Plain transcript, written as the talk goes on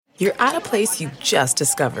you're at a place you just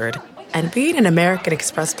discovered. And being an American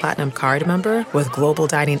Express Platinum card member with global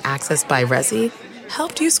dining access by Resy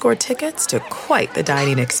helped you score tickets to quite the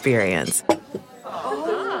dining experience.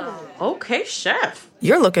 Oh, okay, chef.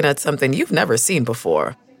 You're looking at something you've never seen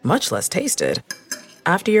before, much less tasted.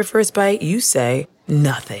 After your first bite, you say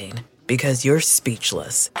nothing because you're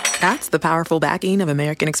speechless. That's the powerful backing of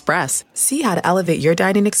American Express. See how to elevate your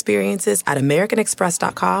dining experiences at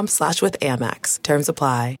americanexpress.com/withAmex. Terms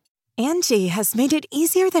apply. Angie has made it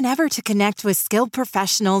easier than ever to connect with skilled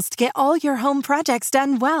professionals to get all your home projects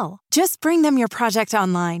done well. Just bring them your project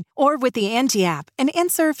online or with the Angie app and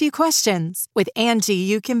answer a few questions. With Angie,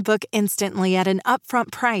 you can book instantly at an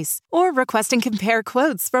upfront price or request and compare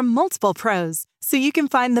quotes from multiple pros so you can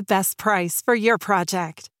find the best price for your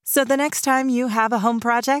project. So the next time you have a home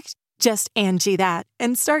project, just Angie that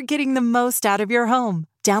and start getting the most out of your home.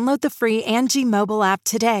 Download the free Angie mobile app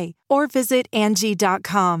today or visit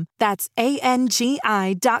Angie.com. That's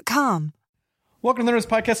ANGI.com. Welcome to the Nerdist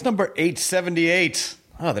Podcast number 878.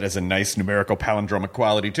 Oh, that has a nice numerical palindromic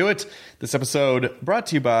quality to it. This episode brought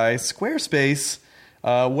to you by Squarespace.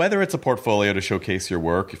 Whether it's a portfolio to showcase your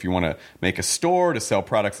work, if you want to make a store to sell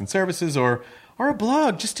products and services, or a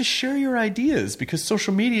blog just to share your ideas, because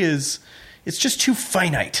social media it's just too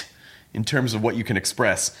finite in terms of what you can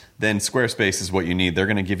express, then Squarespace is what you need. They're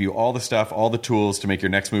going to give you all the stuff, all the tools to make your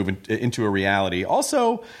next move into a reality.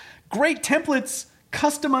 Also, great templates,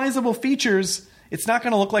 customizable features. It's not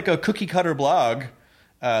going to look like a cookie-cutter blog,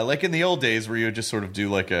 like in the old days where you would just sort of do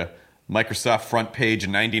like a Microsoft front page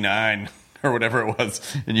 99 or whatever it was,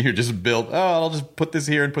 and you just built, I'll just put this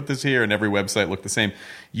here, and every website looked the same.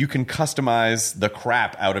 You can customize the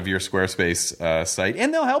crap out of your Squarespace site,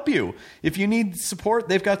 and they'll help you. If you need support,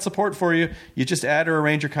 they've got support for you. You just add or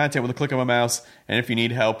arrange your content with a click of a mouse, and if you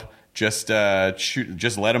need help, just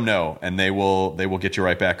let them know, and they will get you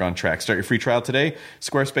right back on track. Start your free trial today,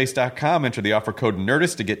 squarespace.com. Enter the offer code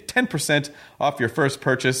NERDIST to get 10% off your first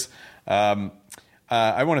purchase. I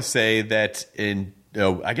want to say that in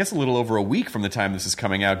I guess a little over a week from the time this is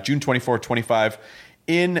coming out, June 24, 25,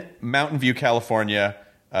 in Mountain View, California,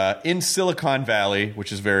 in Silicon Valley,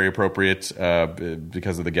 which is very appropriate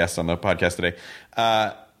because of the guests on the podcast today,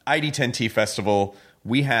 ID10T Festival.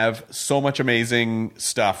 We have so much amazing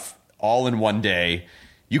stuff all in one day.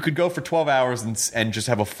 You could go for 12 hours and just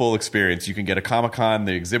have a full experience. You can get a Comic-Con.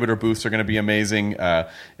 The exhibitor booths are going to be amazing. Like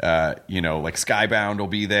Skybound will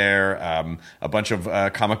be there. A bunch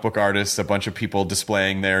of comic book artists, a bunch of people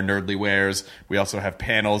displaying their nerdly wares. We also have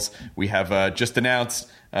panels. We have just announced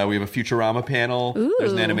we have a Futurama panel. Ooh.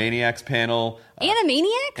 There's an Animaniacs panel.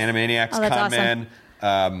 Animaniacs? Animaniacs, oh, that's Con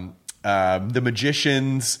Man. The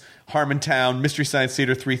Magicians, Harmontown, Mystery Science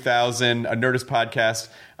Theater 3000, a Nerdist podcast,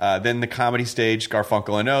 then the Comedy Stage,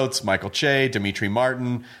 Garfunkel and Oates, Michael Che, Dimitri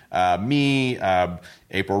Martin, me,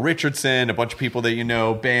 April Richardson, a bunch of people that you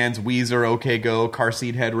know, bands, Weezer, OK Go, Car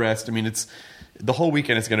Seat Headrest. I mean, the whole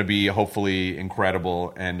weekend is going to be hopefully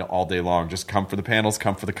incredible and all day long. Just come for the panels,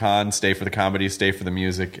 come for the con, stay for the comedy, stay for the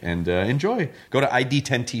music, and enjoy. Go to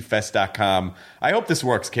id10tfest.com. I hope this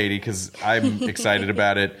works, Katie, because I'm excited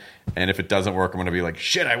about it. And if it doesn't work, I'm going to be like,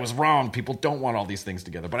 shit, I was wrong. People don't want all these things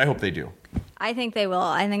together. But I hope they do. I think they will.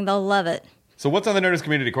 I think they'll love it. So what's on the Nerdist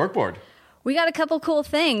Community Corkboard? We got a couple cool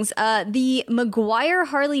things. The McGuire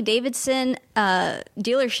Harley-Davidson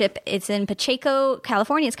dealership, it's in Pacheco,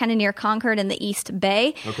 California. It's kind of near Concord in the East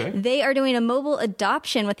Bay. Okay. They are doing a mobile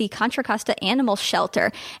adoption with the Contra Costa Animal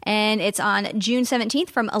Shelter. And it's on June 17th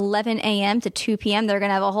from 11 a.m. to 2 p.m. They're going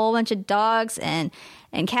to have a whole bunch of dogs and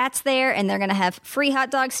cats there. And they're going to have free hot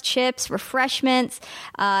dogs, chips, refreshments.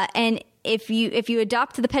 And if you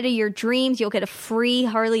adopt the pet of your dreams, you'll get a free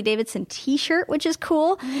Harley-Davidson t-shirt, which is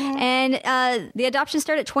cool. Yeah. And the adoptions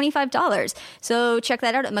start at $25. So check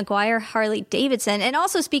that out at McGuire Harley-Davidson. And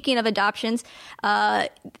also, speaking of adoptions,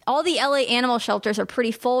 all the LA animal shelters are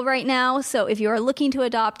pretty full right now. So if you are looking to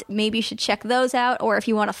adopt, maybe you should check those out. Or if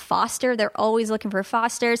you want to foster, they're always looking for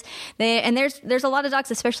fosters. There's a lot of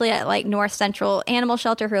dogs, especially at like North Central Animal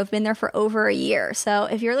Shelter, who have been there for over a year. So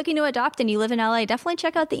if you're looking to adopt and you live in LA, definitely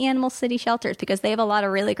check out the Animal City shelters because they have a lot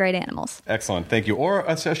of really great animals. Excellent. Thank you. Or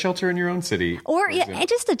a shelter in your own city. Or and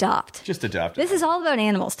just adopt. Just adopt. This is all about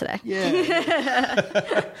animals today.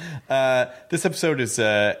 Yeah. This episode is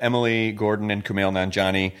Emily Gordon and Kumail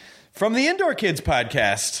Nanjiani from the Indoor Kids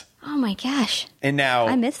podcast. Oh my gosh. And now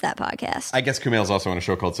I missed that podcast. I guess Kumail's also on a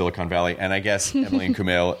show called Silicon Valley, and I guess Emily and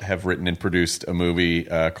Kumail have written and produced a movie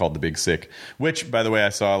called The Big Sick, which, by the way, I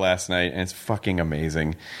saw last night, and it's fucking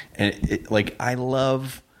amazing. And I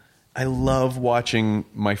love watching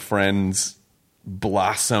my friends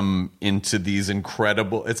blossom into these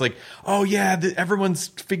incredible. It's like, oh yeah, everyone's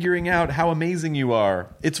figuring out how amazing you are.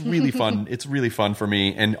 It's really fun. It's really fun for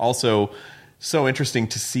me, and also so interesting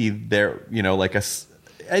to see their, like it's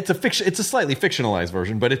a slightly fictionalized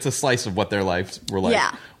version, but it's a slice of what their lives were like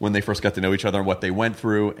when they first got to know each other and what they went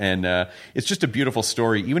through. And it's just a beautiful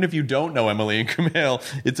story. Even if you don't know Emily and Kumail,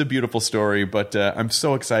 it's a beautiful story. But I'm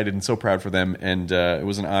so excited and so proud for them. And it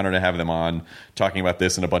was an honor to have them on talking about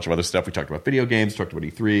this and a bunch of other stuff. We talked about video games, talked about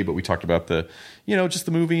E3, but we talked about the, just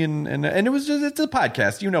the movie. And it's a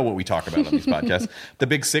podcast. You know what we talk about on these podcasts. The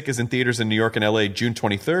Big Sick is in theaters in New York and LA June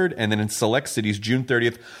 23rd. And then in select cities June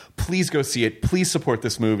 30th. Please go see it. Please support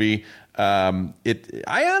this movie. I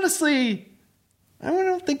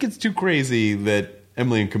don't think it's too crazy that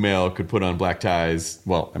Emily and Kumail could put on black ties.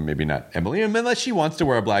 Well, maybe not Emily, unless she wants to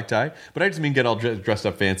wear a black tie. But I just mean get all dressed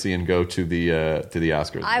up fancy and go to the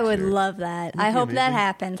Oscars. I would love that. I hope that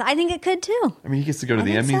happens. I think it could too. I mean, he gets to go to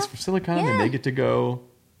the Emmys for Silicon, and they get to go.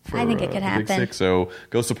 I think it could happen. Big Sick, so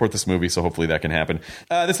go support this movie. So hopefully that can happen.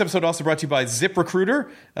 This episode also brought to you by ZipRecruiter,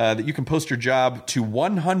 that you can post your job to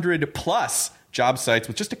 100 plus job sites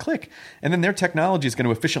with just a click, and then their technology is going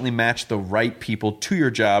to efficiently match the right people to your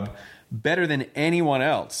job better than anyone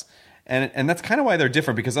else. And that's kind of why they're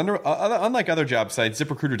different, because unlike other job sites,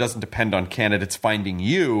 ZipRecruiter doesn't depend on candidates finding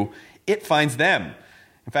you; it finds them.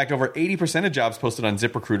 In fact, over 80% of jobs posted on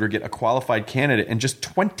ZipRecruiter get a qualified candidate in just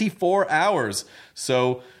 24 hours.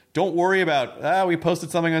 So don't worry about, we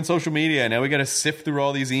posted something on social media. Now we got to sift through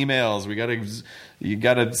all these emails. You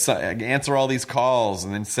got to answer all these calls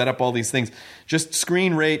and then set up all these things. Just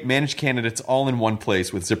screen, rate, manage candidates all in one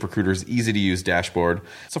place with ZipRecruiter's easy-to-use dashboard.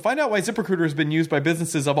 So find out why ZipRecruiter has been used by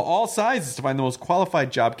businesses of all sizes to find the most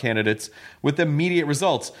qualified job candidates with immediate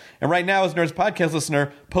results. And right now, as a Nerds Podcast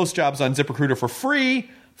listener, post jobs on ZipRecruiter for free.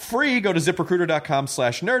 Free, go to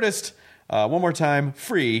ZipRecruiter.com/Nerdist. One more time,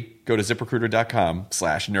 free, go to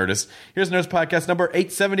ZipRecruiter.com/Nerdist. Here's Nerds Podcast number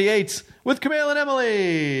 878 with Kumail and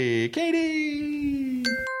Emily. Katie!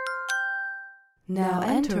 Now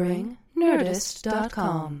entering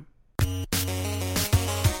Nerdist.com.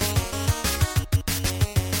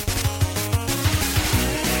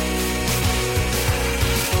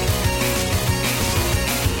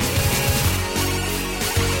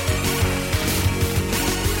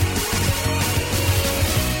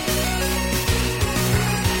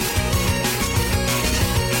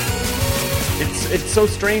 It's so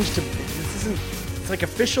strange it's like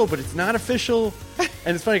official, but it's not official.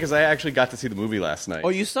 And it's funny because I actually got to see the movie last night. Oh,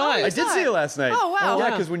 you saw it? I did see it last night. Oh, wow. Yeah,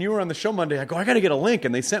 because when you were on the show Monday, I go, I got to get a link,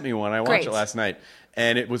 and they sent me one. I watched it last night,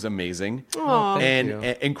 and it was amazing. And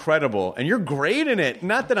incredible. And you're great in it.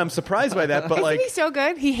 Not that I'm surprised by that, but Isn't he so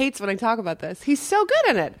good? He hates when I talk about this. He's so good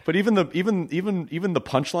in it. But even the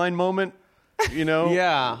punchline moment,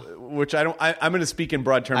 yeah, which I'm going to speak in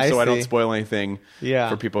broad terms, so I don't spoil anything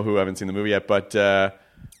for people who haven't seen the movie yet. But I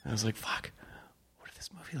was like, fuck.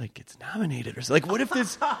 Gets nominated or something. Like, what if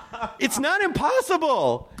this? It's not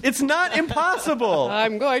impossible. It's not impossible.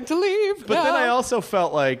 I'm going to leave. But then I also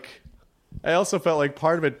felt like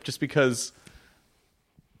part of it, just because,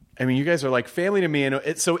 I mean, you guys are like family to me, and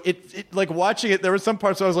it like watching it. There were some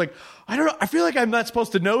parts where I was like, I don't know. I feel like I'm not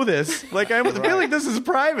supposed to know this. Like I feel like this is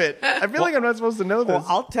private. I feel like I'm not supposed to know this. Well,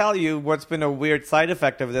 I'll tell you what's been a weird side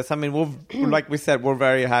effect of this. I mean, like we said, we're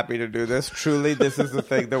very happy to do this. Truly, this is the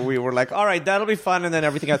thing that we were like, all right, that'll be fun, and then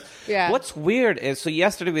everything else. Yeah. What's weird is, so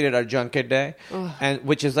yesterday we did our junket day, and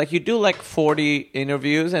which is like you do like 40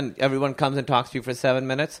 interviews, and everyone comes and talks to you for 7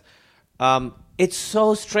 minutes. It's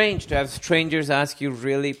so strange to have strangers ask you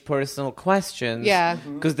really personal questions. Yeah.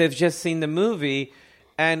 Because they've just seen the movie.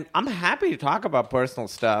 And I'm happy to talk about personal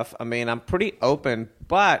stuff. I mean, I'm pretty open,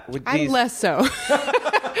 but with these... I'm less so.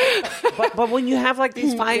 but when you have like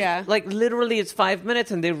these five, like literally it's 5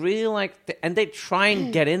 minutes, and they really like, and they try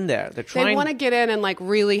and get in there. They want to get in and like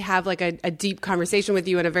really have like a deep conversation with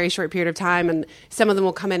you in a very short period of time. And some of them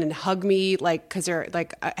will come in and hug me, like, because they're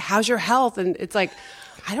like, how's your health? And it's like,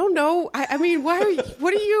 I don't know. I mean,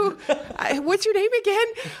 what's your name again?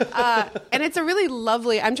 And it's a really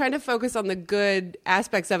lovely, I'm trying to focus on the good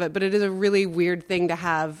aspects of it, but it is a really weird thing to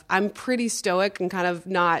have. I'm pretty stoic and kind of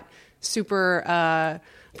not super,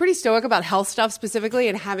 pretty stoic about health stuff specifically,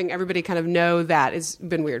 and having everybody kind of know that has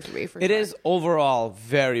been weird for me. It is overall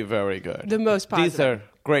very, very good. The most positive. These are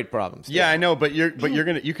great problems. Yeah, I know, but you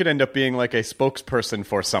could end up being like a spokesperson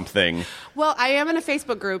for something. Well, I am in a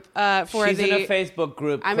Facebook group for She's in a Facebook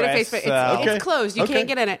group. I'm in a Chris, Facebook. Okay. It's closed. You can't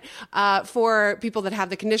get in it for people that have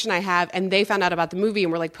the condition I have, and they found out about the movie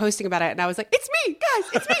and were like posting about it, and I was like, "It's me, guys!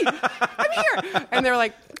 It's me! I'm here!" And they were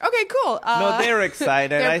like, "Okay, cool." No, they're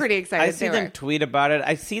excited. They're pretty excited. I see them tweet about it.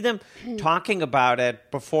 I see them talking about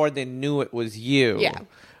it before they knew it was you. Yeah.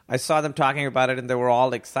 I saw them talking about it and they were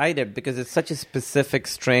all excited because it's such a specific,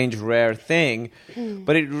 strange, rare thing.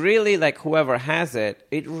 But it really, like whoever has it,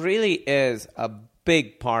 it really is a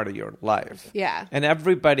big part of your life. Yeah. And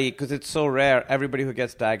everybody, because it's so rare, everybody who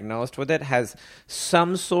gets diagnosed with it has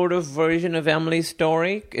some sort of version of Emily's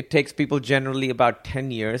story. It takes people generally about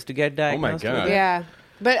 10 years to get diagnosed God. with it. Yeah.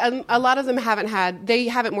 But a lot of them they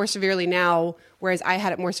have it more severely now, whereas I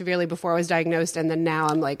had it more severely before I was diagnosed, and then now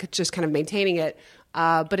I'm like just kind of maintaining it.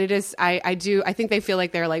 But it is, I think they feel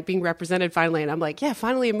like they're like being represented finally, and I'm like, yeah,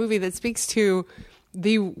 finally a movie that speaks to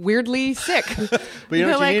the weirdly sick. But you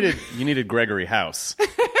know what you needed Gregory House.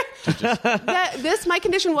 My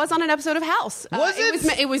condition was on an episode of House. Was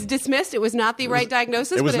it? It was dismissed. It was not the right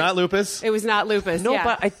diagnosis. It was but not lupus? It was not lupus. No, yeah.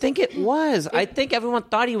 but I think it was. I think everyone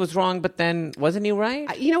thought he was wrong, but then wasn't he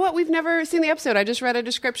right? You know what? We've never seen the episode. I just read a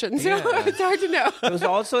description, so it's hard to know. It was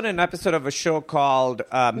also in an episode of a show called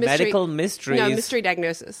Medical Mysteries. No, Mystery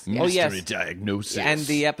Diagnosis. Yeah. Oh, yes. Mystery Diagnosis. And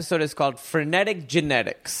the episode is called Frenetic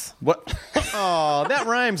Genetics. What? Oh, that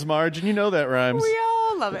rhymes, Marge, and you know that rhymes. We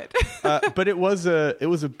all love it. But it was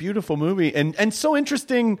a beautiful movie and so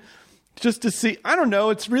interesting just to see. I don't know.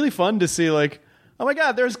 It's really fun to see like, oh my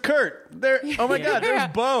God, there's Kurt. There. Oh my God,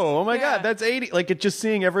 there's Bo. Oh my God, that's 80. Like just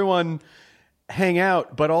seeing everyone hang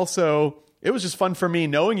out, but also it was just fun for me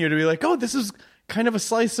knowing you to be like, oh, this is kind of a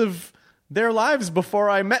slice of their lives before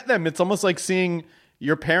I met them. It's almost like seeing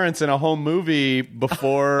your parents in a home movie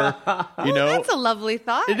before, you know. That's a lovely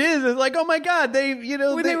thought. It is. It's like, oh my God, they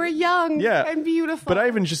were young and beautiful. But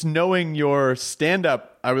even just knowing your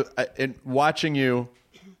stand-up, and watching you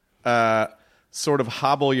sort of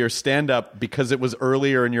hobble your stand-up because it was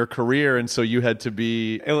earlier in your career, and so you had to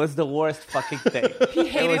be... It was the worst fucking thing. He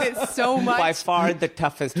hated it so much. By far the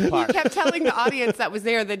toughest part. He kept telling the audience that was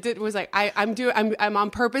there was like, I'm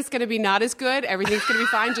on purpose going to be not as good. Everything's going to be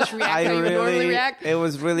fine. Just react how you would normally react. It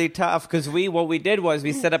was really tough because what we did was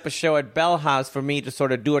we set up a show at Bell House for me to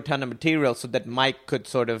sort of do a ton of material so that Mike could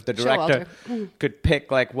sort of, the director, could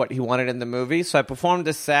pick like what he wanted in the movie. So I performed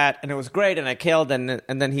the set and it was great and I killed and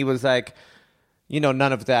then he was like, you know,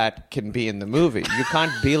 none of that can be in the movie. You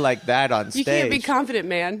can't be like that on stage. You can't be confident,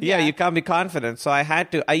 man. Yeah, you can't be confident. So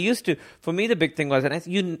I used to, for me, the big thing was,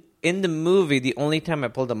 in the movie, the only time I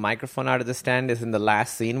pull the microphone out of the stand is in the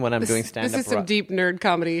last scene when I'm doing stand-up. This is some deep nerd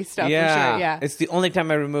comedy stuff, yeah, for sure. Yeah, it's the only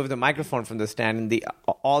time I remove the microphone from the stand. In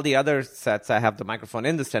all the other sets, I have the microphone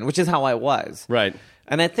in the stand, which is how I was. Right.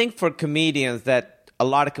 And I think for comedians a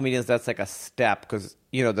lot of comedians, that's like a step because,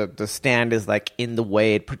 you know, the stand is like in the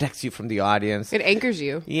way. It protects you from the audience. It anchors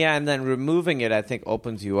you. Yeah, and then removing it, I think,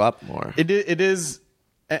 opens you up more. It is,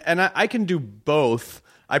 and I can do both.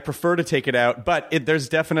 I prefer to take it out, but there's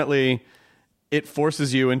definitely, it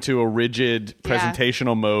forces you into a rigid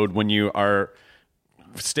presentational mode when you are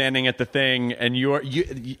standing at the thing and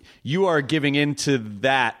you are giving into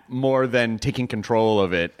that more than taking control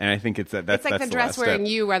of it, and I think that's like that's the dress last wearing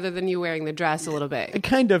step. you rather than you wearing the dress a little bit.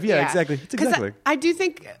 Kind of, yeah. Exactly. It's exactly. I do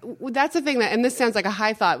think that's the thing that, and this sounds like a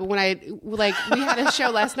high thought, but when we had a show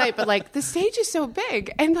last night, but like the stage is so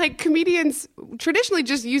big, and like comedians traditionally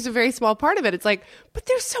just use a very small part of it. It's like, but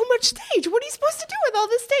there's so much stage. What are you supposed to do with all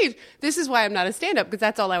this stage? This is why I'm not a stand-up, because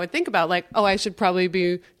that's all I would think about. Like, oh, I should probably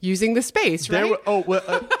be using the space, right?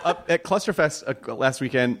 Up at Clusterfest last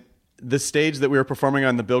weekend, the stage that we were performing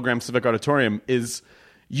on, the Bill Graham Civic Auditorium, is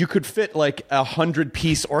you could fit like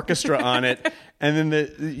 100-piece orchestra on it, and then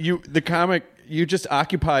the comic, you just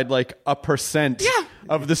occupied like 1%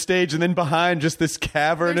 of the stage, and then behind just this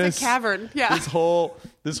cavernous, there's a cavern,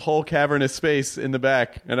 this whole cavernous space in the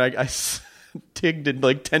back, and I Tig did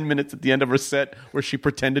like 10 minutes at the end of her set where she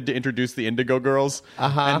pretended to introduce the Indigo Girls,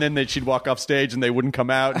 and then she'd walk off stage and they wouldn't come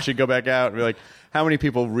out, and she'd go back out and be like, how many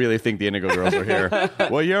people really think the Indigo Girls are here?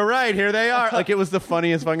 Well, you're right, here they are. Like, it was the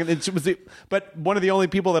funniest fucking, but one of the only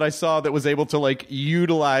people that I saw that was able to like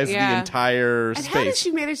utilize the entire space. And how did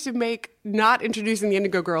she manage to make not introducing the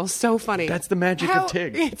Indigo Girls so funny? That's the magic of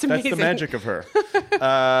Tig. It's amazing. That's the magic of her.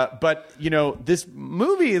 But you know, this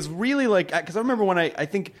movie is really like, because I remember when I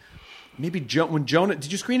think maybe when Jonah,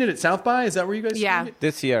 did you screen it at South by? Is that where you guys screened it?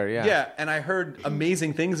 This year, yeah. Yeah, and I heard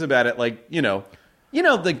amazing things about it. Like, you know,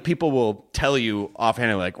 like people will tell you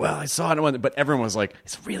offhand, like, well, I saw it, but everyone was like,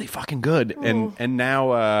 it's really fucking good. And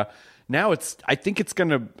now now I think it's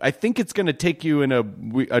gonna take you in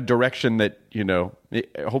a direction that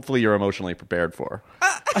hopefully you're emotionally prepared for.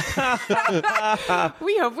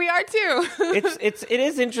 We hope we are too. It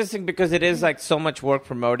is interesting because it is like so much work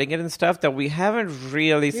promoting it and stuff that we haven't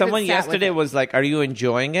really. Someone yesterday was like, "Are you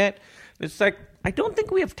enjoying it?" It's like, I don't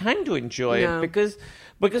think we have time to enjoy it because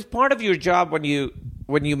part of your job when you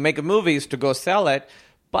make a movie is to go sell it.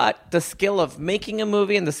 But the skill of making a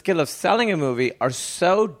movie and the skill of selling a movie are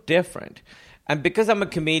so different. And because I'm a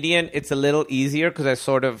comedian, it's a little easier because I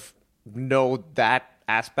sort of know that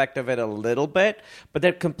aspect of it a little bit. But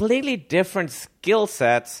they're completely different skill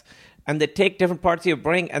sets, and they take different parts of your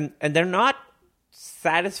brain, and they're not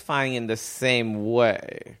satisfying in the same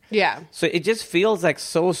way. Yeah. So it just feels like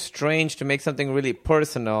so strange to make something really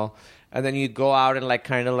personal, and then you go out and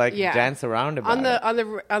dance around about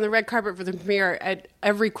it. On the red carpet for the premiere,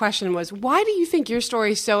 every question was, "Why do you think your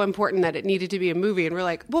story is so important that it needed to be a movie?" And we're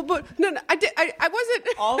like, "Well, but no, I wasn't."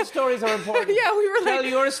 All stories are important. Yeah, we were Tell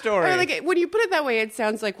your story. Or like when you put it that way, it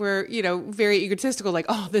sounds like we're very egotistical. Like,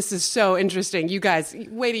 "Oh, this is so interesting. You guys,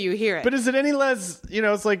 wait till you hear it." But is it any less?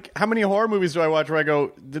 It's like, how many horror movies do I watch where I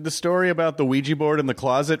go, did the story about the Ouija board in the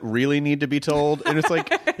closet really need to be told? And it's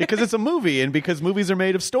like, because it's a movie, and because movies are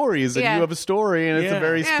made of stories. And you have a story, and it's a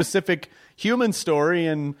very specific human story,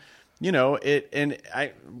 and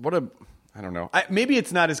I don't know. Maybe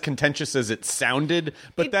it's not as contentious as it sounded,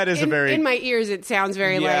 but that is in my ears. It sounds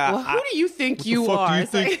very like, well, who do you think you fuck are? Do you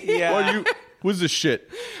think? What's this shit?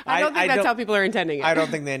 I don't think that's how people are intending it. I don't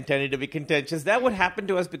think they intended to be contentious. That would happen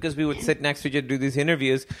to us because we would sit next to each other, do these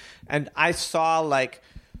interviews, and I saw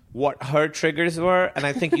what her triggers were, and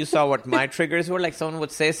I think you saw what my triggers were. Like someone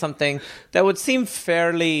would say something that would seem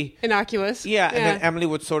fairly innocuous. Yeah, and then Emily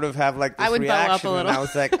would sort of have this I would reaction, bow up a little. And I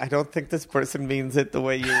was like, I don't think this person means it the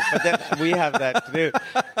way you. But then we have that too.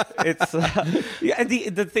 It's and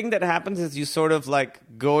the thing that happens is you sort of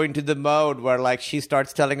go into the mode where she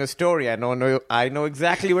starts telling a story. I know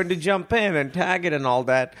exactly when to jump in and tag it and all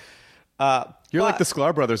that. You're like the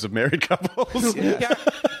Sklar brothers of married couples. Yeah.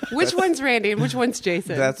 Which one's Randy and which one's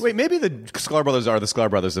Jason? Wait, maybe the Sklar brothers are the Sklar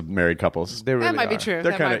brothers of married couples. They really that might be are. true.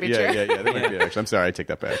 They're that kind might of be true. Yeah. They might be, actually. I'm sorry, I take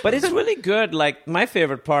that back. But it's really good. My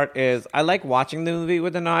favorite part is I like watching the movie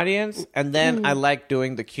with an audience, and then I like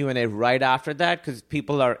doing the Q&A right after that because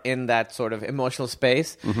people are in that sort of emotional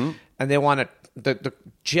space, and they want to.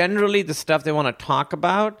 Generally, the stuff they want to talk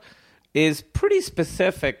about is pretty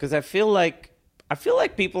specific because I feel like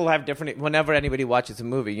people have different. Whenever anybody watches a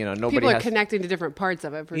movie, nobody. People are connecting to different parts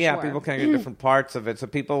of it. For yeah, sure. people connect to different parts of it. So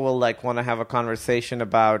people will want to have a conversation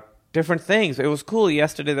about different things. It was cool.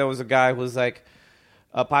 Yesterday there was a guy who was a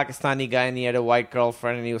Pakistani guy, and he had a white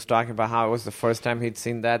girlfriend, and he was talking about how it was the first time he'd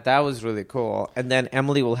seen that. That was really cool. And then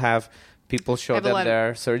Emily will have people show them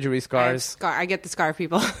their surgery scars. I get the scar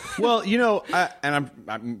people. Well, and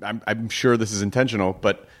I'm sure this is intentional,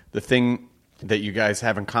 but the thing that you guys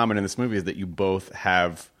have in common in this movie is that you both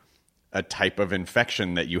have a type of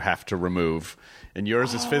infection that you have to remove. And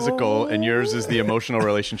yours is physical, and yours is the emotional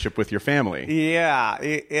relationship with your family. Yeah.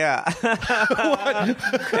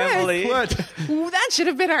 Chris, Emily. What? That should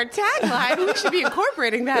have been our tagline. We should be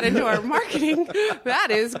incorporating that into our marketing.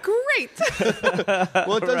 That is great.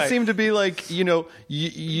 Well, it does seem to be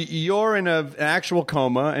you're in an actual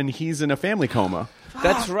coma, and he's in a family coma.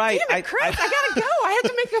 That's right. Damn it, Chris, I gotta go. I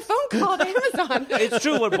have to make a phone call to Amazon. It's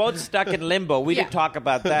true. We're both stuck in limbo. We did talk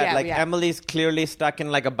about that. Emily's clearly stuck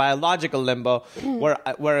in a biological limbo,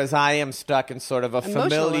 whereas I am stuck in sort of a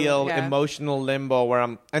familial, emotional limbo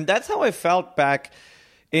and that's how I felt back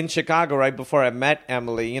in Chicago right before I met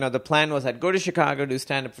Emily. The plan was I'd go to Chicago, do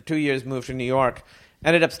stand-up for 2 years, move to New York.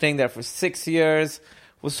 Ended up staying there for 6 years.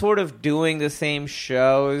 Was sort of doing the same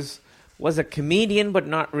shows. Was a comedian, but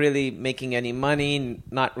not really making any money,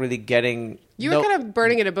 not really getting... You were kind of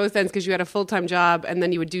burning it at both ends because you had a full-time job and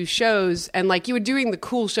then you would do shows and you were doing the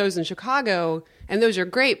cool shows in Chicago and those are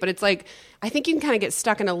great, but it's I think you can kind of get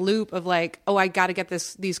stuck in a loop of I got to get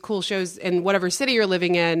these cool shows in whatever city you're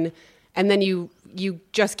living in, and then you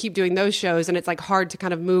just keep doing those shows and it's hard to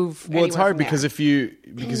kind of move. Well, it's hard because you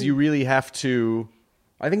really have to...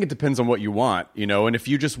 I think it depends on what you want, and if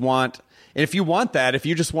you just want... And if you want that, if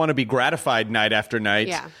you just want to be gratified night after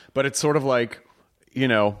night, but it's sort of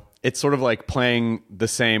it's sort of like playing the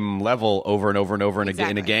same level over and over and over in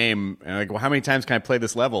a game. And how many times can I play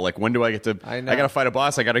this level? When do I get to? I got to fight a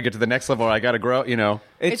boss. I got to get to the next level. I got to grow.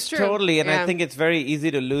 It's true. Totally, and I think it's very easy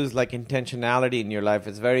to lose intentionality in your life.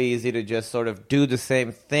 It's very easy to just sort of do the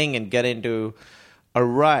same thing and get into a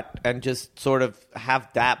rut and just sort of have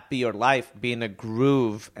that be your life, be in a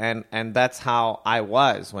groove. And that's how I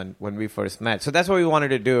was when we first met. So that's what we wanted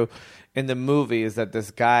to do in the movie is that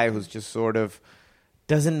this guy who's just sort of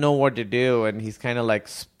doesn't know what to do, and he's kind of like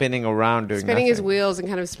spinning around doing Spinning his nothing. wheels and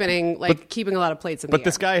kind of spinning, like keeping a lot of plates in the But air.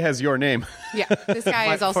 this guy has your name. Yeah, this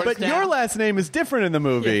guy is also. But your last name is different in the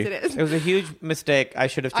movie. Yes, it is. It was a huge mistake. I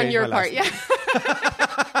should have changed On your my last part, name.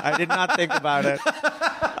 yeah. I did not think about it.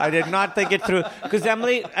 I did not think it through. Because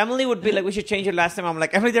Emily would be like, we should change your last name. I'm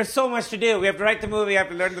like, Emily, there's so much to do. We have to write the movie. We have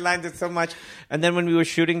to learn the lines. It's so much. And then when we were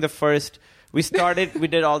shooting the first, we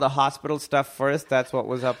did all the hospital stuff first. That's what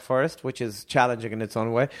was up first, which is challenging in its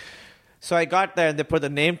own way. So I got there and they put the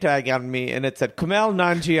name tag on me and it said Kumail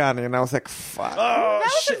Nanjiani. And I was like, fuck. That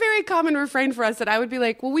was a very common refrain for us that I would be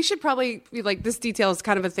like, well, we should probably be like, this detail is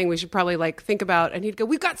kind of a thing we should probably like think about. And he'd go,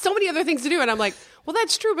 we've got so many other things to do. And I'm like, well,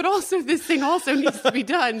 that's true. But also this thing also needs to be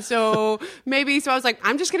done. So maybe, so I was like,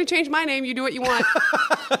 I'm just going to change my name. You do what you want.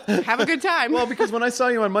 Have a good time. Well, because when I saw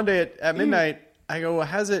you on Monday at midnight, I go, well,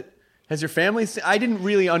 has your family seen? I didn't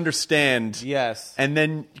really understand. Yes. And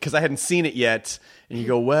then, because I hadn't seen it yet, and you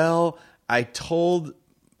go, well, I told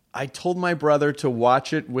my brother to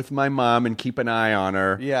watch it with my mom and keep an eye on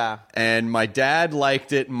her. Yeah. And my dad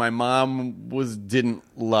liked it, and my mom didn't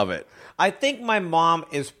love it. I think my mom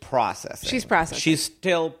is processing. She's processing. She's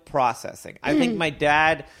still processing. I think my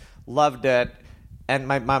dad loved it, and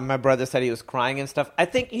my brother said he was crying and stuff. I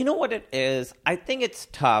think, you know what it is? I think it's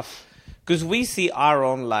tough because we see our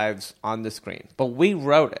own lives on the screen, but we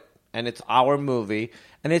wrote it, and it's our movie,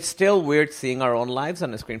 and it's still weird seeing our own lives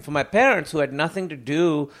on the screen. For my parents, who had nothing to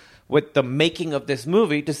do with the making of this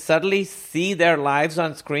movie, to suddenly see their lives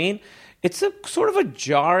on screen, it's a sort of a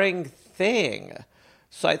jarring thing.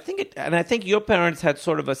 So I think your parents had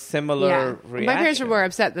sort of a similar reaction. My parents were more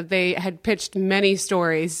upset that they had pitched many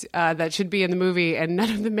stories that should be in the movie and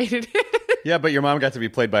none of them made it in. Yeah, but your mom got to be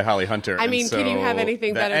played by Holly Hunter. I mean, can you have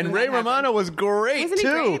anything better And than Ray that happen? Romano was great, Isn't he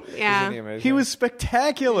too. great? Yeah. Isn't he amazing? He was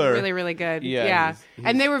spectacular. Really, really good. Yeah, Yeah. he's-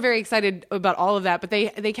 And they were very excited about all of that, but they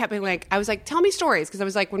kept being like, I was like, tell me stories. Because I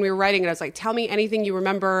was like, when we were writing it, I was like, tell me anything you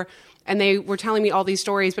remember. And they were telling me all these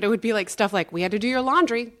stories, but it would be like stuff like, we had to do your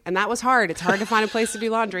laundry, and that was hard. It's hard to find a place to do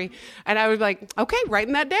laundry. And I would be like, okay,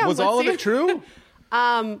 writing that down. Was Let's all of see. it true?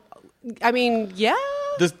 I mean, yeah.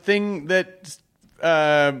 The thing that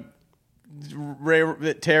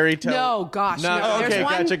Terry told. No, gosh, no. Oh, There's okay,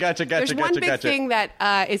 one, gotcha. There's one big gotcha. thing that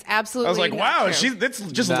is absolutely I was like, not wow, true. that's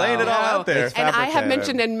just No. laying it all out there. It's And I have fabricated.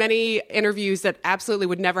 mentioned in many interviews that absolutely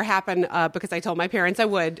would never happen because I told my parents I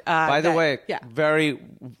would. By the way, yeah, very,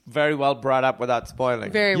 very well brought up without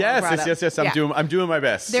spoiling. very well brought up. Yes. Yeah. I'm doing my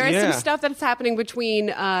best. There is Yeah. some stuff that's happening between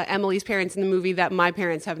Emily's parents in the movie that my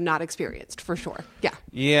parents have not experienced, for sure. Yeah.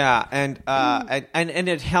 Yeah, and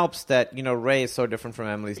it helps that Ray is so different from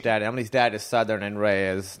Emily's dad. Emily's dad is Southern, and Ray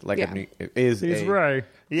is like Yeah. He's Ray.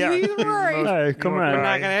 Yeah. He's right. Come on. We're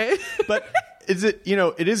not gonna. But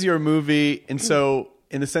it is your movie, and so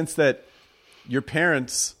in the sense that your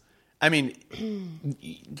parents, I mean,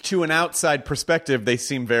 to an outside perspective, they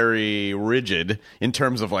seem very rigid in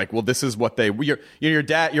terms of like, well, this is what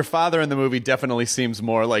your father in the movie definitely seems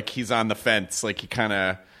more like he's on the fence, like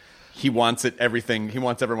he wants he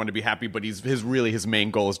wants everyone to be happy, but his main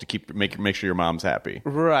goal is to make sure your mom's happy.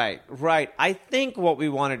 Right. I think what we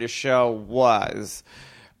wanted to show was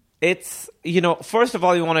it's, first of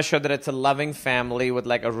all, you want to show that it's a loving family with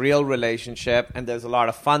like a real relationship, and there's a lot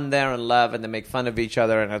of fun there and love, and they make fun of each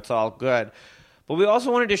other, and it's all good. But we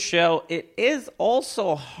also wanted to show it is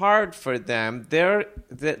also hard for them. They're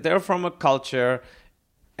from a culture,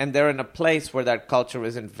 and they're in a place where that culture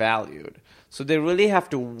isn't valued. So they really have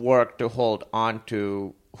to work to hold on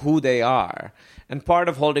to who they are. And part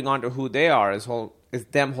of holding on to who they are is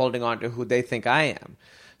them holding on to who they think I am.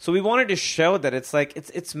 So we wanted to show that it's like,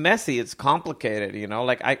 it's messy, it's complicated,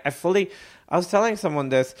 Like I was telling someone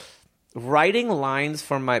this, writing lines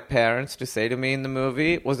for my parents to say to me in the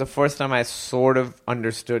movie was the first time I sort of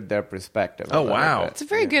understood their perspective. Oh, wow. It's a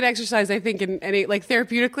very good exercise, I think, in any like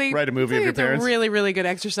therapeutically. Write a movie I of think your parents? It's a really, really good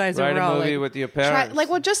exercise Write a overall. movie with your parents.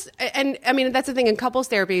 And I mean, that's the thing in couples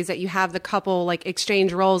therapy is that you have the couple like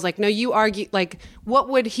exchange roles. Like, no, you argue. Like, what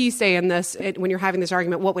would he say in this when you're having this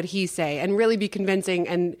argument? What would he say? And really be convincing.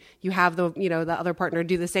 And you have the other partner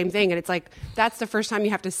do the same thing. And it's like that's the first time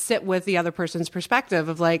you have to sit with the other person's perspective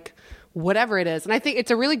of like whatever it is. And I think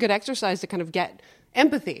it's a really good exercise to kind of get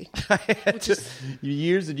empathy.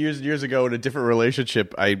 Years and years ago in a different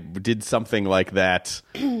relationship, I did something like that,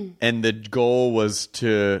 and the goal was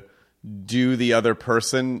to do the other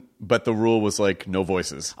person but the rule was like no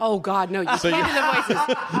voices. Oh God, no! You can't do the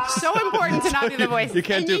voices. So important to not do the voices. You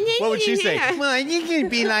can't do. What would she say? Well, you can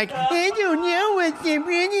be like, I don't know what's in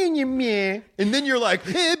me. And then you're like,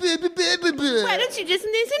 Why don't you just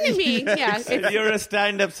listen to me? Yeah, it's, You're a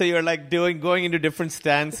stand-up, so you're like going into different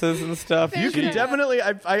stances and stuff. you can definitely.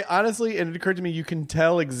 I honestly, and it occurred to me, you can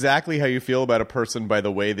tell exactly how you feel about a person by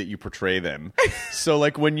the way that you portray them. So,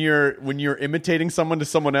 like when you're imitating someone to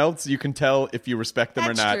someone else, you can tell if you respect them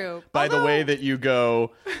That's or not true. by the way that you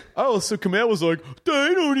go. Oh, so Kumail was like,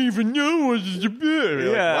 I don't even know what to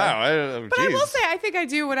do. Yeah. Wow. But I will say, I think I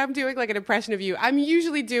do when I'm doing like an impression of you. I'm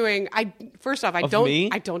usually doing. First off, I Of don't. me?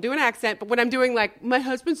 I don't do an accent. But when I'm doing like my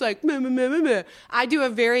husband's like, meh, meh, meh, meh, meh, I do a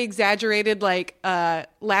very exaggerated like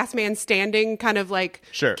Last Man Standing kind of like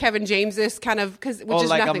Sure. Kevin James-ish kind of which Oh, is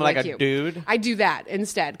like I'm nothing like a you. dude? I do that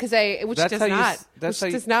instead which That's how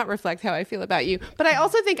you does not reflect how I feel about you. But I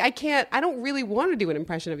also think I don't really want to do an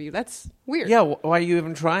impression of you. That's weird. Yeah, why are you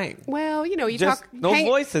even trying? Well, you Just talk. no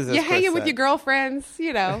voices, as You're Chris hanging with said. your girlfriends.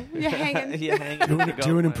 You're hanging. You hang with your Do an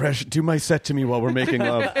girlfriend. impression. Do my set to me while we're making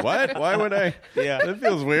love. What? Why would I? Yeah. That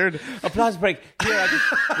feels weird. Applause break. Here,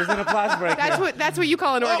 there's an applause break. That's what you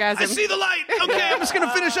call an orgasm. I see the light. Okay, I'm just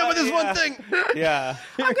gonna finish up with this one thing. Yeah.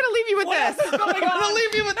 I'm gonna leave you with this. I'm gonna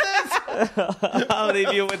leave you with this. I'll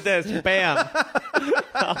leave you with this. Bam.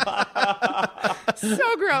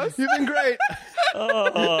 So gross. You've been great.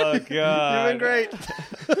 Oh, God. You've been great.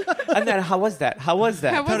 And then, how was that? How was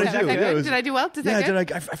How'd I that? do? Was that Yeah, it good? was- Did I do well? Did Yeah, that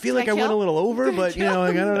good? I feel like Did I I went a kill? little over, but you know,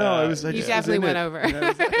 like, I don't know. I was. I You just definitely was in went it. over.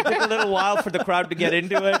 It took a little while for the crowd to get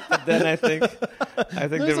into it, but then I think they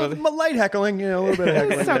There's really... a light heckling, you know, a little bit of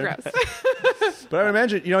heckling. So there. gross. But I would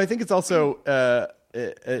imagine, you know, I think it's also.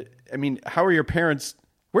 I mean, how are your parents?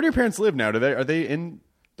 Where do your parents live now? Are they in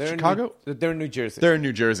Chicago? They're in New Jersey. They're in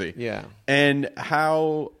New Jersey. Yeah. And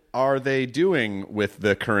how are they doing with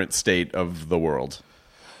the current state of the world?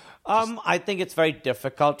 I think it's very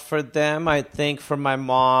difficult for them. I think for my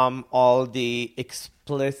mom, all the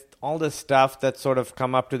stuff that sort of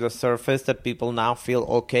come up to the surface that people now feel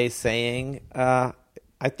okay saying, I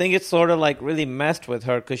think it's sort of like really messed with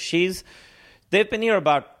her because they've been here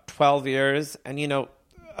about 12 years and, you know,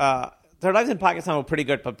 their lives in Pakistan were pretty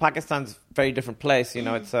good, but Pakistan's a very different place. You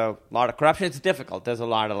know, it's a lot of corruption. It's difficult. There's a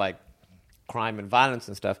lot of like crime and violence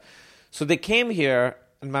and stuff. So they came here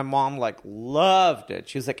and my mom like loved it.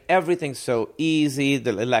 She was like, everything's so easy.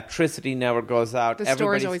 The electricity never goes out. The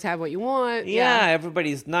stores always have what you want. Yeah,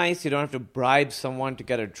 everybody's nice. You don't have to bribe someone to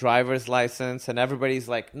get a driver's license. And everybody's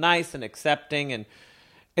like nice and accepting. And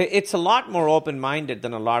it's a lot more open-minded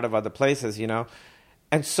than a lot of other places, you know.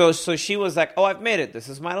 And so she was like, oh, I've made it. This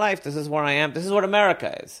is my life. This is where I am. This is what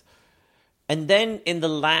America is. And then in the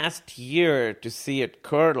last year to see it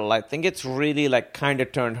curdle, I think it's really like kind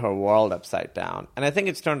of turned her world upside down. And I think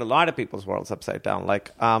it's turned a lot of people's worlds upside down.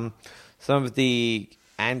 Like some of the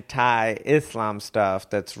anti-Islam stuff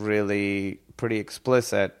that's really pretty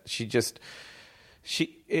explicit.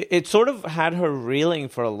 It sort of had her reeling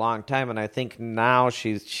for a long time. And I think now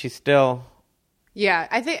she's still... Yeah,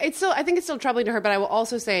 I think it's still troubling to her, but I will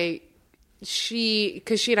also say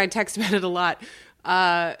because she and I text about it a lot.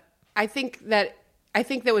 I think that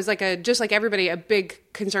was like just like everybody, a big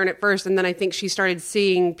concern at first, and then I think she started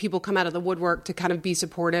seeing people come out of the woodwork to kind of be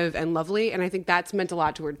supportive and lovely, and I think that's meant a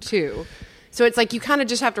lot to her too. So it's like you kind of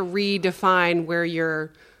just have to redefine where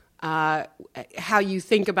you're, how you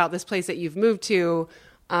think about this place that you've moved to.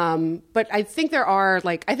 But I think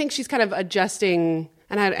I think she's kind of adjusting.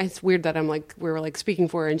 And it's weird that we're like speaking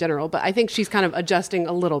for her in general, but I think she's kind of adjusting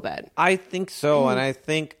a little bit. I think so, and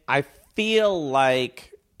I feel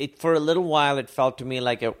like for a little while it felt to me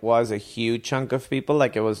like it was a huge chunk of people,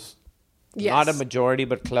 like it was not a majority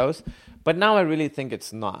but close. But now I really think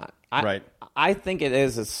it's not. Right. I think it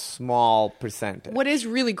is a small percentage. What is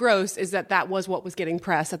really gross is that was what was getting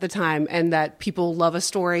press at the time, and that people love a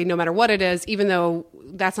story no matter what it is, even though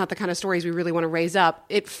that's not the kind of stories we really want to raise up.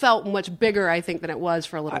 It felt much bigger, I think, than it was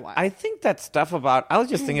for a little while. I think that stuff I was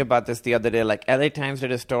just thinking about this the other day, like LA Times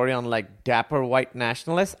did a story on like dapper white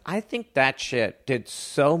nationalists. I think that shit did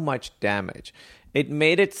so much damage. It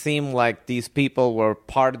made it seem like these people were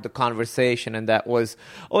part of the conversation and that was,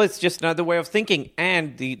 it's just another way of thinking.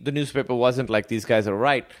 And the newspaper wasn't like, these guys are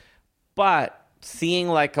right. But seeing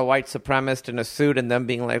like a white supremacist in a suit and them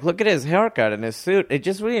being like, look at his haircut and his suit, it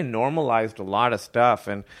just really normalized a lot of stuff.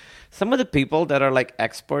 And some of the people that are like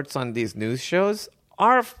experts on these news shows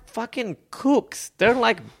are fucking kooks. They're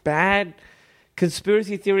like bad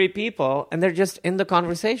conspiracy theory people, and they're just in the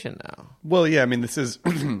conversation now. Well, yeah, I mean, this is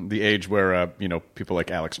the age where, people like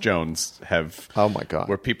Alex Jones have... Oh, my God.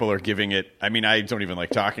 Where people are giving it... I mean, I don't even like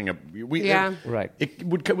talking... Right.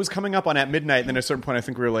 It was coming up on At Midnight, and then at a certain point, I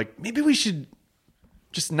think we were like, maybe we should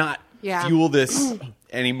just not Yeah. fuel this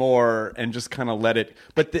anymore and just kind of let it...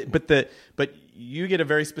 But you get a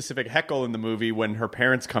very specific heckle in the movie when her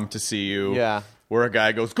parents come to see you. Yeah. Where a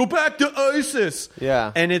guy goes, "Go back to ISIS."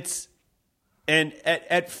 Yeah. And it's... And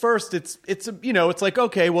at first, it's like,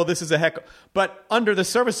 okay, well, this is a heckle. But under the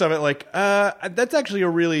surface of it, like, that's actually a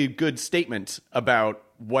really good statement about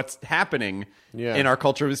what's happening in our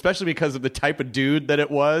culture, especially because of the type of dude that it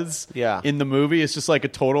was in the movie. It's just like a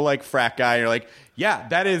total, like, frat guy. You're like, yeah,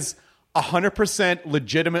 that is 100%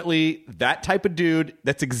 legitimately that type of dude.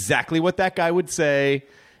 That's exactly what that guy would say.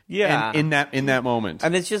 Yeah. In that moment.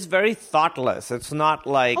 And it's just very thoughtless. It's not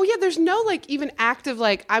like... Oh, yeah, there's no, like, even active,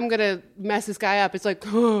 like, I'm going to mess this guy up. It's like,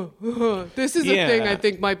 this is a thing I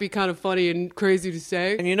think might be kind of funny and crazy to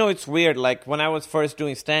say. And it's weird. Like, when I was first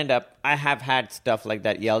doing stand-up, I have had stuff like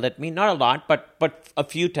that yelled at me. Not a lot, but a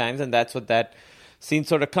few times, and that's what that scene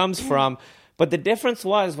sort of comes from. But the difference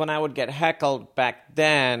was when I would get heckled back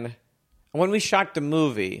then, when we shot the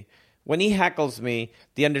movie... When he heckles me,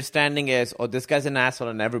 the understanding is, oh, this guy's an asshole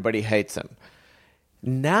and everybody hates him.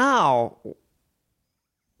 Now,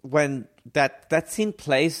 when that scene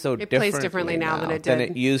plays so differently. It plays differently now than it did. Than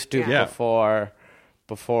it used to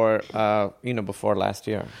before last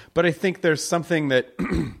year. But I think there's something that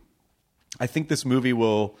I think this movie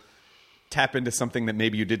will tap into something that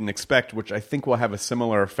maybe you didn't expect, which I think will have a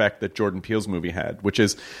similar effect that Jordan Peele's movie had, which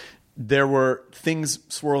is there were things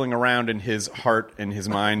swirling around in his heart and his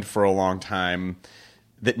mind for a long time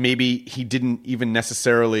that maybe he didn't even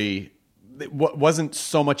necessarily... It wasn't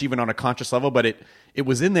so much even on a conscious level, but it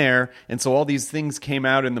was in there, and so all these things came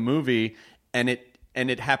out in the movie, and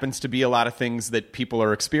it happens to be a lot of things that people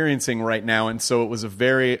are experiencing right now, and so it was a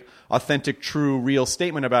very authentic, true, real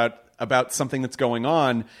statement about something that's going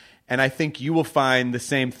on, and I think you will find the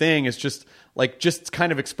same thing. It's just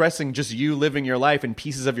kind of expressing just you living your life and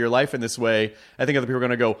pieces of your life in this way. I think other people are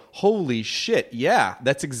going to go, holy shit, yeah,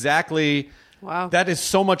 that's exactly... Wow. That is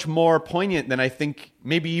so much more poignant than I think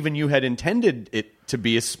maybe even you had intended it to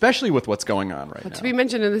be, especially with what's going on right now. To be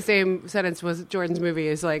mentioned in the same sentence was Jordan's movie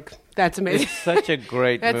is like, that's amazing. It's such a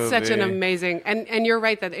great movie. That's such an amazing... And you're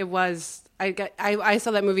right that it was... I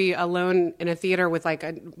saw that movie alone in a theater with like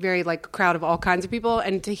a very like crowd of all kinds of people,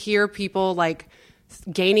 and to hear people like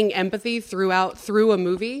gaining empathy through a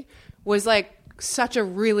movie was like such a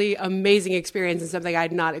really amazing experience and something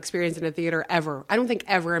I'd not experienced in a theater ever. I don't think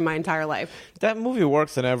ever in my entire life. That movie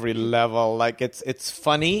works on every level. Like it's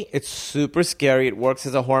funny, it's super scary, it works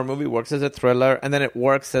as a horror movie, it works as a thriller, and then it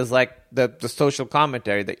works as like the social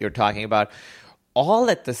commentary that you're talking about. All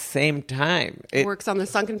at the same time. It works on the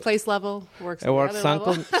sunken place level.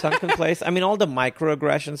 Sunken place. I mean, all the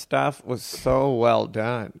microaggression stuff was so well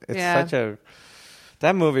done. That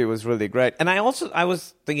movie was really great. And I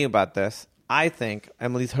was thinking about this. I think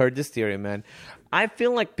Emily's heard this theory, man. I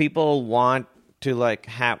feel like people want to like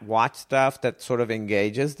watch stuff that sort of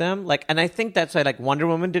engages them. Like, and I think that's why like Wonder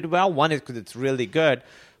Woman did well. One is because it's really good,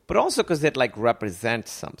 but also because it like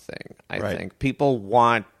represents something. I think people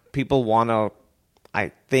want to.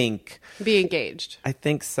 I think be engaged. I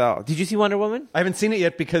think so. Did you see Wonder Woman? I haven't seen it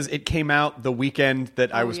yet because it came out the weekend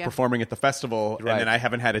that I was performing at the festival, and then I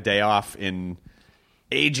haven't had a day off in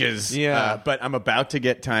ages. Yeah, but I'm about to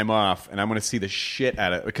get time off, and I'm going to see the shit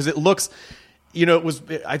out of it because it looks. It was.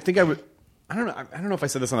 I think I would. I don't know. I don't know if I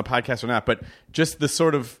said this on the podcast or not, but just the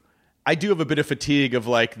sort of. I do have a bit of fatigue of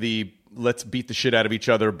like the let's beat the shit out of each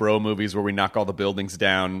other bro movies where we knock all the buildings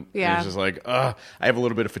down. Yeah, it's just like I have a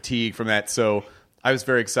little bit of fatigue from that, so. I was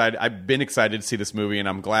very excited. I've been excited to see this movie, and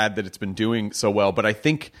I'm glad that it's been doing so well. But I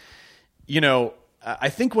think, I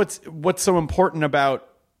think what's so important about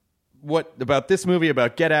this movie,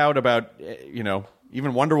 about Get Out, about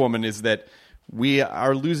even Wonder Woman, is that we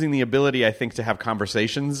are losing the ability, I think, to have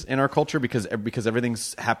conversations in our culture because everything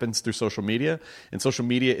happens through social media, and social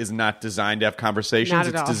media is not designed to have conversations. Not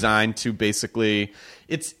at it's all. designed to basically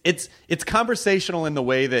it's conversational in the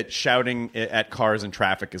way that shouting at cars in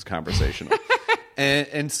traffic is conversational.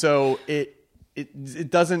 And so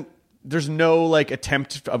it doesn't. There's no like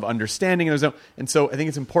attempt of understanding. And so I think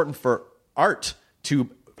it's important for art to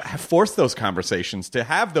force those conversations, to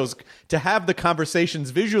have the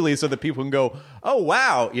conversations visually, so that people can go, oh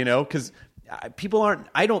wow, because people aren't.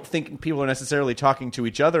 I don't think people are necessarily talking to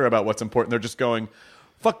each other about what's important. They're just going,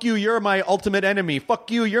 fuck you, you're my ultimate enemy.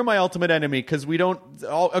 Fuck you, you're my ultimate enemy, because we don't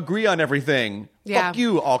all agree on everything. Yeah. fuck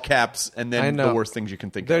you, all caps, and I then know. the worst things you can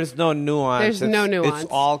think There's of. no nuance. There's no nuance.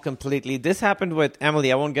 It's all completely. This happened with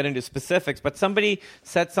Emily. I won't get into specifics, but somebody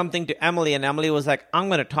said something to Emily, and Emily was like, I'm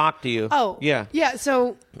going to talk to you. Oh, Yeah. yeah.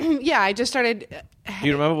 So, yeah, I just started. Do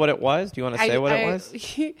you remember what it was? Do you want to say what it was?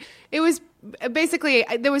 It was basically,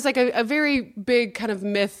 there was like a very big kind of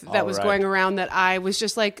myth that was right. going around that I was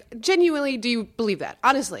just like, genuinely, do you believe that?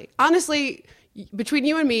 Honestly, between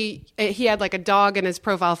you and me, he had like a dog in his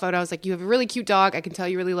profile photo. I was like, you have a really cute dog. I can tell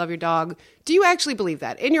you really love your dog. Do you actually believe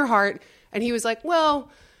that in your heart? And he was like, well,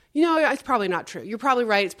 you know, it's probably not true. You're probably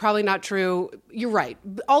right. It's probably not true. You're right.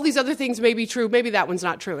 All these other things may be true. Maybe that one's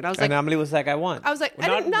not true. And I was like, And Emily was like, I won. I was like,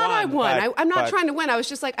 Well, I won. but- I'm not but- trying to win. I was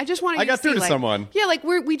just like, I just wanted I you got to through see, to like, someone. Yeah, like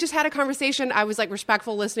we just had a conversation. I was like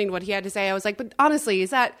respectful listening to what he had to say. I was like, but honestly, is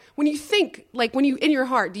that when you think, like when you in your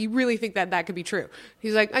heart, do you really think that that could be true?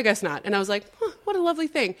 He's like, I guess not. And I was like, huh, what a lovely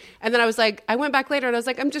thing. And then I was like, I went back later and I was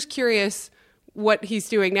like, I'm just curious what he's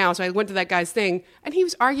doing now. So I went to that guy's thing and he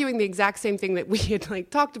was arguing the exact same thing that we had like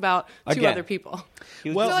talked about to Again. other people. He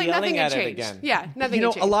was Well, just So like yelling nothing at had it changed. again. Yeah, nothing You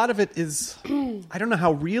know, had a changed. lot of it is, I don't know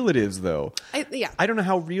how real it is, though. Yeah. I don't know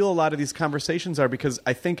how real a lot of these conversations are because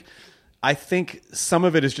I think some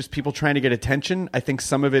of it is just people trying to get attention. I think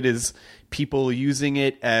some of it is people using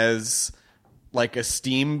it as like a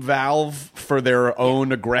steam valve for their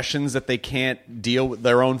own aggressions that they can't deal with,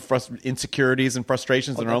 their own insecurities and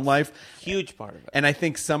frustrations in their own life. Huge part of it. And I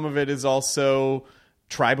think some of it is also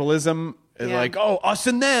tribalism. Yeah. Like, oh, us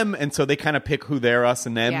and them. And so they kind of pick who their us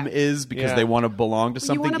and them Yeah. is because Yeah. they want to belong to You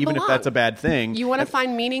something, wanna even if belong. that's a bad thing. You want to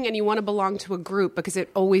find meaning and you want to belong to a group because it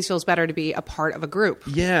always feels better to be a part of a group.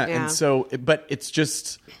 Yeah, and so, but it's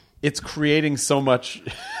just, it's creating so much,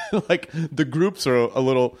 like the groups are a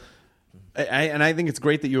little, and I think it's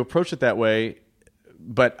great that you approach it that way.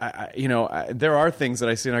 But there are things that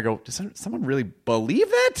I see and I go, does someone really believe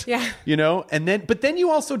that? Yeah. You know, but then you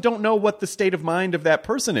also don't know what the state of mind of that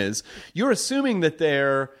person is. You're assuming that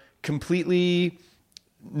they're completely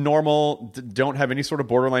normal, don't have any sort of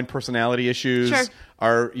borderline personality issues, Sure.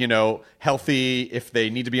 are, healthy if they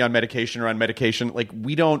need to be on medication or on medication. Like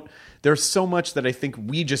there's so much that I think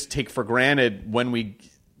we just take for granted when we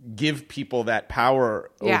give people that power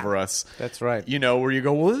Yeah. over us. That's right. Where you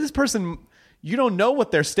go, well, this person, you don't know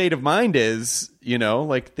what their state of mind is,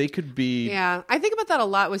 like they could be. Yeah, I think about that a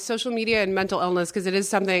lot with social media and mental illness because it is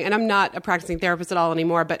something, and I'm not a practicing therapist at all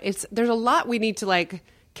anymore, but there's a lot we need to like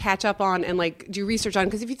catch up on and like do research on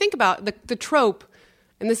because if you think about the trope,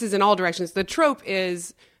 and this is in all directions, the trope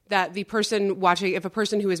is that the person watching, if a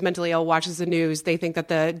person who is mentally ill watches the news, they think that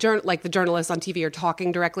the journalists on TV are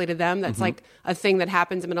talking directly to them. That's like a thing that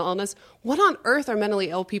happens in mental illness. What on earth are mentally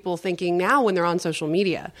ill people thinking now when they're on social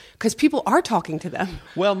media? Because people are talking to them.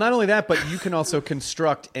 Well, not only that, but you can also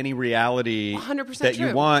construct any reality 100% that you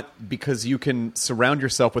true. want because you can surround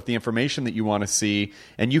yourself with the information that you want to see.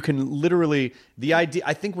 And you can literally, the idea,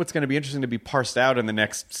 I think what's going to be interesting to be parsed out in the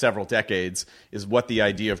next several decades is what the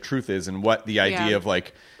idea of truth is and what the idea Yeah. of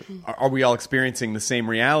like, are we all experiencing the same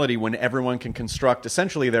reality when everyone can construct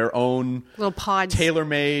essentially their own Little pods.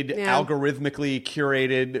 tailor-made, Yeah. algorithmically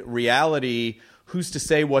curated reality? Who's to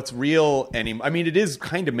say what's real anymore? I mean, it is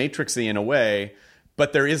kind of matrixy in a way,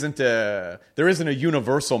 but there isn't a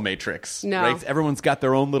universal matrix. No. Right? Everyone's got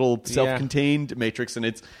their own little self-contained matrix, and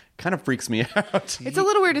it's kind of freaks me out. It's a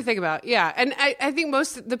little weird to think about, yeah. And I think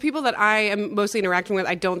most the people that I am mostly interacting with,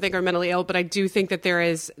 I don't think are mentally ill, but I do think that there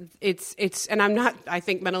is. It's, and I'm not. I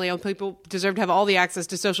think mentally ill people deserve to have all the access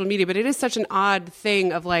to social media, but it is such an odd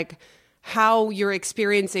thing of like how you're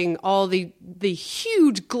experiencing all the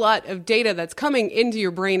huge glut of data that's coming into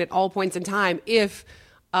your brain at all points in time. If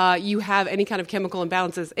you have any kind of chemical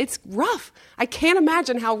imbalances, it's rough. I can't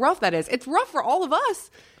imagine how rough that is. It's rough for all of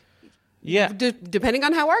us. Yeah. Depending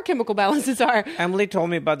on how our chemical balances are. Emily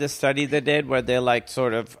told me about this study they did where they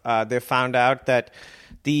they found out that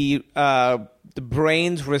the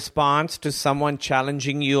brain's response to someone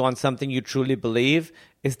challenging you on something you truly believe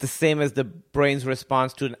is the same as the brain's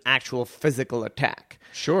response to an actual physical attack.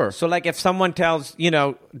 Sure. So like if someone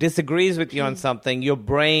disagrees with you on something, your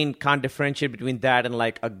brain can't differentiate between that and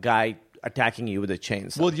like a guy attacking you with a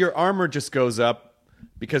chainsaw. Well, your armor just goes up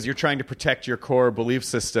because you're trying to protect your core belief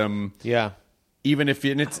system. Yeah. Even if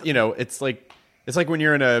it's like when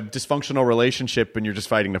you're in a dysfunctional relationship and you're just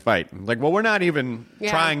fighting to fight. Like, well, we're not even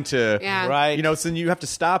trying to, Yeah. Right. So you have to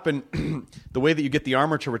stop, and the way that you get the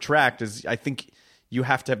armor to retract is, I think, you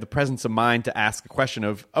have to have the presence of mind to ask a question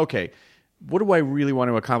of, okay, what do I really want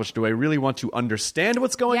to accomplish? Do I really want to understand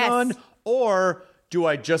what's going Yes. on, or do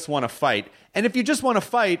I just want to fight? And if you just want to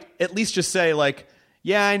fight, at least just say like,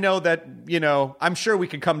 yeah, I know that, I'm sure we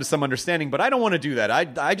could come to some understanding, but I don't want to do that.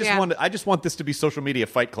 I just want this to be social media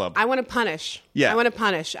fight club. I want to punish. Yeah. I want to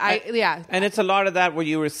punish. And it's a lot of that where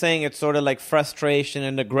you were saying it's sort of like frustration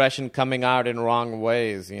and aggression coming out in wrong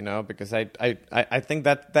ways, because I think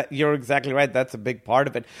that you're exactly right. That's a big part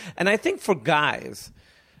of it. And I think for guys,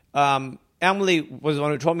 Emily was the one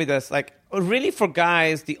who told me this, like, really for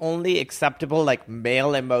guys, the only acceptable like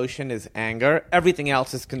male emotion is anger. Everything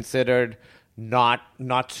else is considered not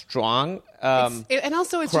strong. And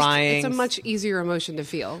also it's crying. It's a much easier emotion to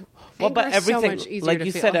feel. Well, Anger but is everything, so much easier like to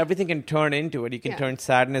you feel. said, everything can turn into it. You can turn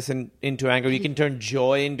sadness into anger. You can turn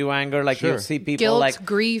joy into anger. Like you'll see people guilt, like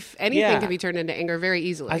grief, anything Yeah. can be turned into anger very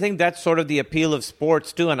easily. I think that's sort of the appeal of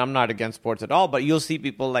sports too, and I'm not against sports at all, but you'll see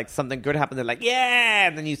people like something good happen, they're like, yeah,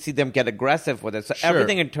 and then you see them get aggressive with it. So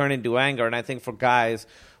everything can turn into anger, and I think for guys,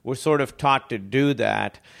 we're sort of taught to do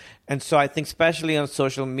that. And so I think especially on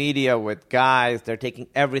social media with guys, they're taking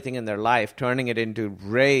everything in their life, turning it into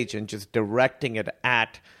rage and just directing it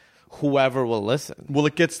at whoever will listen. Well,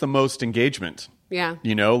 it gets the most engagement. Yeah.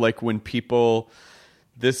 Like when people,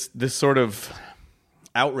 this sort of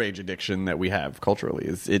outrage addiction that we have culturally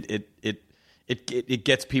is it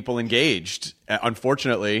gets people engaged,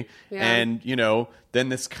 unfortunately. Yeah. And, then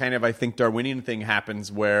this kind of, I think, Darwinian thing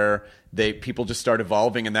happens where people just start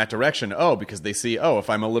evolving in that direction. Oh, because they see, if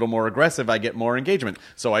I'm a little more aggressive, I get more engagement.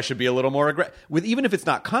 So I should be a little more aggressive. Even if it's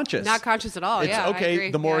not conscious. Not conscious at all, It's yeah, I okay,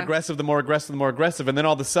 agree. the more Yeah. aggressive, the more aggressive, the more aggressive. And then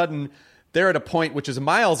all of a sudden, they're at a point which is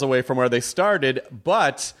miles away from where they started,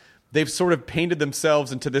 but they've sort of painted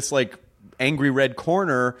themselves into this, like, angry red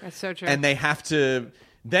corner. That's so true. And they have to...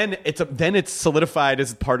 Then it's solidified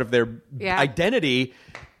as part of their identity.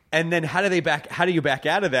 And then how do you back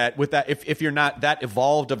out of that with that if you're not that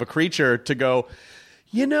evolved of a creature to go,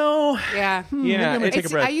 Yeah. maybe I'm gonna take a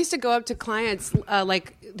breath. I used to go up to clients who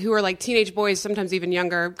are like teenage boys, sometimes even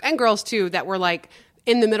younger, and girls too, that were like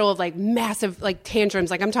in the middle of like massive like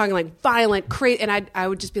tantrums. Like I'm talking like violent, crazy, and I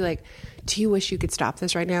would just be like, do you wish you could stop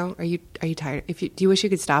this right now? Are you tired? Do you wish you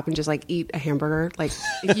could stop and just like eat a hamburger? Like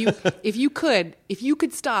if you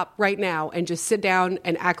could stop right now and just sit down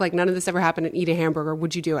and act like none of this ever happened and eat a hamburger,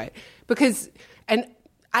 would you do it? And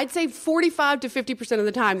I'd say 45 to 50% of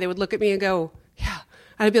the time they would look at me and go, yeah.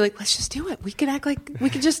 And I'd be like, let's just do it. We could act like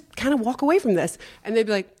we could just kind of walk away from this. And they'd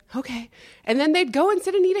be like, okay. And then they'd go and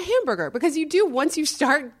sit and eat a hamburger, because once you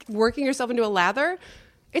start working yourself into a lather,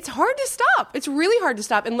 it's hard to stop. It's really hard to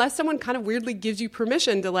stop unless someone kind of weirdly gives you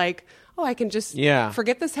permission to like, I can just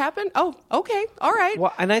forget this happened. Oh, okay. All right.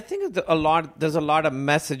 Well, and I think there's a lot of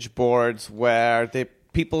message boards where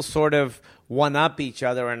people sort of one-up each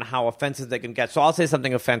other and how offensive they can get. So I'll say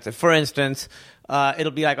something offensive. For instance,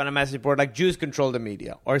 it'll be like on a message board, like Jews control the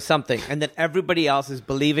media or something. And then everybody else is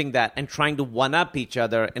believing that and trying to one-up each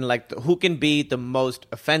other in like who can be the most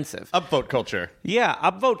offensive. Upvote culture. Yeah,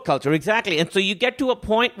 upvote culture, exactly. And so you get to a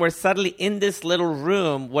point where suddenly in this little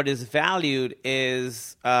room, what is valued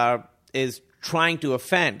is trying to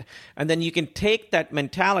offend. And then you can take that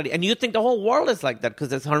mentality, and you think the whole world is like that because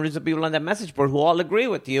there's hundreds of people on that message board who all agree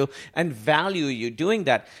with you and value you doing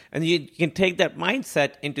that. And you can take that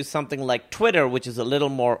mindset into something like Twitter, which is a little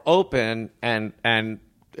more open and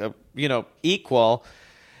equal.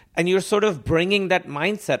 And you're sort of bringing that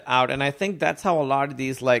mindset out. And I think that's how a lot of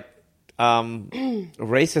these like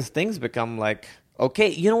racist things become like, okay,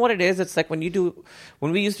 you know what it is? It's like when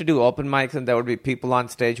we used to do open mics and there would be people on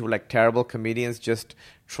stage who were like terrible comedians just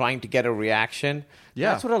trying to get a reaction.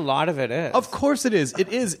 Yeah. That's what a lot of it is. Of course it is. It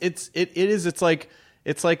is. It's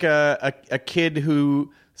like a kid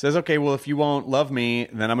who says, okay, well, if you won't love me,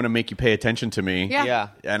 then I'm going to make you pay attention to me. Yeah.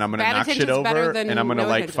 And I'm going to Bad knock shit attention's better over, than and I'm going to no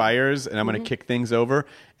light attention. fires, and I'm going to kick things over.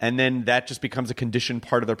 And then that just becomes a conditioned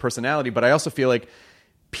part of their personality. But I also feel like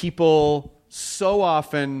people so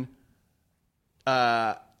often...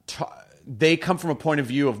 they come from a point of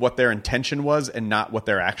view of what their intention was and not what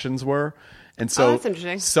their actions were, and so that's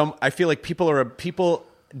interesting. I feel like people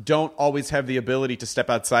don't always have the ability to step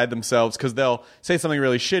outside themselves because they'll say something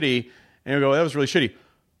really shitty, and you go, "That was really shitty."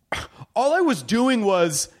 All I was doing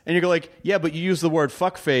was, and you go like, "Yeah, but you use the word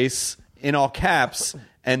fuckface in all caps."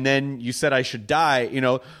 And then you said I should die,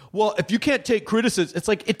 Well, if you can't take criticism, it's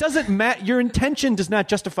like it doesn't matter. Your intention does not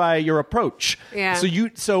justify your approach. Yeah.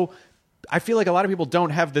 So I feel like a lot of people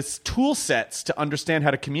don't have this tool sets to understand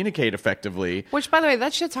how to communicate effectively. Which, by the way,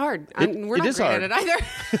 that shit's hard. We're not is great hard. at it either.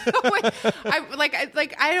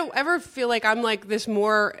 I don't ever feel like I'm like this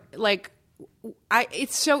more like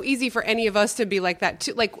it's so easy for any of us to be like that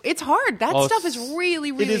too. Like, it's hard. That stuff is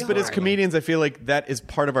really, really It is, hard. but as comedians, I feel like that is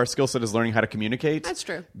part of our skill set is learning how to communicate. That's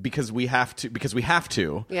true. Because we have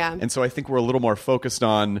to. Yeah. And so I think we're a little more focused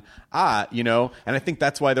on, and I think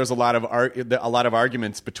that's why there's a lot of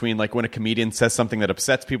arguments between, like, when a comedian says something that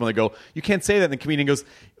upsets people and they go, you can't say that. And the comedian goes,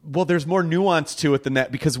 well, there's more nuance to it than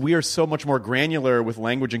that because we are so much more granular with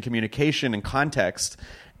language and communication and context.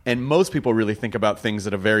 And most people really think about things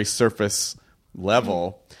at a very surface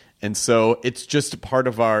level. And so it's just part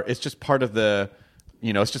of the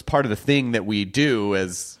thing that we do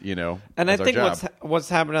as, And as I think our job. what's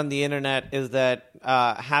happened on the internet is that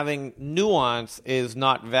having nuance is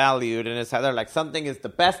not valued, and it's either like something is the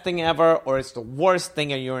best thing ever or it's the worst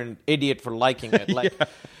thing and you're an idiot for liking it. Like,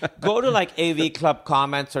 go to like AV Club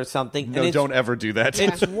comments or something. No, and don't ever do that.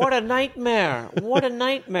 It's what a nightmare. What a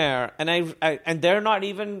nightmare. And and they're not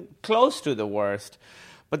even close to the worst.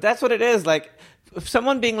 But that's what it is. Like, if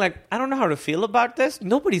someone being like, I don't know how to feel about this,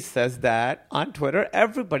 nobody says that on Twitter.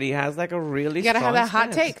 Everybody has like a really You gotta have strong that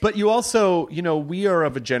hot stance. take. But you also, we are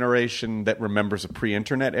of a generation that remembers a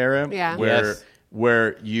pre-internet era Yeah. Yes.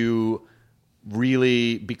 where you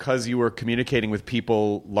really, because you were communicating with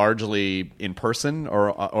people largely in person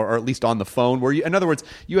or at least on the phone, in other words,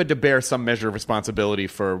 you had to bear some measure of responsibility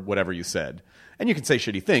for whatever you said. And you can say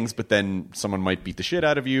shitty things, but then someone might beat the shit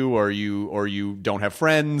out of you, or you don't have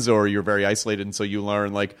friends, or you're very isolated, and so you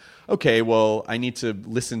learn, like, okay, well, I need to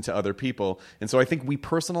listen to other people. And so I think we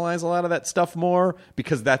personalize a lot of that stuff more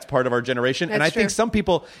because that's part of our generation. And I That's think true. some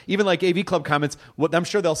people, even like AV Club comments, I'm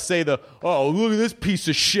sure they'll say oh, look at this piece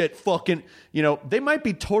of shit fucking, they might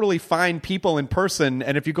be totally fine people in person.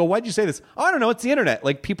 And if you go, why'd you say this? Oh, I don't know. It's the internet.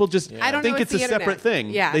 Like, people just I don't think know, it's it's a the separate internet. thing.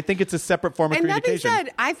 Yeah. They think it's a separate form of And that being communication.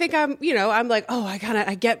 said, I think I'm like,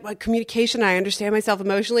 I get like communication. I understand myself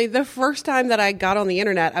emotionally. The first time that I got on the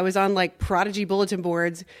internet, I was on like Prodigy bulletin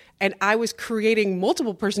boards, and I was creating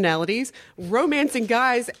multiple personalities, romancing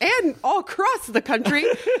guys, and all across the country.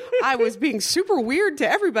 I was being super weird to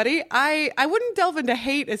everybody. I wouldn't delve into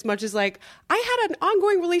hate as much as like I had an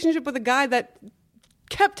ongoing relationship with a guy that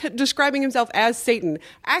kept describing himself as Satan,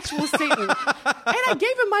 actual Satan, and I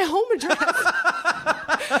gave him my home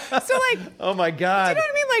address. So like, Oh my God. you know what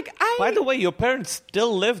I mean? Like, By the way, your parents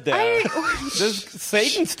still live there. There's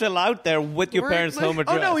Satan's still out there with your We're- parents' home Oh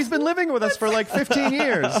address. no, he's been living with us for like 15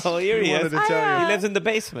 years. Oh, here he Wanted is. to tell you. He lives in the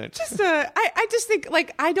basement. I just think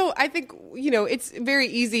like I think it's very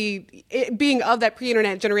easy being of that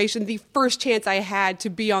pre-internet generation. The first chance I had to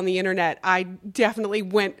be on the internet, I definitely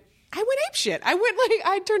went apeshit.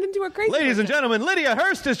 I turned into a crazy Ladies and person. gentlemen, Lydia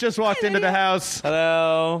Hurst has just walked into the Lydia. house.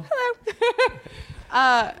 Hello.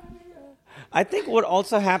 I think what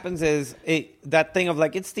also happens is that thing of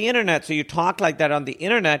like, it's the internet, so you talk like that on the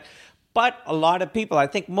internet. But a lot of people, I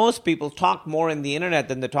think most people talk more in the internet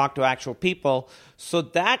than they talk to actual people. So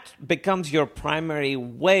that becomes your primary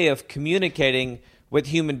way of communicating with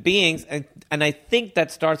human beings. And I think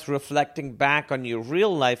that starts reflecting back on your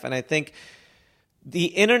real life. And I think the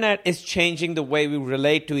internet is changing the way we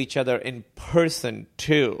relate to each other in person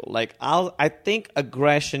too. Like I think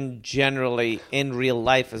aggression generally in real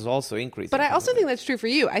life is also increasing. But I also think that's true for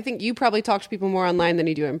you. I think you probably talk to people more online than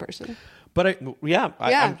you do in person. But yeah.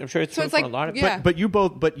 I'm sure it's So true it's for like- a lot of yeah.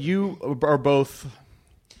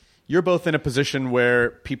 you're both in a position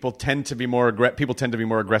where people tend to be more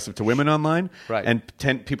aggressive to women online, Right.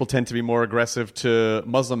 And people tend to be more aggressive to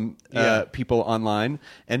Muslim people online,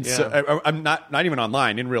 and so I'm not even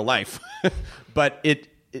online in real life, but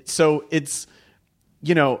it's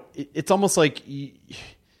almost like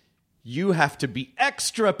you have to be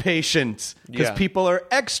extra patient because Yeah. people are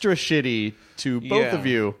extra shitty to both of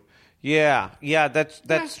you. Yeah,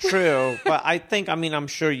 that's true. But I'm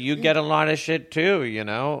sure you get a lot of shit too,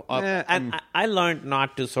 And I learned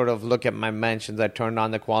not to sort of look at my mentions. I turned on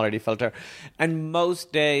the quality filter. And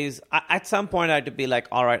most days, at some point, I had to be like,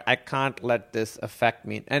 all right, I can't let this affect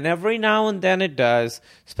me. And every now and then it does,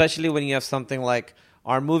 especially when you have something like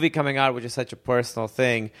our movie coming out, which is such a personal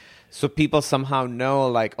thing. So people somehow know,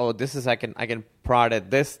 like, oh, this is, I can prod at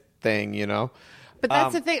this thing, But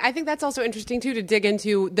that's the thing. I think that's also interesting too to dig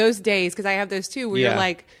into those days because I have those too where Yeah. you're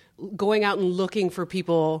like going out and looking for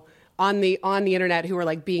people on the internet who are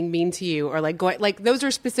like being mean to you or like going like those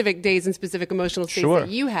are specific days and specific emotional states Sure. that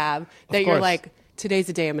you have that you're course. like today's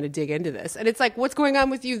the day I'm going to dig into this. And it's like what's going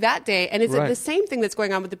on with you that day and is it Right. the same thing that's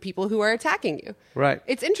going on with the people who are attacking you? Right.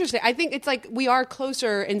 It's interesting. I think it's like we are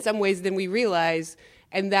closer in some ways than we realize.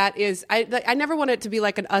 And that is, I never want it to be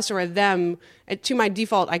like an us or a them. To my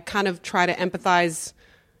default, I kind of try to empathize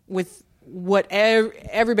with what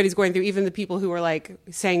everybody's going through, even the people who are like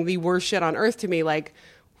saying the worst shit on earth to me. Like,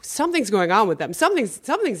 something's going on with them.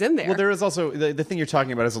 Something's in there. Well, there is also the thing you're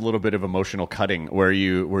talking about is a little bit of emotional cutting, where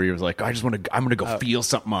you're like, I'm gonna go feel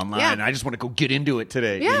something online. Yeah. And I just want to go get into it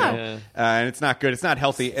today. Yeah. And it's not good. It's not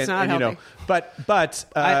healthy. It's not healthy. But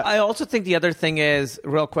I also think the other thing is,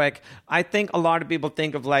 real quick, I think a lot of people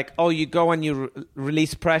think of like, oh, you go and you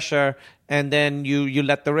release pressure and then you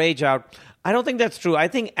let the rage out. I don't think that's true. I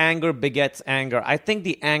think anger begets anger. I think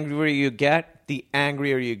the angrier you get, the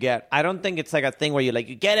angrier you get. I don't think it's like a thing where you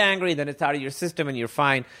get angry, then it's out of your system and you're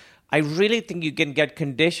fine. I really think you can get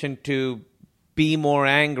conditioned to be more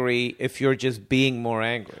angry if you're just being more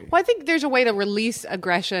angry. Well, I think there's a way to release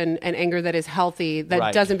aggression and anger that is healthy that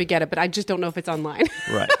Right. doesn't beget it, but I just don't know if it's online.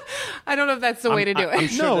 Right. I don't know if that's the way to do it. I'm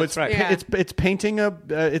sure no, that's it's right. Yeah. it's painting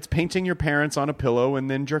it's painting your parents on a pillow and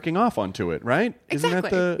then jerking off onto it, right? Exactly. Isn't that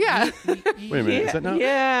the Yeah. Wait a minute, is that not?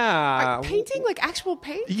 Yeah. Painting, like actual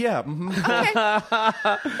paint? Yeah. mhm.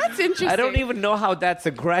 Okay. That's interesting. I don't even know how that's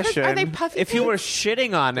aggression. Are they puffy if you were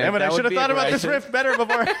shitting on it, Damn it, that I should would have be thought about this aggression. riff better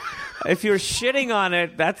before. If you're shitting on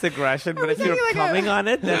it, that's aggression. But if you're thinking like coming on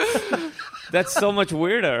it, that's so much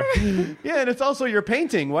weirder. Yeah, and it's also your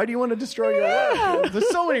painting. Why do you want to destroy your work? There's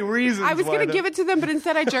so many reasons. I was going to give it to them, but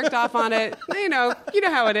instead I jerked off on it. You know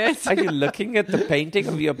how it is. Are you looking at the painting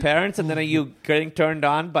of your parents, and then are you getting turned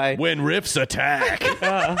on by? when riffs attack.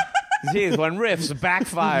 Geez, when riffs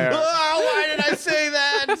backfire. Why did I say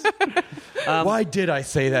that? Why did I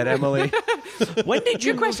say that, Emily? When did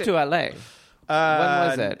you move question. to LA? When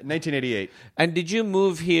was it? 1988. And did you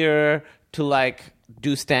move here to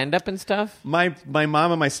do stand up and stuff? My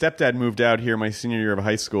mom and my stepdad moved out here my senior year of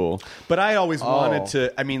high school, but I always wanted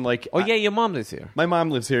to. I mean, Oh yeah, your mom lives here. my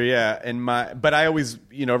mom lives here, yeah, but I always,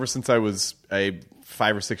 ever since I was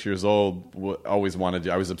 5 or 6 years old, always wanted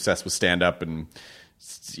to. I was obsessed with stand up, and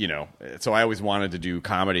so I always wanted to do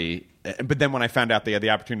comedy. But then when I found out they had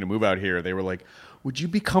the opportunity to move out here, they were like, "Would you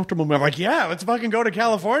be comfortable?" I'm like, "Yeah, let's fucking go to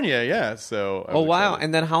California." Yeah, so. I Oh was wow! excited.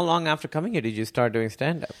 And then how long after coming here did you start doing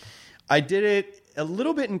stand up? I did it a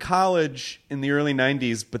little bit in college in the early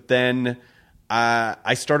 90s, but then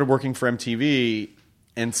I started working for MTV,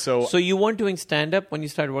 and so you weren't doing stand up when you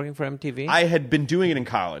started working for MTV? I had been doing it in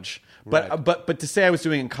college. But Right. but to say I was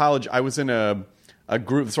doing it in college, I was in a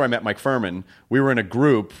group. That's where I met Mike Furman. We were in a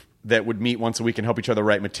group that would meet once a week and help each other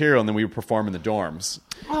write material, and then we would perform in the dorms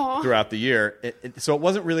throughout the year. So it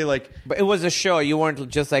wasn't really like... But it was a show. You weren't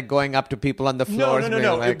just going up to people on the floors.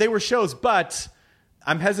 No. They were shows, but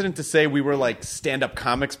I'm hesitant to say we were like stand-up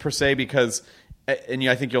comics per se because, and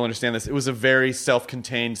I think you'll understand this, it was a very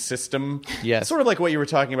self-contained system. Yes. Sort of like what you were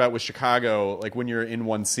talking about with Chicago, like when you're in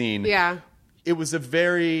one scene. Yeah. It was a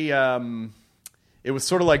very... it was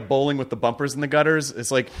sort of like bowling with the bumpers and the gutters.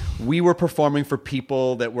 It's like we were performing for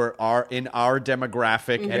people that were in our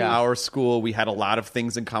demographic at our school. We had a lot of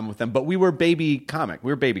things in common with them, but we were baby comic.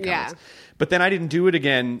 We were baby comics. Yeah. But then I didn't do it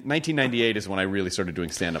again. 1998 is when I really started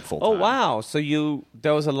doing stand-up full-time. Oh wow! So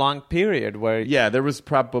there was a long period where Yeah, there was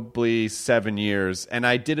probably 7 years. And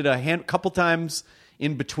I did it a couple times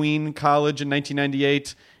in between college in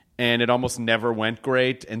 1998, and it almost never went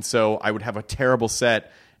great. And so I would have a terrible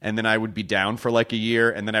set, and then I would be down for like a year,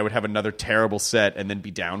 and then I would have another terrible set, and then be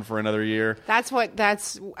down for another year.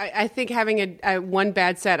 I think having a one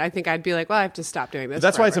bad set, I think I'd be like, well, I have to stop doing this.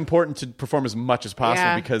 That's why it's forever. important to perform as much as possible,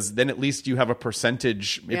 Yeah. because then at least you have a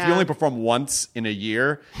percentage. If Yeah. you only perform once in a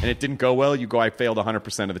year and it didn't go well, you go, I failed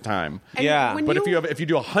 100% of the time. And Yeah. when But if you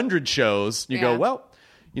do 100 shows, you go, Yeah. well,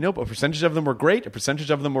 a percentage of them were great, a percentage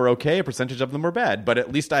of them were okay, a percentage of them were bad. But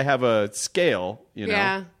at least I have a scale,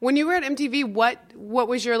 Yeah. When you were at MTV, what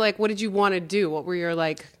was your what did you want to do? What were your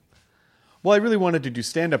Well, I really wanted to do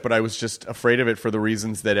stand-up, but I was just afraid of it for the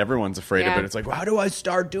reasons that everyone's afraid of Yeah. it. It's like, well, how do I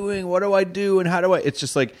start doing? What do I do? And how do I... It's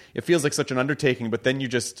just like, it feels like such an undertaking, but then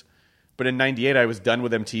But in 98, I was done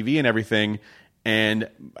with MTV and everything, and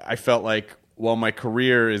I felt like, well, my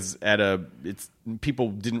career is people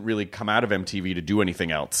didn't really come out of MTV to do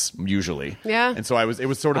anything else, usually. Yeah. And so it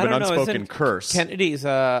was sort of I an don't know, unspoken isn't curse. Kennedy's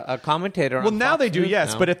a commentator. Well, on now Fox they do, News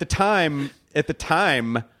yes. now. But at the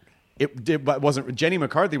time, it wasn't. Jenny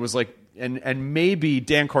McCarthy was like, and maybe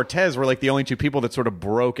Dan Cortez were like the only two people that sort of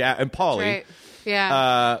broke out, and Pauly. Right.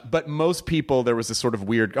 Yeah. But most people, there was this sort of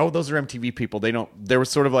weird, those are MTV people. There was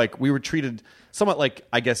sort of like, we were treated somewhat like,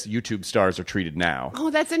 I guess, YouTube stars are treated now. Oh,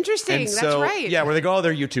 that's interesting. And That's so, right. yeah, where they go,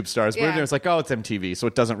 they're YouTube stars. But Yeah. it's like, it's MTV, so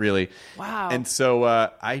it doesn't really. Wow. And so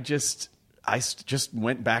I just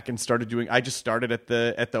went back and started doing. I just started at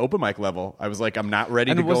the open mic level. I was like, I'm not ready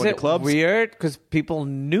and to go was into it clubs. weird because people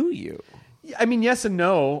knew you? I mean, yes and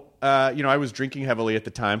no. I was drinking heavily at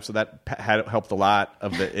the time, so that had helped a lot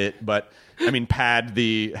of it. But I mean,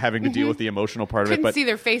 having to deal with the emotional part of it. Couldn't But see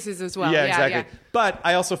their faces as well. yeah, Yeah, exactly. But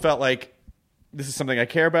I also felt like this is something I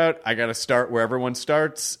care about. I got to start where everyone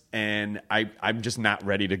starts, and I'm just not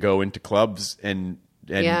ready to go into clubs and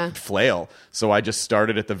flail. So I just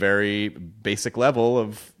started at the very basic level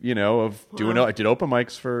of doing. I did open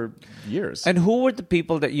mics for years. And who were the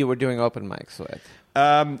people that you were doing open mics with?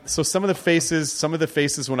 So some of the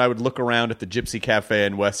faces when I would look around at the Gypsy Cafe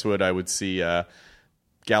in Westwood, I would see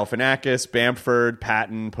Galifianakis, Bamford,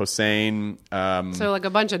 Patton, Posehn. So like a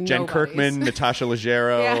bunch of Jen nobodies. Kirkman, Natasha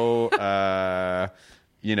Leggero.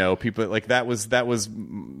 People like that was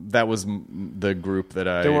the group that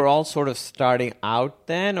I. They were all sort of starting out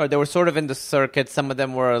then, or they were sort of in the circuit. Some of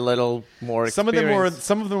them were a little more experienced.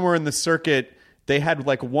 Some of them were in the circuit. They had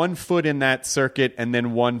like 1 foot in that circuit, and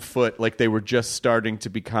then 1 foot like they were just starting to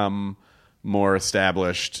become more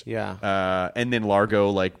established. Yeah. And then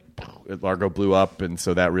Largo blew up, and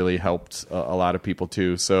so that really helped a lot of people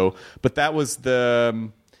too. So, but that was the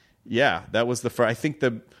I think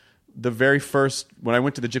the very first, when I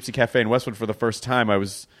went to the Gypsy Cafe in Westwood for the first time, I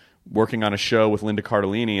was working on a show with Linda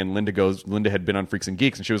Cardellini, and Linda had been on Freaks and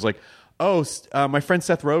Geeks, and she was like, "Oh, my friend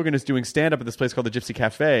Seth Rogen is doing stand up at this place called the Gypsy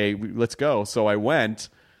Cafe. Let's go." So I went,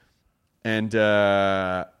 and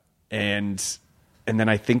then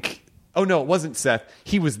I think. Oh no, it wasn't Seth.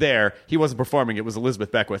 He was there. He wasn't performing. It was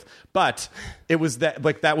Elizabeth Beckwith. But it was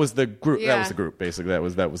that was the group. Yeah. That was the group. Basically, that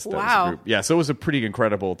was the Wow. group. Yeah. So it was a pretty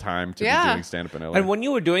incredible time to be doing stand up in LA. And when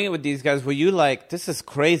you were doing it with these guys, were you like, "This is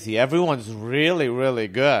crazy. Everyone's really, really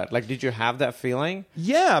good"? Like, did you have that feeling?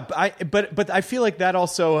 Yeah, but I feel like that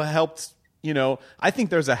also helped. I think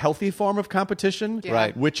there's a healthy form of competition,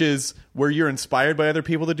 Right. which is where you're inspired by other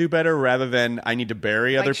people to do better rather than I need to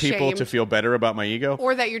bury other people shamed. to feel better about my ego.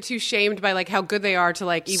 Or that you're too shamed by like how good they are to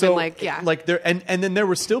like even like there and then there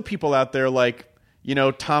were still people out there like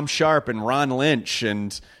Tom Sharp and Ron Lynch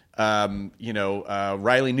and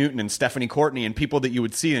Riley Newton and Stephanie Courtney and people that you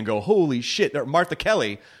would see and go, holy shit, or Martha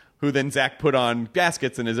Kelly, who then Zach put on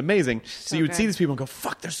Gaskets and is amazing. So you would see these people and go,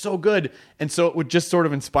 fuck, they're so good. And so it would just sort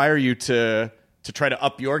of inspire you to try to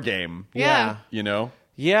up your game. Yeah.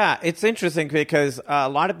 Yeah, it's interesting because a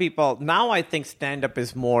lot of people now, I think stand-up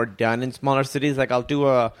is more done in smaller cities. Like I'll do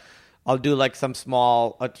like some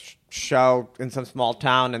small show in some small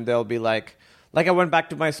town, and they'll be like I went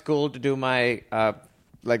back to my school to do my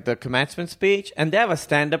like the commencement speech, and they have a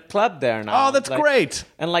stand-up club there now. Oh, that's great.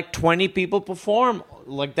 And like 20 people perform.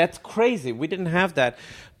 Like that's crazy. We didn't have that,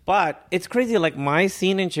 but it's crazy. Like my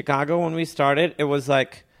scene in Chicago when we started, it was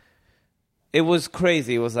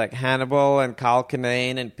crazy. It was like Hannibal and Kyle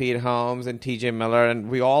Kinane and Pete Holmes and TJ Miller, and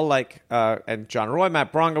we all like and John Roy,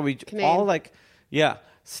 Matt Bronco. We all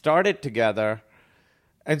started together.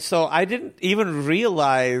 And so I didn't even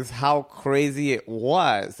realize how crazy it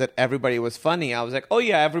was that everybody was funny. I was like, oh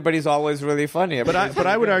yeah, everybody's always really funny. But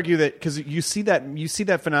I would argue that because you see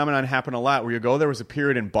that phenomenon happen a lot where you go, there was a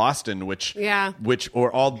period in Boston which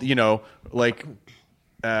or all like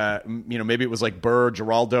maybe it was like Burr,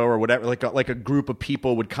 Geraldo, or whatever, like a group of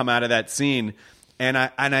people would come out of that scene, and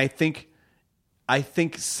I think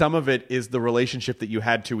some of it is the relationship that you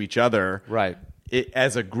had to each other, right?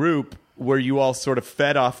 As a group, where you all sort of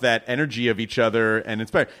fed off that energy of each other and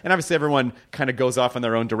inspired. And obviously everyone kind of goes off in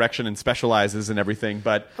their own direction and specializes and everything.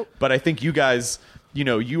 But I think you guys,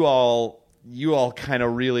 you all kind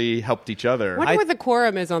of really helped each other. I wonder what the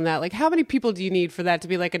quorum is on that. Like, how many people do you need for that to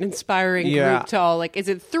be like an inspiring group to all? Like, is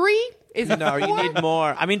it 3? Is it No, 4? you need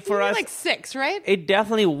more. I mean, for us, like 6, right? It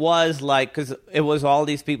definitely was like, because it was all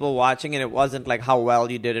these people watching, and it wasn't like how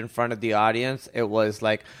well you did in front of the audience. It was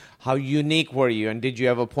like, how unique were you, and did you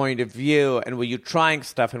have a point of view, and were you trying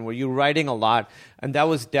stuff, and were you writing a lot? And that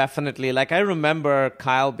was definitely, like, I remember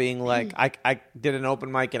Kyle being like, I did an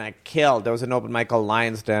open mic and I killed. There was an open mic called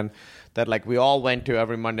Lions Den that like we all went to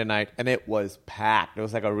every Monday night, and it was packed. It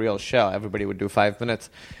was like a real show. Everybody would do 5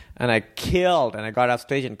 minutes, and I killed, and I got off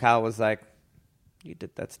stage, and Kyle was like, you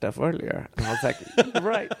did that stuff earlier. And I was like,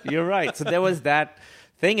 you're right. So there was that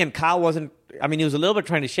thing, and Kyle wasn't, I mean, he was a little bit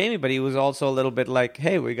trying to shame me, but he was also a little bit like,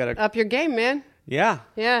 hey, we got to up your game, man. Yeah.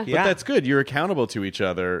 Yeah. But that's good. You're accountable to each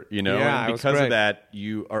other, Yeah, and because of that,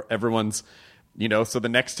 everyone's, so the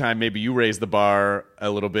next time maybe you raise the bar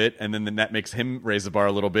a little bit, and then that makes him raise the bar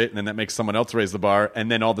a little bit, and then that makes someone else raise the bar,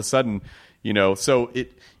 and then all of a sudden, so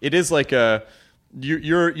it is like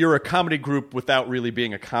you're a comedy group without really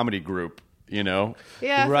being a comedy group.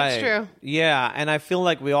 Yeah, right. that's true. Yeah, and I feel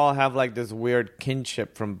like we all have like this weird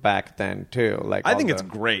kinship from back then too. Like I think it's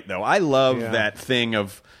great though. I love that thing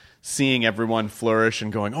of seeing everyone flourish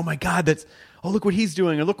and going, oh my God, look what he's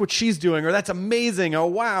doing, or look what she's doing, or that's amazing. Oh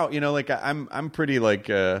wow. Like I'm pretty like,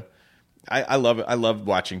 I love it. I love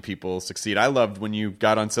watching people succeed. I loved when you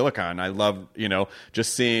got on Silicon. I loved,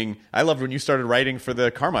 just seeing. I loved when you started writing for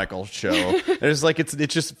the Carmichael show. There's like it's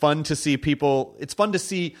just fun to see people. It's fun to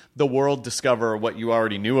see the world discover what you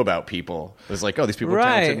already knew about people. It's like, oh, these people are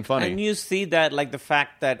talented and funny. And you see that, like the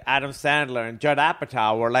fact that Adam Sandler and Judd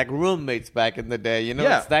Apatow were like roommates back in the day.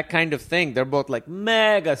 It's that kind of thing. They're both like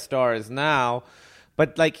mega stars now,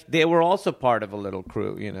 but like they were also part of a little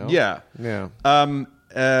crew. Yeah.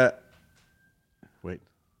 Yeah. Wait.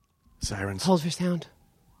 Sirens. Hold your sound.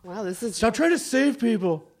 Wow, this is... Stop trying to save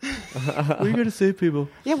people. Why are you going to save people?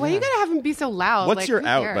 Yeah, why are you going to have him be so loud? What's like, your who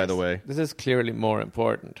out, cares? by the way? This is clearly more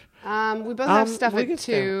important. We both have stuff we at can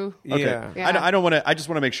 2. Okay. Yeah. I don't want to... I just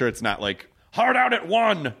want to make sure it's not like, hard out at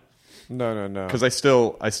 1. No. Because I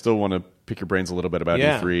still want to pick your brains a little bit about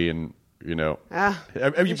Yeah. E3 and...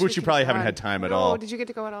 which you probably haven't had time at all. Did you get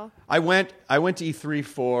to go at all? I went to E3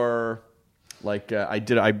 for like I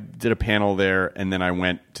did a panel there, and then I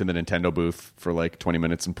went to the Nintendo booth for like 20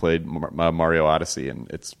 minutes and played Mario Odyssey, and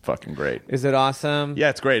it's fucking great. Is it awesome?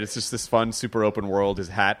 Yeah, it's great. It's just this fun, super open world. His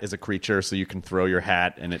hat is a creature, so you can throw your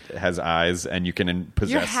hat, and it has eyes, and you can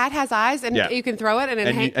possess. Your hat has eyes, and you can throw it,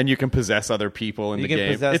 and you can possess other people in You the can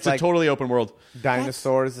game. possess, It's like, a totally open world.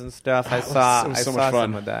 Dinosaurs and stuff. I It saw was so I much saw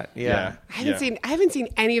fun. some of that. Yeah. I haven't seen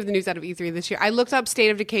any of the news out of E3 this year. I looked up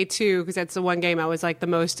State of Decay 2 because that's the one game I was like the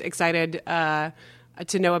most excited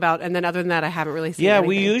to know about, and then other than that, I haven't really seen. Yeah, anything.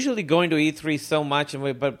 we usually go into E3 so much,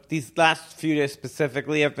 but these last few days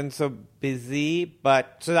specifically have been so busy.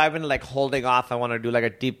 But so I've been like holding off. I want to do like a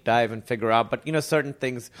deep dive and figure out. But certain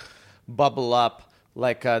things bubble up,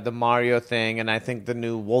 like the Mario thing, and I think the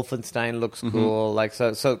new Wolfenstein looks cool. Like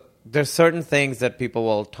so. There's certain things that people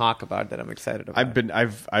will talk about that I'm excited about.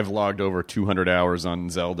 I've logged over 200 hours on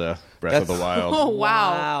Zelda Breath of the Wild. Oh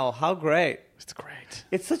wow, Wow, how great! It's great.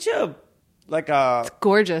 It's such a it's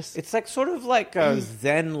gorgeous. It's like sort of like a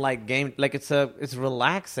Zen-like game. Like it's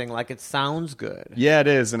relaxing. Like it sounds good. Yeah, it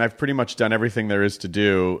is, and I've pretty much done everything there is to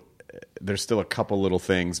do. There's still a couple little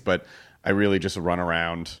things, but I really just run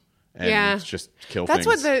around and just kill That's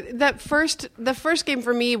things. what the first game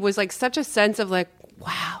for me was like such a sense of like,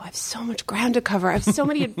 wow, I have so much ground to cover. I have so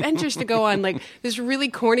many adventures to go on. Like this really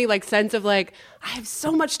corny like sense of like I have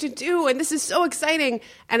so much to do and this is so exciting.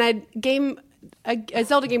 And a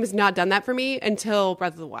Zelda game has not done that for me until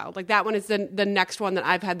Breath of the Wild. Like that one is the next one that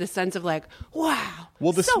I've had this sense of like, wow.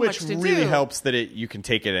 Well, the so Switch much to really do. helps that you can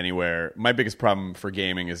take it anywhere. My biggest problem for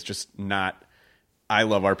gaming is just not. I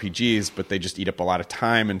love RPGs, but they just eat up a lot of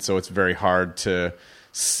time, and so it's very hard to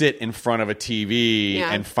sit in front of a TV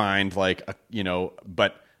and find like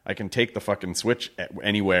But I can take the fucking Switch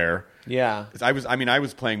anywhere. Yeah. I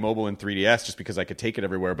was playing mobile in 3DS just because I could take it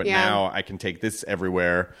everywhere, but now I can take this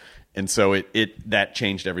everywhere. And so that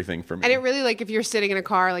changed everything for me. And it really like if you're sitting in a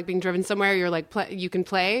car like being driven somewhere, you're like you can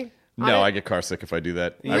play. No, I get car sick if I do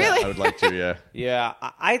that. Really? I would like to, yeah. Yeah,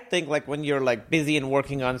 I think like when you're like busy and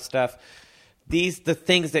working on stuff, the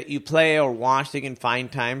things that you play or watch that you can find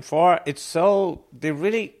time for, they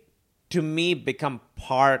really, to me, become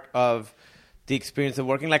part of the experience of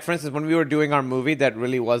working. Like for instance, when we were doing our movie, that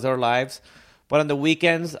really was our lives. But on the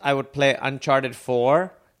weekends, I would play Uncharted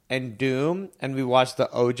 4 and Doom, and we watched the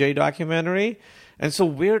OJ documentary. And so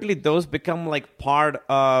weirdly, those become like part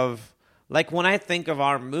of, like when I think of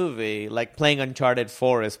our movie, like playing Uncharted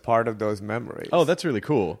 4 is part of those memories. Oh, that's really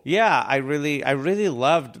cool. Yeah, I really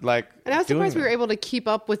loved like. And I was surprised we were able to keep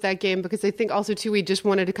up with that game because I think also too we just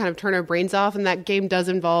wanted to kind of turn our brains off, and that game does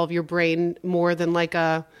involve your brain more than like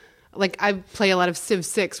I play a lot of Civ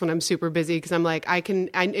 6 when I'm super busy because I'm like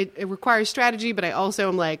it requires strategy, but I also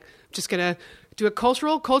am like just gonna do a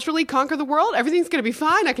culturally conquer the world. Everything's gonna be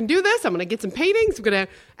fine. I can do this. I'm gonna get some paintings.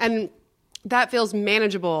 And that feels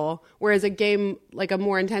manageable. Whereas a game like a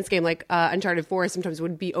more intense game like Uncharted 4 sometimes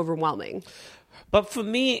would be overwhelming. But for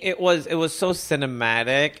me, it was so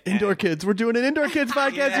cinematic. Indoor Kids. We're doing an Indoor Kids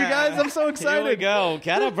podcast, you guys. I'm so excited. Here we go.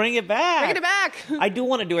 Gotta bring it back. Bring it back. I do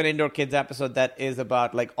want to do an Indoor Kids episode that is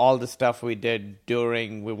about like all the stuff we did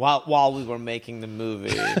while we were making the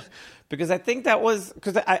movie. Because I think that was...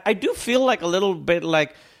 Because I do feel like a little bit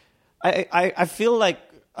like... I feel like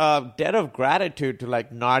debt of gratitude to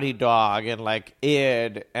like Naughty Dog and like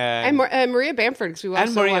id and Maria Bamford because we watched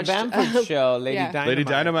and Maria Bamford's show Lady Dynamite. Lady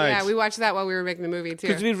Dynamite. Yeah, we watched that while we were making the movie too.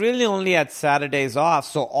 Because we really only had Saturdays off,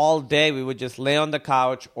 so all day we would just lay on the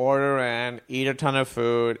couch, order in, eat a ton of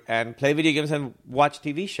food, and play video games and watch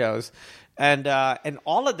TV shows. And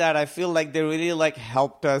all of that, I feel like they really like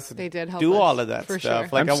helped us. They did help do us, all of that for stuff.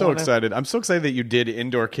 sure. Like, I'm so excited. I'm so excited that you did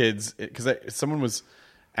Indoor Kids because someone was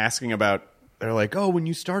asking about. They're like, "Oh, when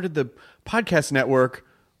you started the podcast network,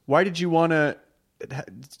 why did you want to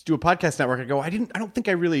do a podcast network?" I go, I don't think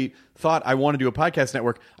I really thought I want to do a podcast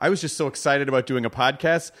network. I was just so excited about doing a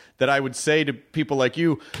podcast that I would say to people like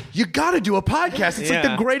you got to do a podcast. It's like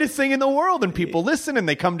the greatest thing in the world, and people listen and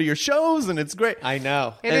they come to your shows, and it's great. I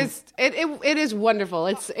know. It is wonderful.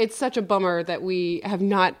 It's such a bummer that we have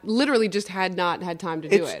not had time to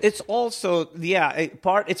do it. It's also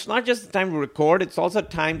it's not just the time to record, it's also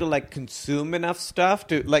time to like consume enough stuff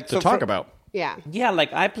to talk about. Yeah. Yeah,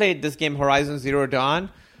 like I played this game Horizon Zero Dawn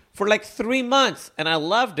for like 3 months and I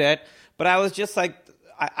loved it, but I was just like,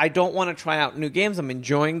 I don't want to try out new games. I'm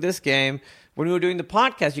enjoying this game. When we were doing the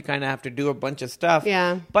podcast, you kind of have to do a bunch of stuff.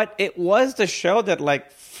 Yeah. But it was the show that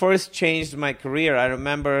like first changed my career. I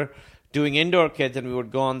remember doing Indoor Kids and we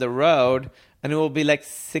would go on the road and it would be like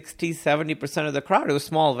 60-70% of the crowd. It was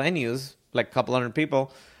small venues, like a couple hundred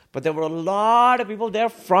people. But there were a lot of people there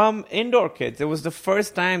from Indoor Kids. It was the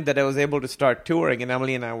first time that I was able to start touring, and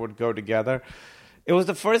Emily and I would go together. It was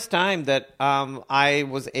the first time that I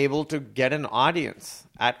was able to get an audience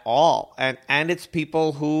at all. And it's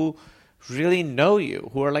people who really know you,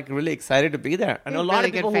 who are like really excited to be there. And a lot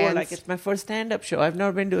of people who are like, it's my first stand-up show. I've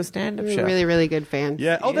never been to a stand-up show. Really, really good fans.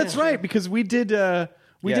 Yeah. Oh, that's right. Because we did a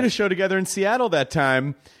show together in Seattle that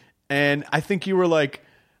time, and I think you were like,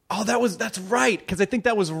 "Oh, that's right," because I think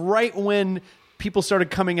that was right when people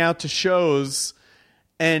started coming out to shows,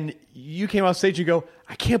 and you came off stage. You go,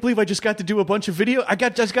 "I can't believe I just got to do a bunch of video.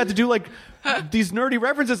 Just got to do like these nerdy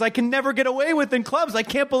references I can never get away with in clubs. I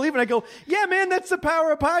can't believe it." I go, "Yeah, man, that's the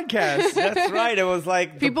power of podcasts." That's right. It was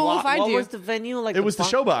like people will find you. What was the venue? Like it was the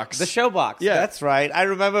Showbox. The Showbox. Yeah, that's right. I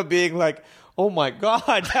remember being like, "Oh my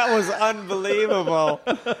God, that was unbelievable."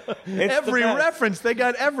 Every reference. They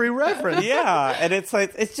got every reference. Yeah. And it's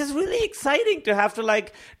like, it's just really exciting to have to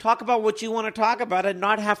like talk about what you want to talk about and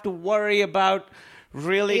not have to worry about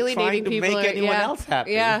really trying to make anyone else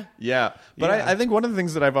happy. Yeah. Yeah. But I think one of the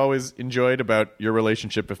things that I've always enjoyed about your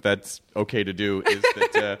relationship, if that's okay to do, is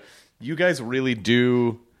that you guys really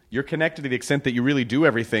do. You're connected to the extent that you really do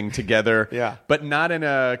everything together. Yeah. But not in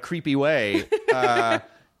a creepy way.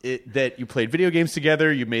 That you played video games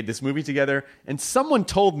together, you made this movie together, and someone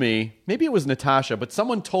told me, maybe it was Natasha, but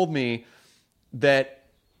someone told me that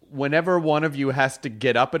whenever one of you has to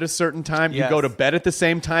get up at a certain time, you go to bed at the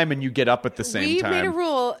same time and you get up at the same time. We made a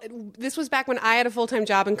rule. This was back when I had a full-time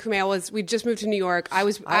job and Kumail we just moved to New York. I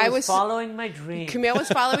was following my dream. Kumail was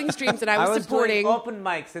following his dreams and I was supporting. Doing open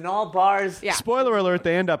mics in all bars. Yeah. Spoiler alert,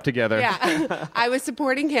 they end up together. Yeah. I was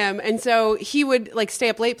supporting him, and so he would like stay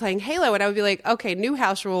up late playing Halo, and I would be like, "Okay, new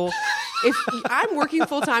house rule. If I'm working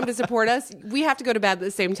full-time to support us, we have to go to bed at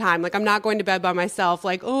the same time. Like, I'm not going to bed by myself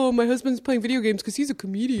like, oh, my husband's playing video games because he's a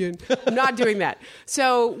comedian. I'm not doing that."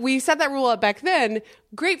 So we set that rule up back then.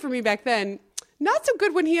 Great for me back then. Not so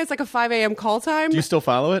good when he has like a 5 a.m. call time. Do you still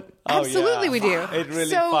follow it? Absolutely, we do. It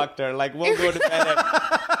really fucked her. Like, we'll go to bed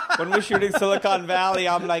when we're shooting Silicon Valley.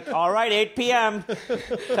 I'm like, all right, 8 p.m.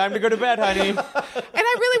 Time to go to bed, honey. And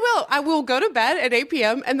I really will. I will go to bed at 8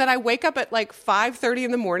 p.m. and then I wake up at like 5:30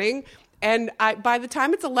 in the morning. And by the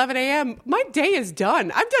time it's 11 a.m., my day is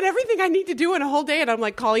done. I've done everything I need to do in a whole day. And I'm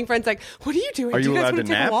like calling friends like, "What are you doing? Are you do you guys allowed want to to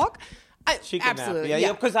take nap? a walk?" She can Absolutely. nap.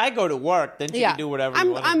 Yeah, because I go to work, then she can do whatever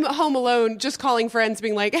you want. I'm home alone, just calling friends,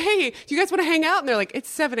 being like, "Hey, do you guys want to hang out?" And they're like, "It's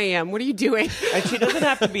 7 a.m. What are you doing?" And she doesn't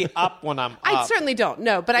have to be up when I'm up. I certainly don't.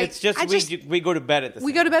 No, but it's we go to bed at the same time.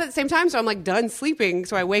 We go to bed at the same time, so I'm like done sleeping.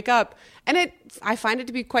 So I wake up, and I find it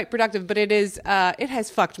to be quite productive. But it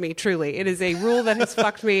has fucked me truly. It is a rule that has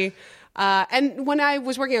fucked me. And when I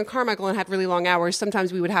was working on Carmichael and had really long hours,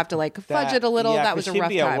 sometimes we would have to like fudge it a little. Yeah, that was a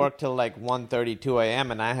rough she'd be time. at work till like 1:30, 2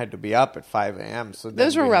 a.m. and I had to be up at 5 a.m. So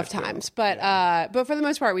those were rough times. But for the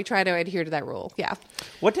most part, we try to adhere to that rule. Yeah.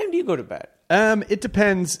 What time do you go to bed? It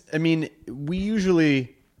depends. I mean, we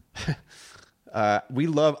usually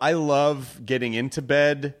I love getting into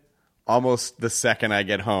bed almost the second I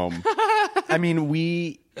get home. I mean,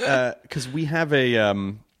 because we have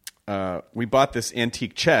we bought this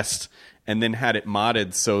antique chest and then had it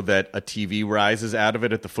modded so that a TV rises out of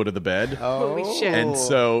it at the foot of the bed. Holy shit. And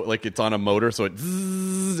so, like, it's on a motor, so it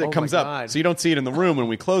comes up. God. So you don't see it in the room when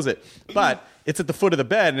we close it. But it's at the foot of the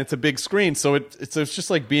bed, and it's a big screen, so it's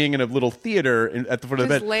just like being in a little theater at the foot of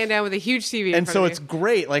the bed. Just laying down with a huge TV. And so it's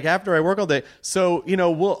great. Like, after I work all day, so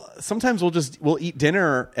we'll eat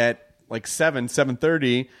dinner at like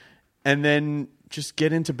 7:30, and then just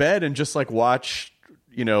get into bed and just like watch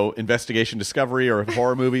Investigation Discovery or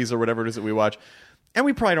horror movies or whatever it is that we watch. and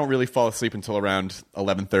we probably don't really fall asleep until around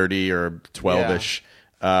 11:30 or 12ish,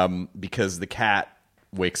 because the cat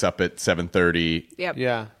wakes up at 7:30. Yep.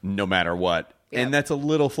 Yeah. No matter what. Yep. And that's a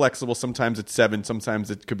little flexible. Sometimes it's 7. Sometimes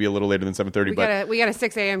it could be a little later than 7:30. We got a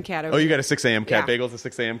 6 a.m. cat over Oh, you got a 6 a.m. cat. Yeah. Bagel's a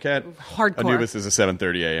 6 a.m. cat. Hardcore. Anubis is a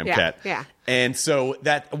 7:30 a.m. Yeah, cat. yeah. And so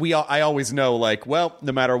I always know, like, well,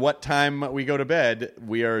 no matter what time we go to bed,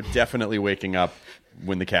 we are definitely waking up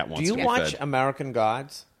when the cat wants Do to you be watch fed. American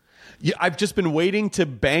Gods? Yeah, I've just been waiting to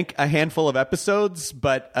bank a handful of episodes,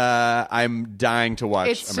 but I'm dying to watch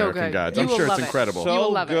It's so American good. Gods. You I'm will sure it's love it. incredible. You will So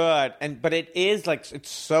love it. good, but it is like it's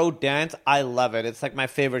so dense. I love it. It's like my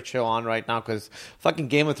favorite show on right now because fucking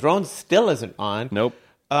Game of Thrones still isn't on. Nope.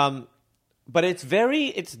 But it's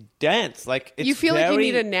dense. Like it's You feel like you very-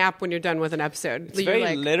 need a nap when you're done with an episode. It's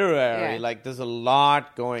very literary. Yeah. Like there's a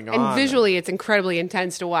lot going on. And visually, it's incredibly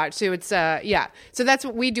intense to watch. So it's yeah. So that's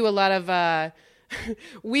what we do. A lot of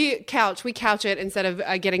we couch it instead of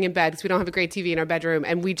getting in bed because we don't have a great TV in our bedroom,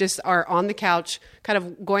 and we just are on the couch, kind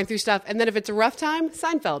of going through stuff. And then if it's a rough time,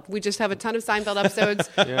 Seinfeld. We just have a ton of Seinfeld episodes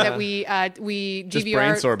that we Just DVR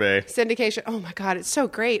brain sorbet. syndication. Oh my god, it's so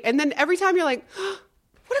great! And then every time you're like.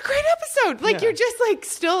 What a great episode! Like you're just like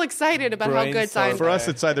still excited about how Brain good sorbet. Seinfeld. For us,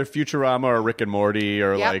 it's either Futurama or Rick and Morty,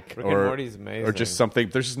 or Yep. like, Rick and Morty's amazing. or just something.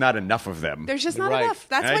 There's just not enough of them. There's just not Right. enough.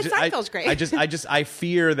 That's And why Seinfeld's great. I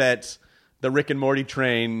fear that the Rick and Morty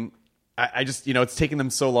train. I just, it's taking them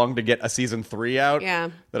so long to get a season 3 out.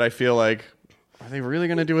 Yeah. That I feel like, are they really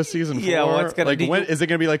going to do a season 4? Yeah, what's gonna like do- when is it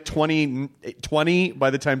going to be like 20 by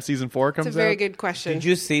the time season 4 comes It's a very out? good question. Did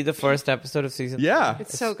you see the first episode of season? Yeah,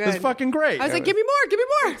 It's so good. It's fucking great. I was like, give me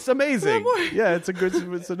more. it's amazing. more. Yeah, it's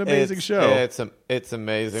an amazing show. It's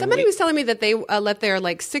amazing. Somebody was telling me that they let their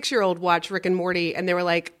like 6-year-old watch Rick and Morty, and they were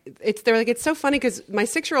like, it's so funny because my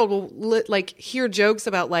 6-year-old will like hear jokes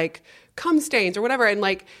about like cum stains or whatever, and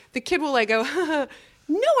like the kid will like go.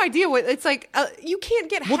 No idea what it's like. You can't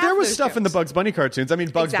get. Well, half there was those stuff in the jokes. Bugs Bunny cartoons. I mean,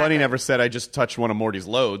 Bugs Exactly. Bunny never said, "I just touched one of Morty's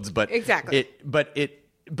loads," but Exactly.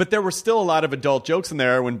 But there were still a lot of adult jokes in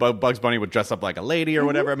there when Bugs Bunny would dress up like a lady or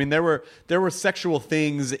whatever. I mean, there were sexual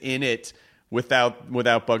things in it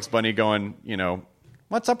without Bugs Bunny going,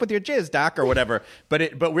 what's up with your jizz, Doc, or whatever.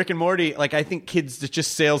 But Rick and Morty, like I think kids it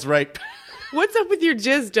just sails right. What's up with your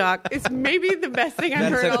jizz, Doc? It's maybe the best thing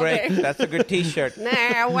I've heard all day. That's a good T-shirt.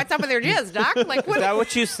 Nah, what's up with your jizz, Doc? Like what? Is that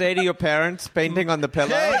what you say to your parents painting on the pillow?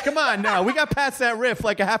 Hey, come on now. We got past that riff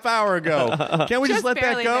like a half hour ago. Can't we just Just let that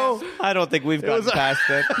barely go? now. I don't think we've gotten past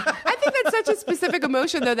it. I think that's such a specific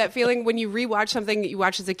emotion, though, that feeling when you rewatch something that you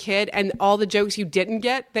watched as a kid and all the jokes you didn't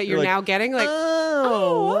get that you're like, now getting. Like,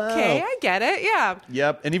 oh, okay, wow. I get it. Yeah.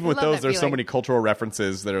 Yep, and even with love those, that there's so feeling. many cultural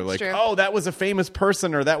references that are like, true. oh, that was a famous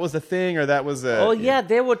person, or that was a thing, or that was a... Oh yeah,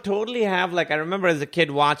 they would totally have like I remember as a kid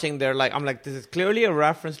watching. I'm like, this is clearly a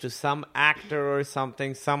reference to some actor or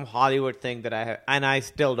something, some Hollywood thing that I have, and I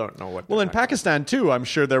still don't know what. Well, they're in talking about. Pakistan, too, I'm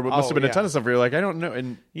sure there must have been a yeah. ton of stuff where you're like, I don't know.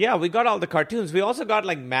 And Yeah, we got all the cartoons. We also got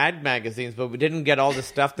like Mad magazines, but we didn't get all the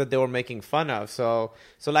stuff that they were making fun of. So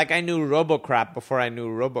like I knew RoboCrap before I knew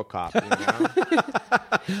RoboCop.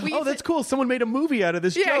 oh, that's cool. Someone made a movie out of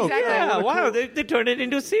this Yeah, joke. exactly. Yeah, wow, they turned it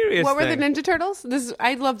into a serious. What were the thing. Ninja Turtles?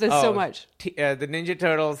 I love this so much. The Ninja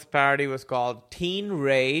Turtles parody was called Teen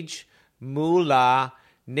Rage, Moolah,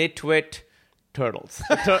 Nitwit, Turtles.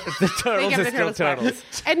 The turtles They are kept the still turtles part.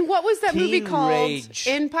 turtles. And what was that movie Teen called Rage.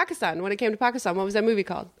 in Pakistan? When it came to Pakistan, what was that movie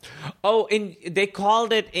called? Oh, they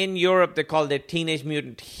called it in Europe. They called it Teenage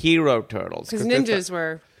Mutant Hero Turtles Because they ninjas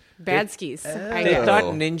were bad skis. I They guess. thought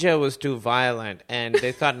ninja was too violent, and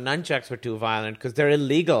they thought nunchucks were too violent because they're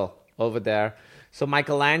illegal over there. So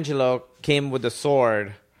Michelangelo came with a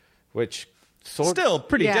sword, which Still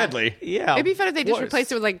pretty Yeah. deadly. yeah, It'd be fun if they just worse.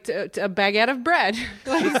 replaced it with like a baguette of bread,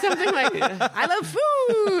 like something like I love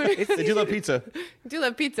food. They do love pizza. do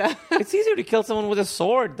love pizza. It's easier to kill someone with a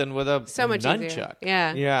sword than with a So much nunchuck. easier.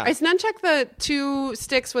 Yeah, yeah. Is nunchuck the 2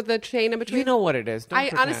 sticks with the chain in between? You know what it is. Don't I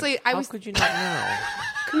pretend. honestly, How could you not know?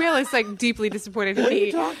 Camilla's like deeply disappointed in What are me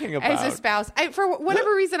you talking as a about? spouse. For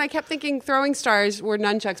whatever reason, I kept thinking throwing stars were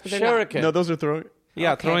nunchucks, but they're not. Shuriken. No, those are throwing...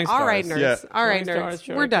 Yeah, Okay. throwing stars. All right, nerds. Yeah. All right, Throwing nerds. stars,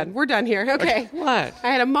 We're shuriken. done. We're done here. Okay. What? I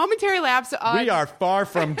had a momentary lapse. We are far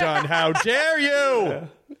from done. How dare you?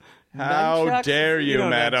 How Nunchucks? dare you, know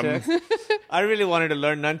madam? nunchucks. I really wanted to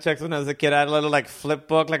learn nunchucks when I was a kid. I had a little like flip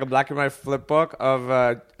book, like a black and white flip book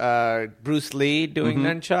of Bruce Lee doing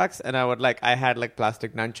nunchucks, and I had like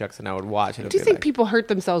plastic nunchucks, and I would watch. And Do you think people hurt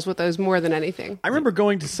themselves with those more than anything? I remember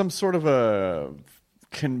going to some sort of a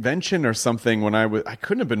convention or something when I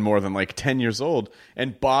couldn't have been more than like 10 years old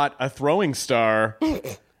and bought a throwing star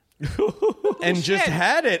and just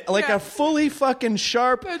had it like Yeah. a fully fucking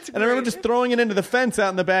sharp. That's And I remember great. just throwing it into the fence out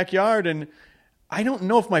in the backyard, and I don't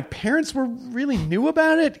know if my parents were really knew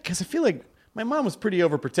about it because I feel like my mom was pretty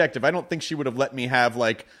overprotective. I don't think she would have let me have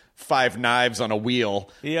like 5 knives on a wheel.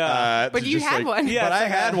 Yeah. But you had one. Yeah, but I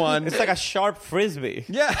had one. It's like a sharp frisbee.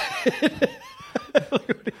 Yeah.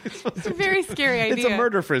 It's a very scary idea. It's a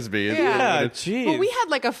murder frisbee. Yeah, geez. Well, we had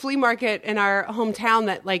like a flea market in our hometown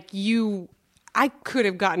that I could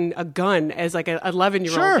have gotten a gun as like an 11-year-old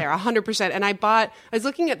Sure. there, 100%. And I was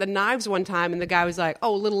looking at the knives one time, and the guy was like,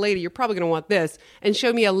 "Oh, little lady, you're probably going to want this," and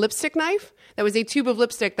showed me a lipstick knife that was a tube of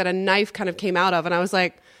lipstick that a knife kind of came out of, and I was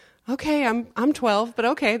like, "Okay, I'm 12, but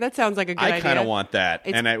okay, that sounds like a good idea." I kind of want that,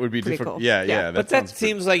 It's and it would be pretty different. cool. Yeah. But that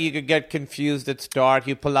seems like you could get confused. It's dark.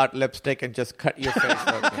 You pull out lipstick and just cut your face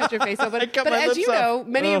open. Cut your face open. cut But my as lips you off. know,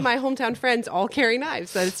 many of my hometown friends all carry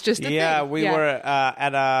knives, so it's just a Yeah, thing. we were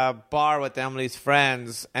at a bar with Emily's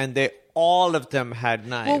friends, and all of them had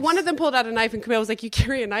knives. Well, one of them pulled out a knife, and Camille was like, "You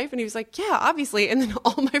carry a knife?" And he was like, "Yeah, obviously." And then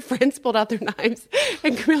all my friends pulled out their knives,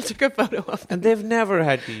 and Camille took a photo of them. and they've never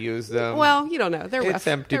had to use them. Well, you don't know. They're It's rough.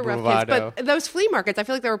 empty They're rough bravado. kids. But those flea markets, I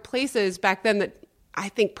feel like there were places back then that I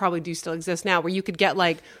think probably do still exist now, where you could get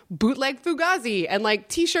like bootleg Fugazi and like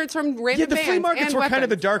T-shirts from random Yeah, the bands flea markets and were kind of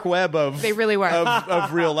the weapons. dark web of They really were.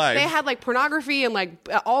 of real life. They had like pornography and like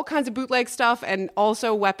all kinds of bootleg stuff, and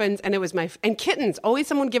also weapons. And it was and kittens. Always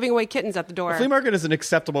someone giving away kittens at the door. Flea market is an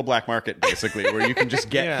acceptable black market, basically, where you can just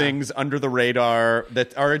get Yeah. things under the radar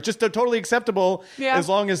that are just totally acceptable Yeah. as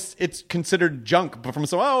long as it's considered junk. But from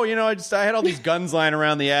I had all these guns lying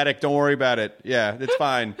around the attic. Don't worry about it. Yeah, it's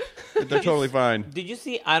fine. They're totally fine. Did you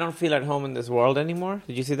see I Don't Feel at Home in This World Anymore?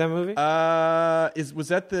 Did you see that movie? Was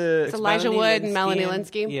that the? It's Elijah Wood and Melanie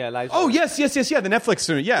Linsky. Yeah, Elijah. Oh yes. The Netflix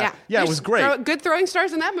movie. Yeah, it There's was great. good throwing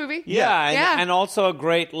stars in that movie. Yeah, and, Yeah. and also a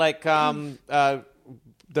great like the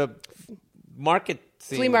market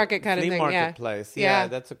scene. Flea market kind of flea thing, yeah. marketplace. Yeah.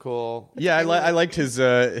 That's a cool. Yeah, I liked his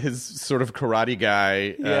sort of karate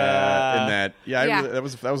guy Yeah. in that. Yeah, Yeah. that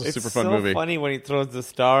was a It's super fun so movie. funny when he throws the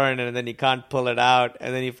star in and then he can't pull it out,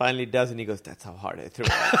 and then he finally does, and he goes, "That's how hard I threw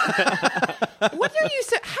it." How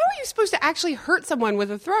are you supposed to actually hurt someone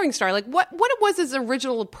with a throwing star? Like what was his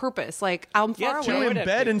original purpose? Like I'm far Yeah, To away. Point at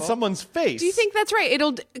embed in people. someone's face. Do you think that's right?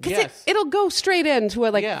 Because Yes. it'll go straight into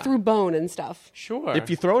it, like Yeah. through bone and stuff. Sure. if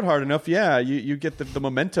you throw it hard enough, yeah, you get the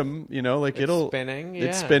momentum. You know, like it'll spinning, yeah.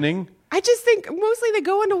 It's spinning. I just think mostly they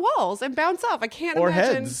go into walls and bounce off. I can't Or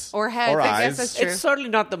imagine. heads. Or heads. Or I eyes. guess that's true. It's certainly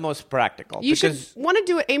not the most practical. You should because want to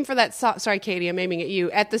do it. Aim for that. Sorry, Katie, I'm aiming at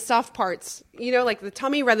you. At the soft parts, you know, like the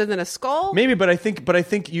tummy rather than a skull. Maybe, but I think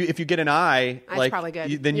if you get an eye, That's like probably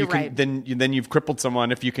good. then You're you can right. then you've crippled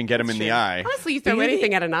someone if you can get them in the eye. Honestly, you throw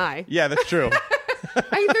anything at an eye. Yeah, that's true. I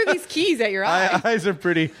can throw these keys at your eye. Eyes are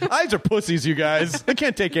pussies, you guys. They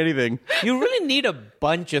can't take anything. you really need a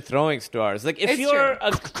bunch of throwing stars. Like if It's you're true.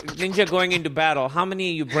 a ninja going into battle, how many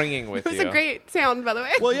are you bringing with It was you? a great sound, by the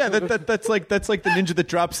way. Well, yeah, that's like the ninja that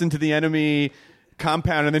drops into the enemy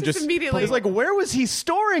compound and then Just just immediately. It's like, where was he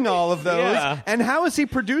storing all of those? Yeah. And how is he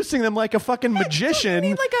producing them like a fucking You magician?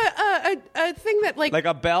 need like a thing that like Like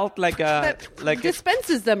a belt, like a that like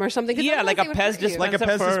dispenses them or something. 'cause Yeah, otherwise like a they would Pez hurt you. dispenser. like a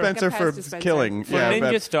Pez for- dispenser Like a for Pez dispenser. killing. For yeah,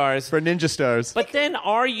 ninja but- stars. For ninja stars. But then,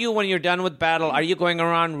 are you when you're done with battle? Are you going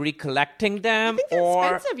around recollecting them, I think they're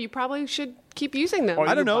or expensive. You probably should keep using them. Or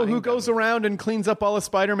I don't know buying who them? goes around and cleans up all of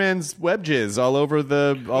Spider-Man's web jizz all over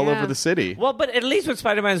the city. Well, but at least with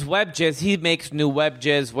Spider-Man's web jizz, he makes new web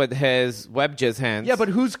jizz with his web jizz hands. Yeah, but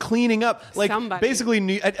who's cleaning up? Like, Somebody.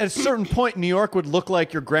 basically, at a certain point, New York would look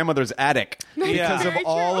like your grandmother's attic because of Very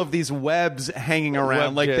all true. of these webs hanging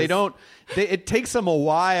around. Web Like, they jizz. don't. It takes them a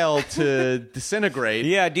while to disintegrate.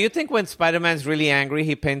 Yeah, do you think when Spider-Man's really angry,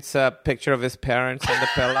 he paints a picture of his parents on the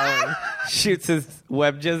pillow and shoots his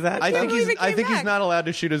web jizz at I them? think believe it I came think he's back. not allowed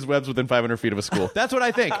to shoot his webs within 500 feet of a school. That's what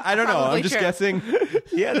I think. I don't know. I'm Probably just true. guessing.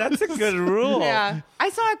 Yeah, that's a good rule. Yeah. I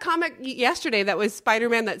saw a comic yesterday that was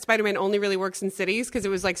Spider-Man, that Spider-Man only really works in cities because it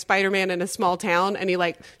was like Spider-Man in a small town and he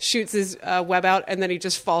like shoots his web out and then he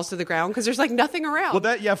just falls to the ground because there's like nothing around.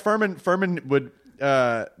 Well, Furman would.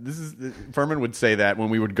 Furman would say that when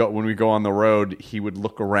we go on the road, he would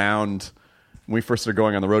look around. When we first started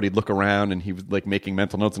going on the road, he'd look around and he was like making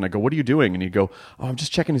mental notes. And I go, "What are you doing?" And he'd go, "Oh, I'm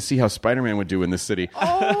just checking to see how Spider-Man would do in this city."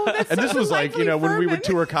 Oh, that's And so this was like, delightfully when we would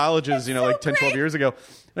Furman. tour colleges, like 10, 12 years ago.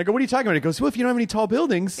 I go, what are you talking about? He goes, well, if you don't have any tall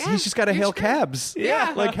buildings, Yeah, he's just got to you're hail screwed. cabs.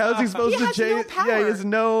 Yeah. Like, how's he supposed He to has no chase? power. Yeah, he has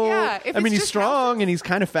no. Yeah, if I mean, it's he's just strong and he's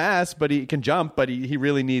kind of fast, but he can jump, but he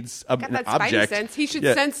really needs Got an that spidey object. sense. He should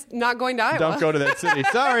Yeah. sense not going to Iowa. Don't go to that city.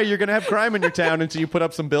 Sorry, you're going to have crime in your town until you put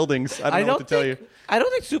up some buildings. I don't know what to tell you. I don't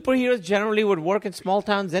think superheroes generally would work in small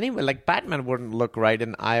towns anyway. Like Batman wouldn't look right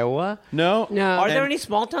in Iowa. No? No. Are there And- any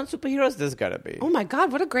small town superheroes? There's gotta be. Oh my God,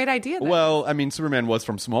 what a great idea. Then. Well, I mean, Superman was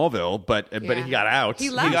from Smallville, but Yeah. he got out. He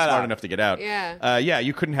was left. smart enough to get out. Yeah. Yeah,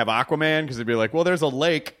 you couldn't have Aquaman because they'd be like, well, there's a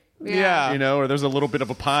lake. Yeah. You know, or there's a little bit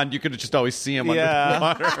of a pond. You could just always see him Yeah.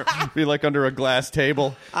 under the water. Be like under a glass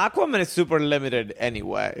table. Aquaman is super limited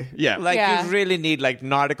anyway. Yeah. Like Yeah. you really need like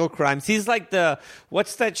nautical crimes. He's like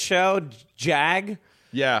what's that show? Jag?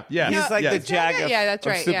 Yeah, yeah. He's like yeah. the Jag of, Yeah, that's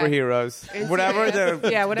of right, yeah. superheroes. Whatever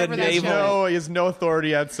the Yeah, whatever the that naval. show No, he has no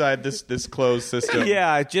authority outside this closed system.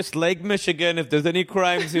 Yeah, just Lake Michigan. If there's any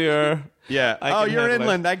crimes here, Yeah. I Oh, can you're handle it.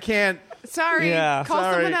 inland. I can't. Sorry. Yeah. Call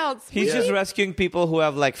Sorry. someone else. He's just rescuing people who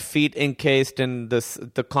have like feet encased in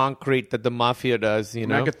the concrete that the mafia does. You I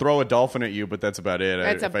know, could throw a dolphin at you, but that's about it.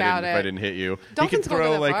 That's if about if I it. didn't hit you. Dolphins he could don't go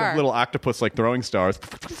throw that like far. a little octopus, like throwing stars.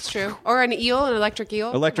 It's true. Or an eel, an electric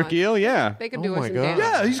eel. Electric Come on. eel, yeah. They could Oh do my some God. damage.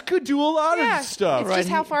 Yeah, he could do a lot Yeah. of stuff. It's just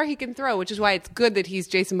how far he can throw, which is why it's good that he's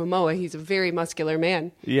Jason Momoa. He's a very muscular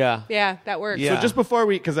man. yeah. Yeah, that works. Yeah. So just before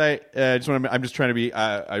we, because I just want to, I'm just trying to be,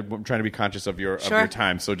 I'm trying to be conscious of your Sure.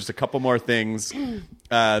 time. So just a couple more things.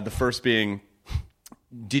 The first being,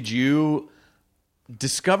 did you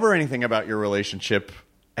discover anything about your relationship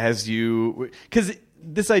as you? Because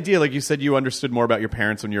this idea, like you said, you understood more about your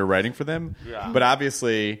parents when you were writing for them. Yeah. But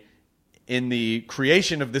obviously, in the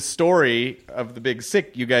creation of this story of the Big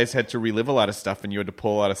Sick, you guys had to relive a lot of stuff, and you had to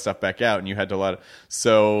pull a lot of stuff back out, and you had to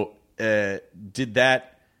did that?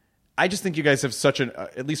 I just think you guys have such an,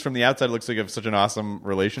 at least from the outside, it looks like you have such an awesome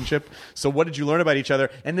relationship. So what did you learn about each other?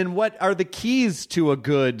 And then what are the keys to a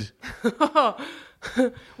good...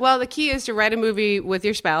 Well, the key is to write a movie with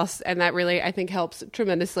your spouse, and that really, I think, helps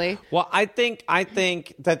tremendously. Well, I think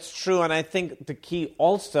that's true, and I think the key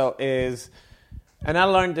also is, and I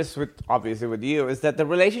learned this obviously with you, is that the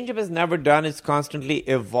relationship is never done. It's constantly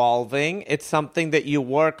evolving. It's something that you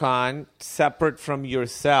work on separate from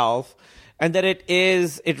yourself, and that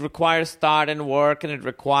it requires thought and work, and it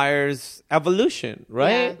requires evolution,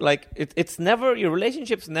 right? Yeah. Like it's never, your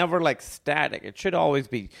relationship's never like static. It should always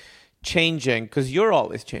be changing because you're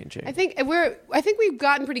always changing. I think we've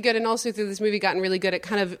gotten pretty good, and also through this movie, gotten really good at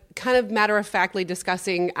kind of matter of factly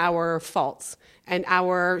discussing our faults and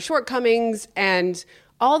our shortcomings and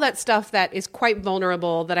all that stuff that is quite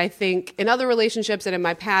vulnerable. That I think in other relationships and in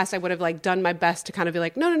my past, I would have like done my best to kind of be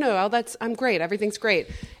like, no, I'm great, everything's great,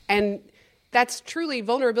 and that's truly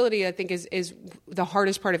vulnerability. I think is the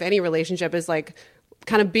hardest part of any relationship, is like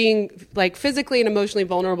kind of being like physically and emotionally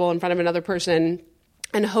vulnerable in front of another person,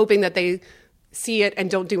 and hoping that they see it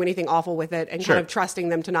and don't do anything awful with it, and Sure. kind of trusting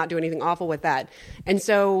them to not do anything awful with that. And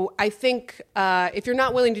so I think if you're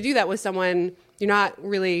not willing to do that with someone, you're not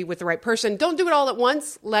really with the right person. Don't do it all at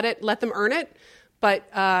once. Let them earn it. But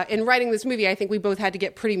in writing this movie, I think we both had to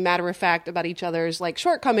get pretty matter of fact about each other's like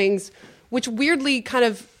shortcomings, which weirdly kind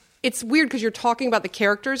of, it's weird because you're talking about the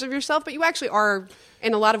characters of yourself, but you actually are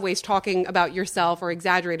in a lot of ways talking about yourself or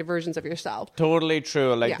exaggerated versions of yourself. Totally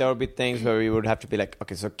true. Like Yeah. there would be things where we would have to be like,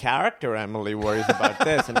 okay, so character Emily worries about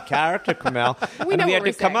this, and character Kamel, We and know we what had to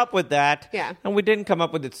we're come saying. up with that. Yeah. And we didn't come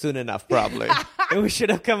up with it soon enough, probably. And we should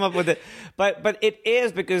have come up with it. But it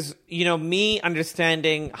is because, me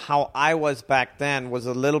understanding how I was back then was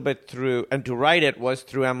a little bit through, and to write it was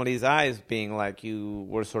through Emily's eyes, being like, you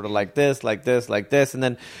were sort of like this, like this, like this. And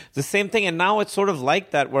then the same thing. And now it's sort of like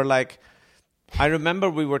that, where like, I remember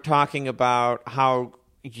we were talking about how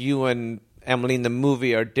you and Emily in the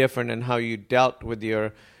movie are different and how you dealt with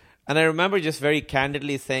your... And I remember just very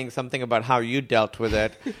candidly saying something about how you dealt with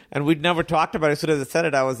it. And we'd never talked about it. As soon as I said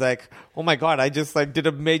it, I was like, oh my God, I just like did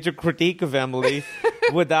a major critique of Emily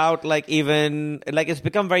without like even... Like it's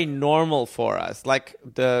become very normal for us. Like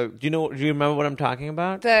do you remember what I'm talking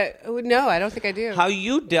about? No, I don't think I do. How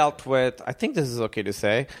you dealt with, I think this is okay to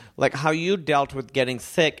say, like how you dealt with getting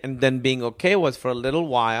sick and then being okay was for a little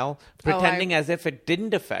while, pretending as if it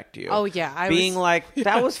didn't affect you. Oh, yeah, being like,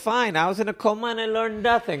 that was fine. I was in a coma and I learned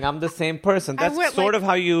nothing. I'm the same person. I That's went, sort like- of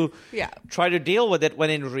how you Yeah. try to deal with it, when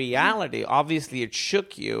in reality, obviously it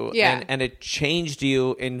shook you Yeah. and it changed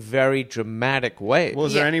you in very dramatic ways. Well,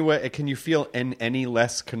 is there any way, can you feel in any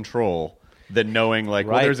less control than knowing, like,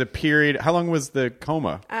 well, Right. there's a period, how long was the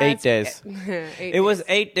coma? 8 days. Eight It was days.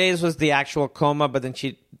 8 days was the actual coma, but then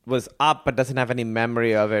she was up but doesn't have any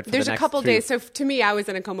memory of it. There's a couple days. So to me, I was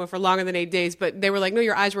in a coma for longer than 8 days, but they were like, no,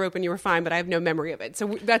 your eyes were open, you were fine, but I have no memory of it.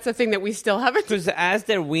 So that's a thing that we still haven't. Because as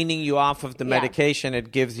they're weaning you off of the medication,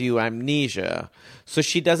 it gives you amnesia. So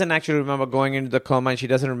she doesn't actually remember going into the coma, and she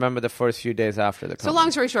doesn't remember the first few days after the coma. So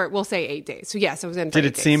long story short, we'll say 8 days. So yes, I was in for 8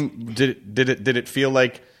 days. Did it feel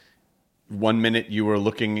like 1 minute you were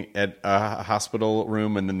looking at a hospital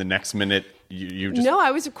room, and then the next minute you just... No,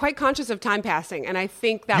 I was quite conscious of time passing, and I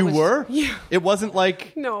think that you was... You were? Yeah. It wasn't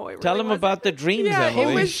like... No, it Tell really them wasn't. about the dreams, Yeah,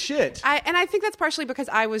 Emily. it was, shit. And I think that's partially because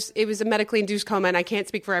it was a medically induced coma, and I can't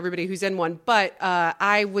speak for everybody who's in one, but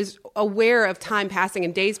I was aware of time passing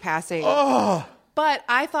and days passing. Oh! But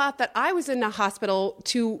I thought that I was in a hospital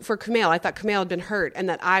for Kumail. I thought Kumail had been hurt and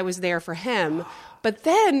that I was there for him. But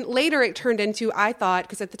then later it turned into, I thought,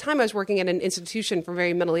 because at the time I was working at an institution for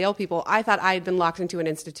very mentally ill people, I thought I had been locked into an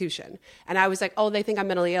institution. And I was like, oh, they think I'm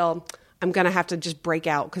mentally ill. I'm going to have to just break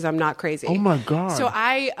out because I'm not crazy. Oh, my God. So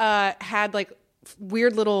I had like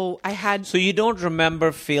weird little, So you don't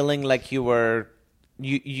remember feeling like you were...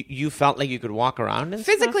 You felt like you could walk around and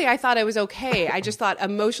physically, stuff? I thought I was okay. I just thought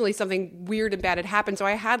emotionally something weird and bad had happened. So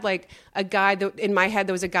I had like a guy in my head.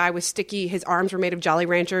 There was a guy with sticky. His arms were made of Jolly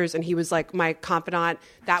Ranchers, and he was like my confidant.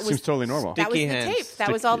 That was Seems totally normal. That was Sticky the hands. tape.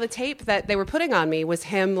 That was all the tape that they were putting on me. Was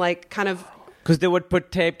him like kind of. Because they would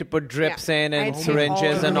put tape to put drips in I and had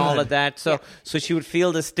syringes all and of all that. of that. So she would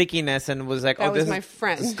feel the stickiness and was like, That oh, was this my is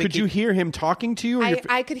friend. sticky. Could you hear him talking to you? Or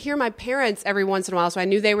I could hear my parents every once in a while, so I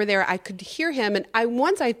knew they were there. I could hear him, and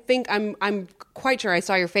I think I'm quite sure I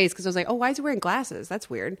saw your face because I was like, oh, why is he wearing glasses? That's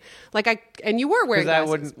weird. And you were wearing Because I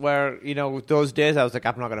glasses. wouldn't wear, those days I was like,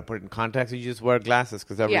 I'm not going to put it in contacts. You just wear glasses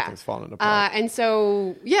because everything's falling apart. And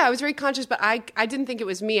so, I was very conscious, but I didn't think it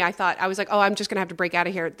was me. I was like, oh, I'm just going to have to break out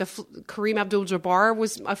of here. Kareem Abdul-Jabbar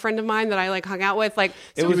was a friend of mine that I like hung out with. Like,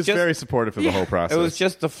 so he was very supportive of the whole process. It was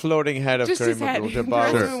just the floating head of just his Kareem head.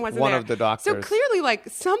 Abdul-Jabbar, The rest of him wasn't one there. of the doctors. So clearly, like,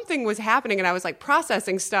 something was happening, and I was like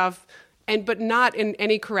processing stuff, but not in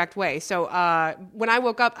any correct way. So when I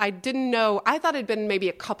woke up, I didn't know. I thought it had been maybe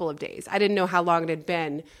a couple of days. I didn't know how long it had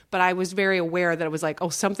been, but I was very aware that it was like, oh,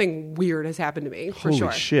 something weird has happened to me. For Holy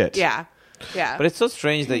sure. shit. Yeah. But it's so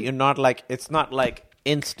strange that you're not like, it's not like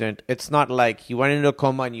instant. It's not like you went into a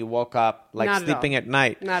coma and you woke up like Not at sleeping all. at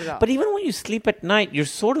night. Not at all. But even when you sleep at night, you're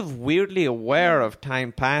sort of weirdly aware of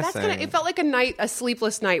time passing. It felt like a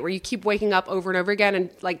sleepless night where you keep waking up over and over again and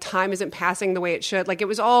like time isn't passing the way it should. Like it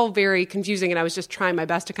was all very confusing and I was just trying my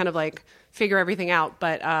best to kind of like figure everything out.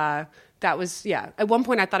 But that was, at one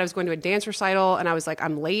point I thought I was going to a dance recital and I was like,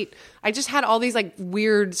 I'm late. I just had all these like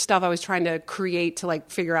weird stuff I was trying to create to like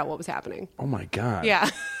figure out what was happening. Oh my God. Yeah.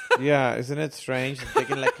 Yeah, isn't it strange that they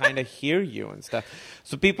can like kind of hear you and stuff?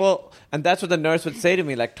 So people, and that's what the nurse would say to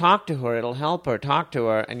me, like, talk to her, it'll help her, talk to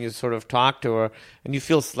her. And you sort of talk to her and you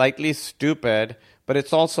feel slightly stupid, but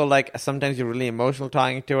it's also like sometimes you're really emotional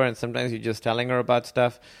talking to her and sometimes you're just telling her about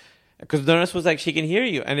stuff. Because the nurse was like, she can hear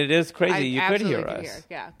you. And it is crazy. You could hear us.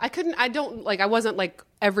 Yeah. I wasn't like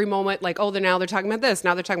every moment like, oh, now they're talking about this.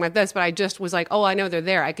 Now they're talking about this. But I just was like, oh, I know they're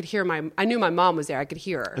there. I knew my mom was there. I could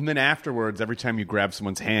hear her. And then afterwards, every time you grab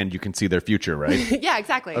someone's hand, you can see their future, right? Yeah,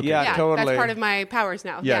 exactly. Okay. Yeah, totally. That's part of my powers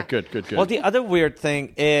now. Yeah, good. Well, the other weird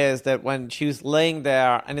thing is that when she was laying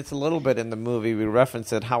there, and it's a little bit in the movie, we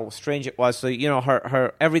reference it, how strange it was. So,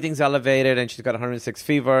 her everything's elevated and she's got 106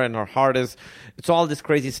 fever and her heart it's all this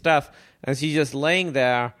crazy stuff. And she's just laying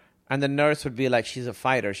there, and the nurse would be like, she's a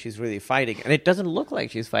fighter. She's really fighting. And it doesn't look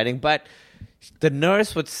like she's fighting, but the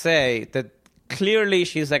nurse would say that clearly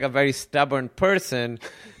she's like a very stubborn person,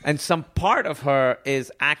 and some part of her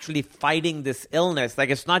is actually fighting this illness.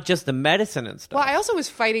 Like, it's not just the medicine and stuff. Well, I also was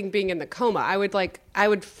fighting being in the coma. I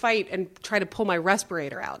would fight and try to pull my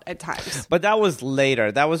respirator out at times. But that was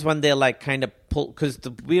later. That was when they like kind of pull, because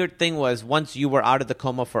the weird thing was once you were out of the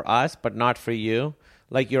coma for us, but not for you.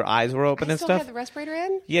 Like your eyes were open I and still stuff. had the respirator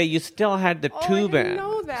in? Yeah, you still had the tube I didn't in.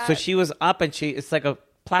 know that. So she was up and it's like a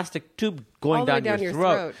plastic tube going All the way down, down your your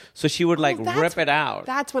throat. throat. So she would like Well, rip it out.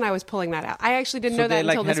 That's when I was pulling that out. I actually didn't So know that they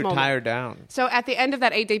like until had this her moment. tie her down. So at the end of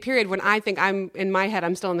that 8-day period, when I think I'm in my head,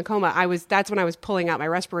 I'm still in the coma. That's when I was pulling out my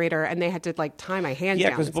respirator, and they had to like tie my hands Yeah,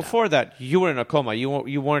 down. because and stuff. before that you were in a coma. You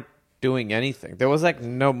weren't doing anything. There was like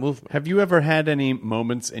no movement. Have you ever had any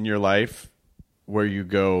moments in your life where you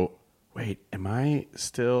go, wait, am I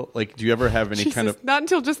still... Like, do you ever have any Jesus, kind of... not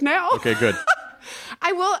until just now. Okay, good.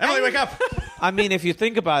 I will. Emily, wake up! I mean, if you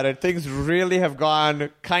think about it, things really have gone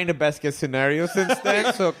kind of best case scenario since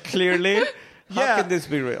then. So clearly, How can this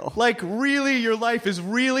be real? Like, really, your life is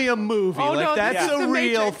really a movie. Oh, like, no, that's this is a The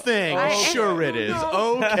real Matrix. thing. Sure it is.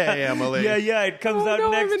 Okay, Emily. Yeah, it comes out no,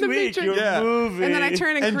 I'm next in The week. Matrix. Your Yeah. movie. And then I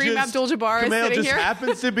turn and Kareem just- Abdul-Jabbar is Kumail sitting just here.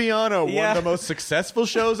 happens to be on one Yeah. of the most successful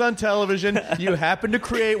shows on television. You happen to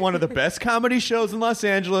create one of the best comedy shows in Los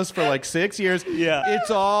Angeles for like 6 years. Yeah. It's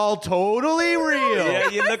all totally real. Yeah,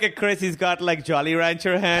 you look at Chris, he's got like Jolly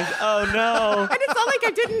Rancher hands. Oh no. And it's not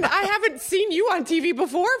like I haven't seen you on TV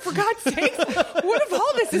before, for God's sake. What if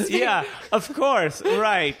all this is fake? Yeah, of course.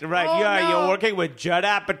 Right. Oh, Yeah, no. you're working with Judd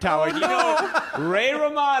Apatow. and you know Ray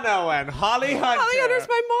Romano and Holly Hunter. Holly Hunter's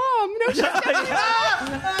my mom. No, she's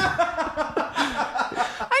definitely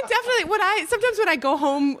I'm definitely sometimes when I go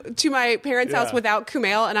home to my parents' house without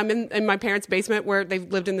Kumail and I'm in my parents' basement where they've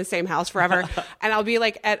lived in the same house forever, and I'll be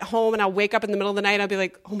like at home and I'll wake up in the middle of the night and I'll be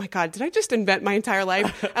like, oh my God, did I just invent my entire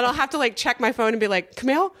life? And I'll have to like check my phone and be like,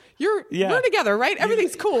 Kumail, we're together, right?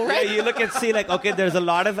 Everything's cool, right? Yeah, you look and see like, okay, there's a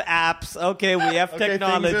lot of apps. Okay, we have Okay,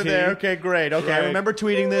 technology. things are there. Okay, great. Okay, I Right. remember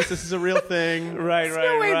tweeting this. This is a real thing. Right.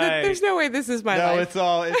 There's no way this is my No, life.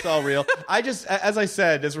 it's all real. I just, as I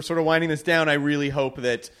said, as we're sort of winding this down, I really hope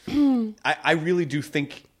that I really do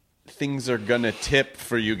think things are gonna tip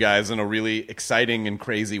for you guys in a really exciting and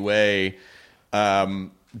crazy way.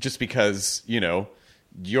 Just because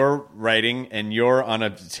you're writing and you're on a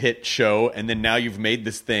hit show, and then now you've made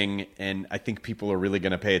this thing, and I think people are really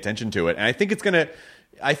gonna pay attention to it, and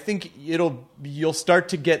I think you'll start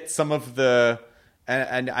to get some of the.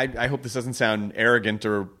 And I hope this doesn't sound arrogant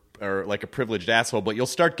or like a privileged asshole, but you'll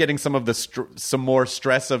start getting some of the some more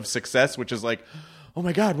stress of success, which is like, oh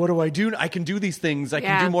my God, what do I do? I can do these things. I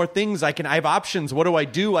can do more things. I have options. What do I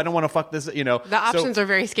do? I don't want to fuck this. The options are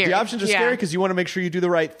very scary. The options are scary because you want to make sure you do the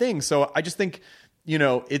right thing. So I just think,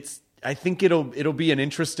 I think it'll be an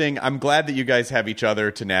interesting. I'm glad that you guys have each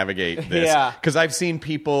other to navigate this. Yeah. Because I've seen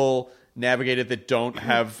people navigate it that don't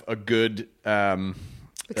have a good.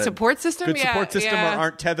 Support system? Good Yeah, support system, yeah. or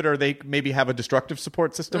aren't tethered, or they maybe have a destructive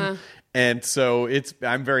support system. And so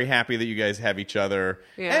I'm very happy that you guys have each other.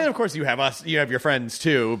 Yeah. And of course you have us, you have your friends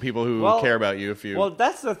too, people who care about you. Well,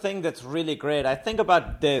 that's the thing that's really great. I think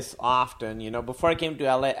about this often, before I came to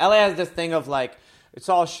LA. LA has this thing of like, it's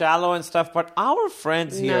all shallow and stuff, but our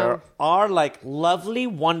friends here are like lovely,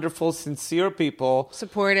 wonderful, sincere people.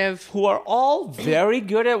 Supportive. Who are all very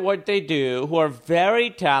good at what they do, who are very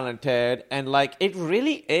talented, and like it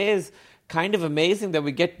really is kind of amazing that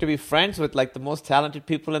we get to be friends with like the most talented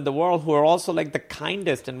people in the world who are also like the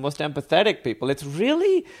kindest and most empathetic people.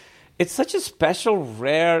 It's such a special,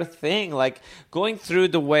 rare thing, like going through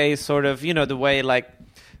the way the way like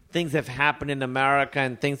things have happened in America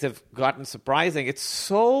and things have gotten surprising. It's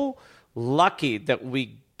so lucky that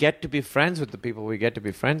we get to be friends with the people we get to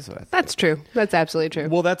be friends with. That's true. That's absolutely true.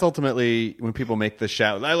 Well, that's ultimately when people make the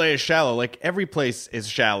shallow. LA is shallow. Like every place is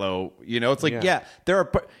shallow. It's like there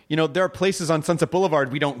are places on Sunset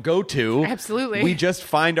Boulevard we don't go to. Absolutely. We just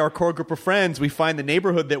find our core group of friends. We find the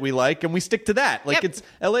neighborhood that we like, and we stick to that. Like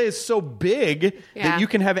LA is so big that you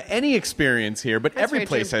can have any experience here, but every very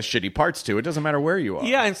place true. has shitty parts to it. It doesn't matter where you are.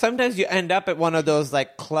 Yeah, and sometimes you end up at one of those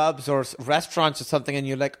like clubs or restaurants or something, and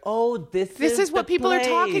you're like, "Oh, this is what the people are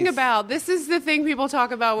talking place. about. This is the thing people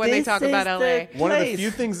talk about when they This talk is about LA. the One of the place.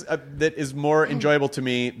 few things that is more enjoyable to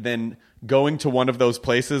me than going to one of those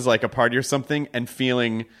places, like a party or something, and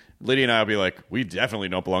feeling Lydia and I will be like, we definitely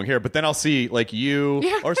don't belong here. But then I'll see like you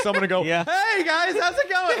or someone to go, Yeah. hey guys, how's it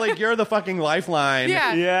going? Like you're the fucking lifeline.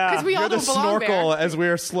 Yeah. Because we all You're the don't belong snorkel there. as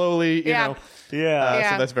we're slowly, Yeah.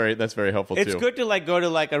 Yeah. So that's very helpful It's too. good to like go to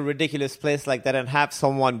like a ridiculous place like that and have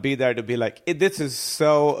someone be there to be like, this is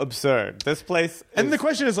so absurd. This place. And the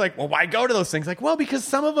question is like, well, why go to those things? Like, well, because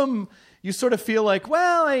some of them you sort of feel like,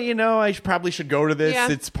 well, I probably should go to this.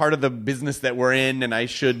 Yeah. It's part of the business that we're in, and I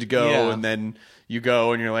should go. Yeah. And then you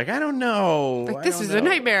go, and you're like, I don't know. Like, this is a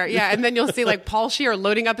nightmare. Yeah. And then you'll see like Paul Shear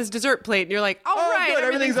loading up his dessert plate, and you're like, all Oh, right, good,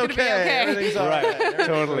 everything's gonna be okay. Everything's all right.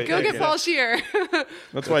 Totally. Go get Paul Shear.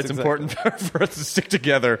 That's why it's important for us to stick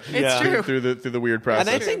together. It's true. through the weird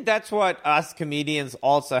process. And I think that's what us comedians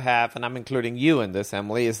also have, and I'm including you in this,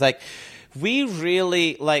 Emily, is like we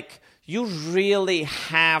really you really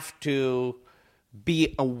have to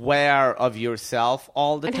be aware of yourself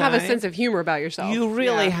all the And time. have a sense of humor about yourself. You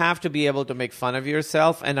really Yeah. have to be able to make fun of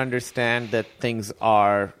yourself and understand that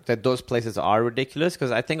that those places are ridiculous.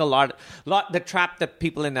 Because I think a lot, the trap that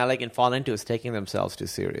people in LA can fall into is taking themselves too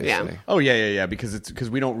seriously. Yeah. Oh yeah. Because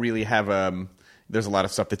we don't really have there's a lot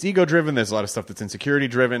of stuff that's ego driven. There's a lot of stuff that's insecurity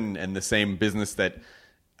driven, and the same business that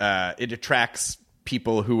it attracts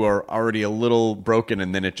people who are already a little broken,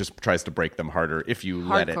 and then it just tries to break them harder if you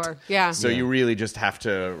let it. Hardcore, yeah. So you really just have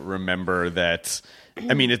to remember that.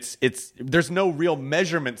 I mean, it's there's no real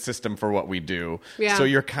measurement system for what we do. Yeah. So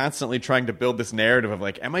you're constantly trying to build this narrative of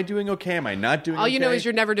like, am I doing okay? Am I not doing okay? All you know is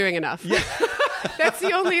you're never doing enough. Yeah. That's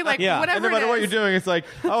the only, like, Yeah. whatever And no matter it what is. you're doing, it's like,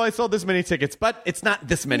 oh, I sold this many tickets, but it's not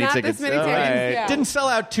this many Not tickets. this many Oh, tickets, I yeah. Didn't sell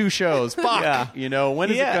out 2 shows. Fuck. Yeah. You know, when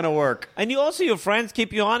is it going to work? And you also, your friends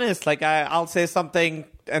keep you honest. Like, I'll say something,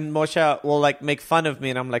 and Moshe will, like, make fun of me,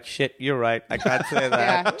 and I'm like, shit, you're right. I can't say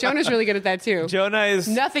that. Yeah, Jonah's really good at that too. Jonah is...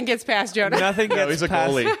 Nothing gets past Jonah. Nothing gets No, he's a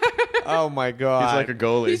past- goalie. Oh, my God. He's like a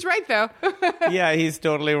goalie. He's right though. Yeah, he's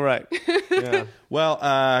totally right. Yeah.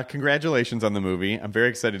 Well, congratulations on the movie. I'm very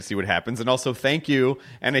excited to see what happens, and also thank you,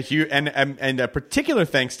 and a particular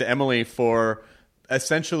thanks to Emily for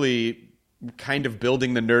essentially kind of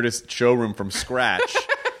building the Nerdist showroom from scratch.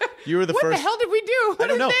 You were the What first. the hell did we do? What I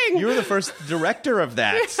don't a know. thing. You were the first director of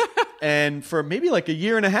that, and for maybe like a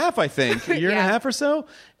year and a half, I think, a year and a Yeah. half or so,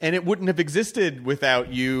 and it wouldn't have existed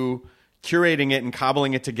without you curating it and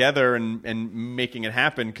cobbling it together and making it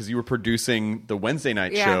happen, because you were producing the Wednesday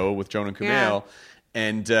night Yeah. show with Jonah and Kumail.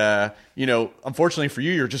 And, you know, unfortunately for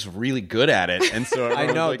you, you're just really good at it. And so I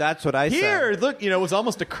everyone know, was like, that's what I said. Here, look, you know, it was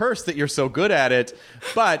almost a curse that you're so good at it.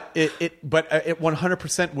 But it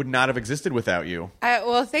 100% would not have existed without you.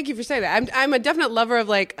 Well, thank you for saying that. I'm a definite lover of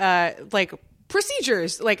like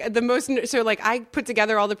procedures, like the most. So like I put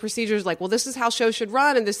together all the procedures. Like, well, this is how shows should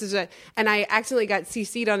run, and this is a. And I accidentally got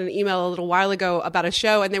CC'd on an email a little while ago about a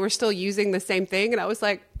show, and they were still using the same thing, and I was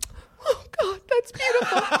like, oh God, that's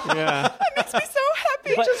beautiful. Yeah. That makes me so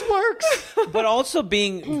happy. But- It just works. But also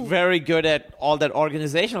being very good at all that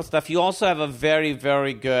organizational stuff, you also have a very,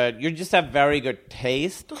 very good. You just have very good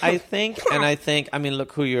taste, I think. And I think, I mean,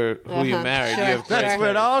 look who you married. Sure, You have great That's sure. where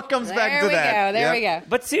it all comes back There to we that. go. There Yep. we go.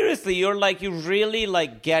 But seriously, you're like, you really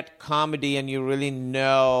like get comedy, and you really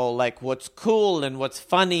know like what's cool and what's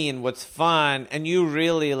funny and what's fun. And you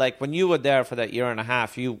really like, when you were there for that year and a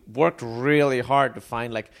half, you worked really hard to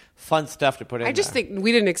find like fun stuff to put in I just there. think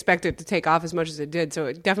we didn't expect it to take off as much as it did. So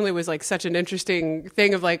it definitely was like such an interesting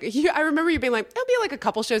thing of like, I remember you being like, it'll be like a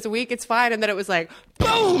couple shows a week. It's fine. And then it was like,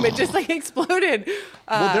 boom, it just like exploded.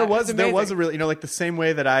 Well, there was it's a amazing. really, you know, like the same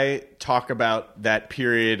way that I talk about that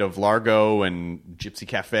period of Largo and Gypsy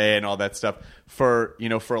Cafe and all that stuff for, you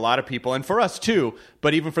know, for a lot of people and for us too,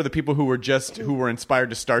 but even for the people who were inspired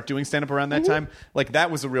to start doing stand up around that time, like that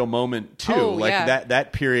was a real moment too. Oh, like yeah.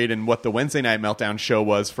 that period and what the Wednesday Night Meltdown show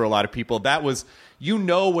was for a lot of people, that was, you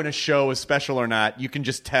know, when a show is special or not, you can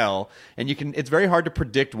just tell, and it's very hard to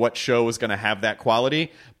predict what show is going to have that quality,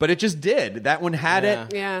 but it just did. That one had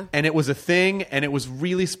it. Yeah. And it was a thing, and it was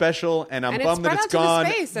really special, and I'm And it bummed that spread it's out to the gone.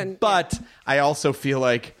 space, and- but I also feel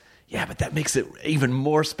like, yeah, but that makes it even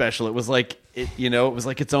more special. It was like, it was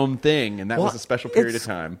like its own thing, and that was a special period of it's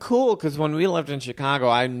time. Cool, because when we lived in Chicago,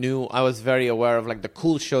 I was very aware of like the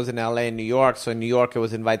cool shows in LA and New York. So in New York, it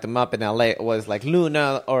was Invite Them Up. In LA, it was like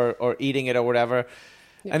Luna or Eating It or whatever.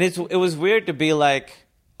 Yeah. And it was weird to be like,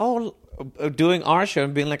 doing our show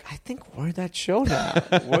and being like, I think we're that show now.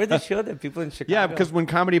 We're the show that people in Chicago. Yeah, because when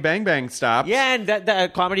Comedy Bang Bang stopped. Yeah, and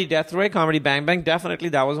that Comedy Death Ray, Comedy Bang Bang, definitely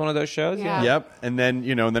that was one of those shows. Yeah. Yep, and then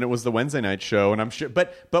and then it was the Wednesday night show, and I'm sure.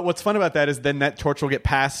 But what's fun about that is then that torch will get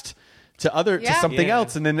passed to Yeah. something Yeah.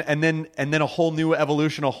 else, and then a whole new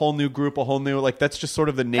evolution, a whole new group, a whole new like that's just sort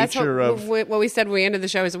of the That's nature of. what we said when we ended the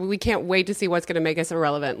show is we can't wait to see what's going to make us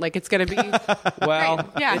irrelevant. Like it's going to be Well, great.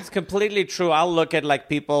 Yeah. it's completely true. I'll look at like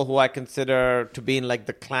people who I consider to be in like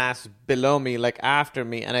the class below me, like after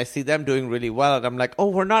me, and I see them doing really well, and I'm like, oh,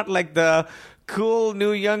 we're not like the cool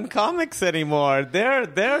new young comics anymore. They're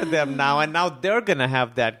them now, and now they're gonna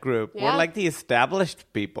have that group. Yeah. We're like the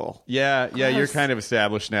established people. Yeah, you're kind of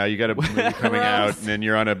established now. You got a movie coming out, and then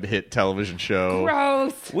you're on a hit television show.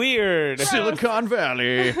 Gross. Weird. Silicon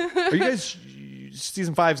Valley. Are you guys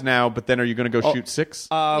season 5's now? But then are you going to go shoot 6?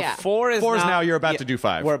 Yeah. 4 is now, you're about to do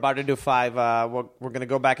 5. We're about to do 5. We're going to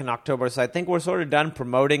go back in October. So I think we're sort of done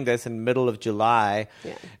promoting this in middle of July.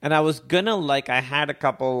 Yeah. And I was going to I had a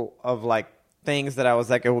couple of things that I was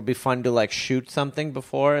like, it would be fun to shoot something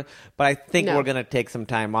before. But I think No. we're going to take some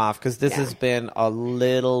time off because this Yeah. has been a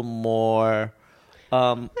little more...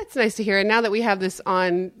 That's nice to hear. And now that we have this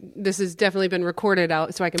on, this has definitely been recorded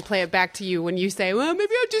out, so I can play it back to you when you say, "Well,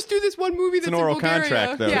 maybe I'll just do this one movie that's It's an oral in Bulgaria."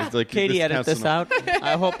 contract, though. Yeah. It's like, Katie, edit counts this in the- out.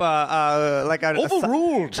 I hope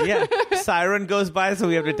Overruled. Yeah, siren goes by, so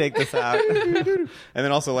we have to take this out. And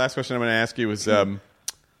then also, last question I'm going to ask you is,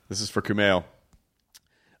 this is for Kumail.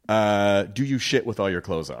 Do you shit with all your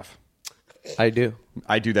clothes off? I do.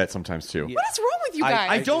 I do that sometimes too. What is wrong with you guys?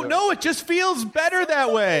 I don't know. It just feels better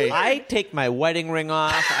that way. I take my wedding ring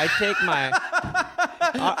off. I take my...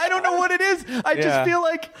 I don't know what it is. I just feel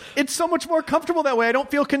like it's so much more comfortable that way. I don't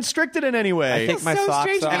feel constricted in any way. I take my so socks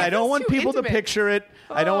strange. off. And I don't want too people to intimate. picture it.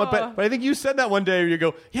 I don't want, but I think you said that one day where you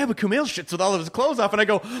go, yeah, but Kumail shits with all of his clothes off. And I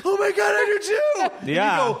go, oh my God, I do too. And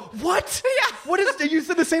Yeah. you go, what? Yeah. What is, you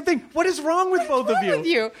said the same thing. What is wrong with both of you? With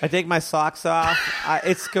you. I take my socks off.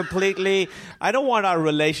 It's completely... I don't want our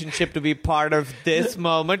relationship to be part of this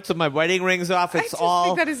moment. So my wedding ring's off. I It's just all...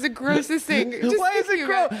 think that is the grossest thing. Just Why is thinking it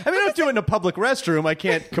gross? about I mean, I don't do it in a public restroom. I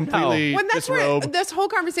can't completely When that's where disrobe. this whole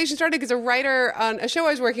conversation started, because a writer on a show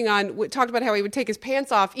I was working on talked about how he would take his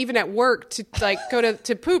pants off even at work to like go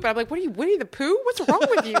to poop. And I'm like, what are you, Winnie the Pooh? What's wrong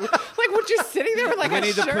with you? Like, we're just sitting there with like Winnie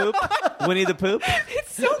a the shirt Poop? on. Winnie the Poop?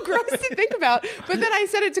 It's so gross to think about. But then I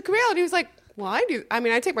said it to Kumail, and he was like, well, I do. I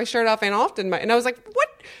mean, I take my shirt off and often. And I was like, what?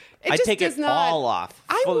 It I just take does it not, all off,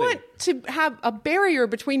 I fully. want to have a barrier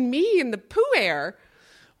between me and the poo air.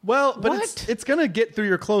 Well, but What? it's going to get through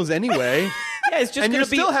your clothes anyway. Yeah, it's just and you going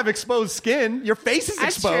to be... still have exposed skin. Your face is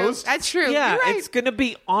That's exposed. true. That's true. Yeah, You're right. it's going to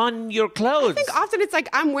be on your clothes. I think often it's like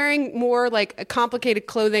I'm wearing more like complicated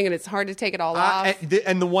clothing, and it's hard to take it all off.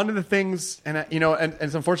 And the one of the things, and and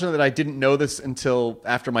it's unfortunate that I didn't know this until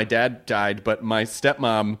after my dad died, but my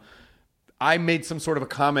stepmom, I made some sort of a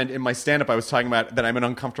comment in my stand-up. I was talking about that I'm an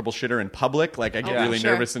uncomfortable shitter in public. Like, I get really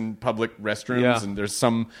sure. nervous in public restrooms, Yeah. and there's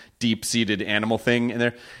some deep-seated animal thing in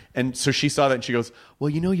there. And so she saw that, and she goes, well,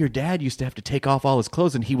 your dad used to have to take off all his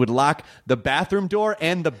clothes, and he would lock the bathroom door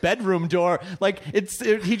and the bedroom door. Like,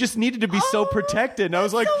 he just needed to be so protected. And I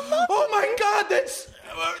was like, oh, my God, that's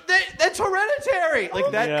hereditary.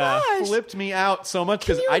 Like, that gosh. flipped me out so much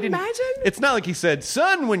because you I didn't. imagine? It's not like he said,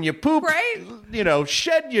 son, when you poop, Right?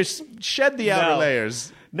 shed the outer No.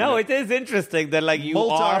 layers. No, it is interesting that like you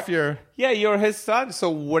Molt are... off your... Yeah, you're his son,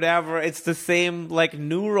 so whatever, it's the same like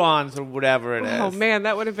neurons or whatever it is. Oh man,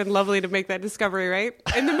 that would have been lovely to make that discovery, right?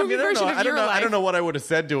 In the movie version of your life. I don't know what I would have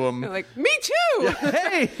said to him. Like, me too.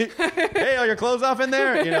 hey, are your clothes off in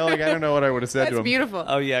there? I don't know what I would have said to That's him. beautiful.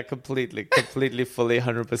 Oh yeah, completely, fully,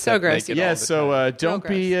 100%. So gross. naked Yeah, all the time.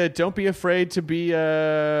 so don't be afraid to be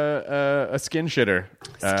a skin shitter.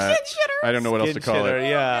 Skin shitter? I don't know what else Skin to call shitter, it.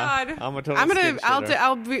 yeah. God. I'm a total skin shitter.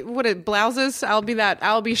 I'll be blouses. I'll be that.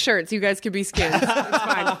 I'll be shirts. You guys can be skins. It's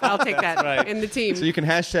fine. I'll take that right. in the team. So you can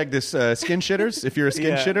hashtag this skin shitters if you're a skin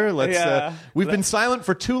Yeah. shitter. Let's. Yeah. We've been silent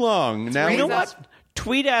for too long. Now raise You know us. what?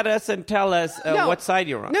 Tweet at us and tell us No. what side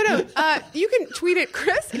you're on. No. You can tweet at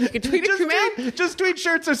Chris. And you can tweet at Kumail. Just tweet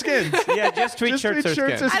shirts or skins. Yeah, just tweet Just shirts tweet or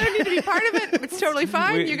shirts skins. or I don't need to be part of it. It's totally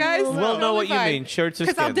fine, you guys. We'll know what you mean, shirts or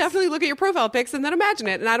Because I'll skins. definitely look at your profile pics and then imagine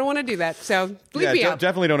it, and I don't want to do that. So leave me out.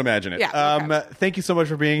 Definitely don't imagine it. Yeah, okay. Thank you so much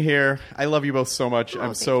for being here. I love you both so much.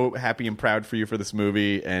 I'm so happy and proud for you for this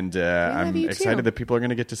movie, and I'm you excited too. that people are going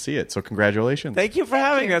to get to see it. So congratulations. Thank you for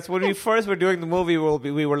having us. When we first were doing the movie,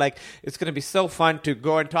 we were like, it's going to be so fun to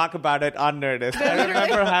go and talk about it on Nerdist. I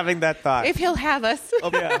remember having that thought. If he'll have us.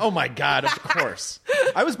 Oh my God, of course.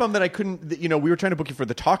 I was bummed that I couldn't, we were trying to book you for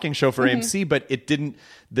the talking show for AMC, but it didn't,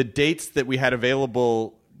 the dates that we had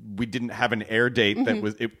available, we didn't have an air date that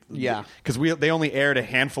was, Yeah. Because they only aired a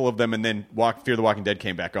handful of them and then Fear the Walking Dead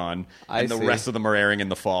came back on, I and the see. rest of them are airing in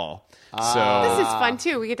the fall. This So, is fun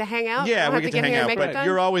too. We get to hang out. yeah, Don't we have get to hang here and out, make it but done.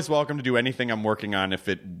 you're always welcome to do anything I'm working on if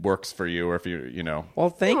it works for you or if you know. Well,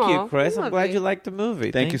 thank Aw, you, Chris. I'm glad lovely. you liked the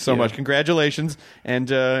movie. Thank you so much. Congratulations,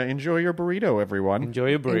 and enjoy your burrito, everyone. Enjoy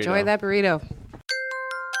your burrito. Enjoy that burrito.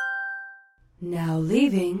 Now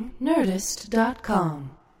leaving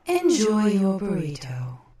Nerdist.com. Enjoy your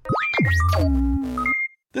burrito.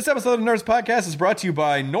 This episode of Nerds Podcast is brought to you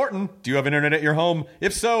by Norton. Do you have internet at your home?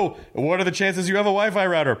 If so, what are the chances you have a Wi-Fi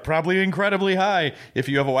router? Probably incredibly high. If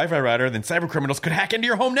you have a Wi-Fi router, then cybercriminals could hack into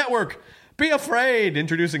your home network. Be afraid!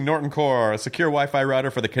 Introducing Norton Core, a secure Wi-Fi router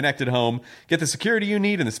for the connected home. Get the security you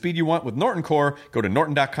need and the speed you want with Norton Core. Go to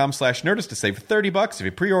norton.com/nerdist to save $30 if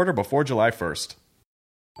you pre-order before July 1st.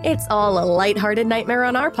 It's all a lighthearted nightmare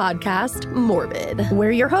on our podcast, Morbid.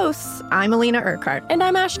 We're your hosts. I'm Alina Urquhart. And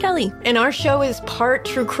I'm Ash Kelly. And our show is part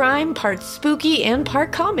true crime, part spooky, and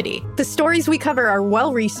part comedy. The stories we cover are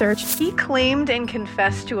well researched, He claimed and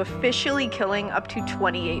confessed to officially killing up to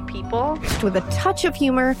 28 people. with a touch of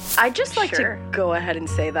humor, I'd just like to go ahead and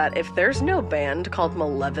say that if there's no band called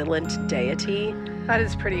Malevolent Deity, that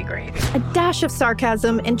is pretty great. a dash of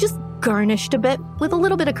sarcasm, and just garnished a bit with a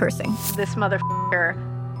little bit of cursing. This motherfucker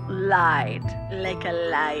lied. Like a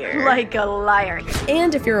liar. Like a liar.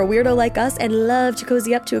 And if you're a weirdo like us and love to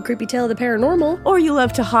cozy up to a creepy tale of the paranormal, Or you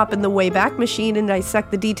love to hop in the Wayback Machine and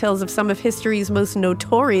dissect the details of some of history's most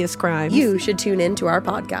notorious crimes, you should tune in to our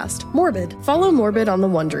podcast, Morbid. Follow Morbid on the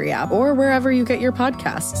Wondery app or wherever you get your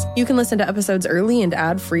podcasts. You can listen to episodes early and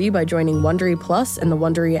ad-free by joining Wondery Plus in the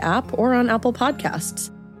Wondery app or on Apple Podcasts.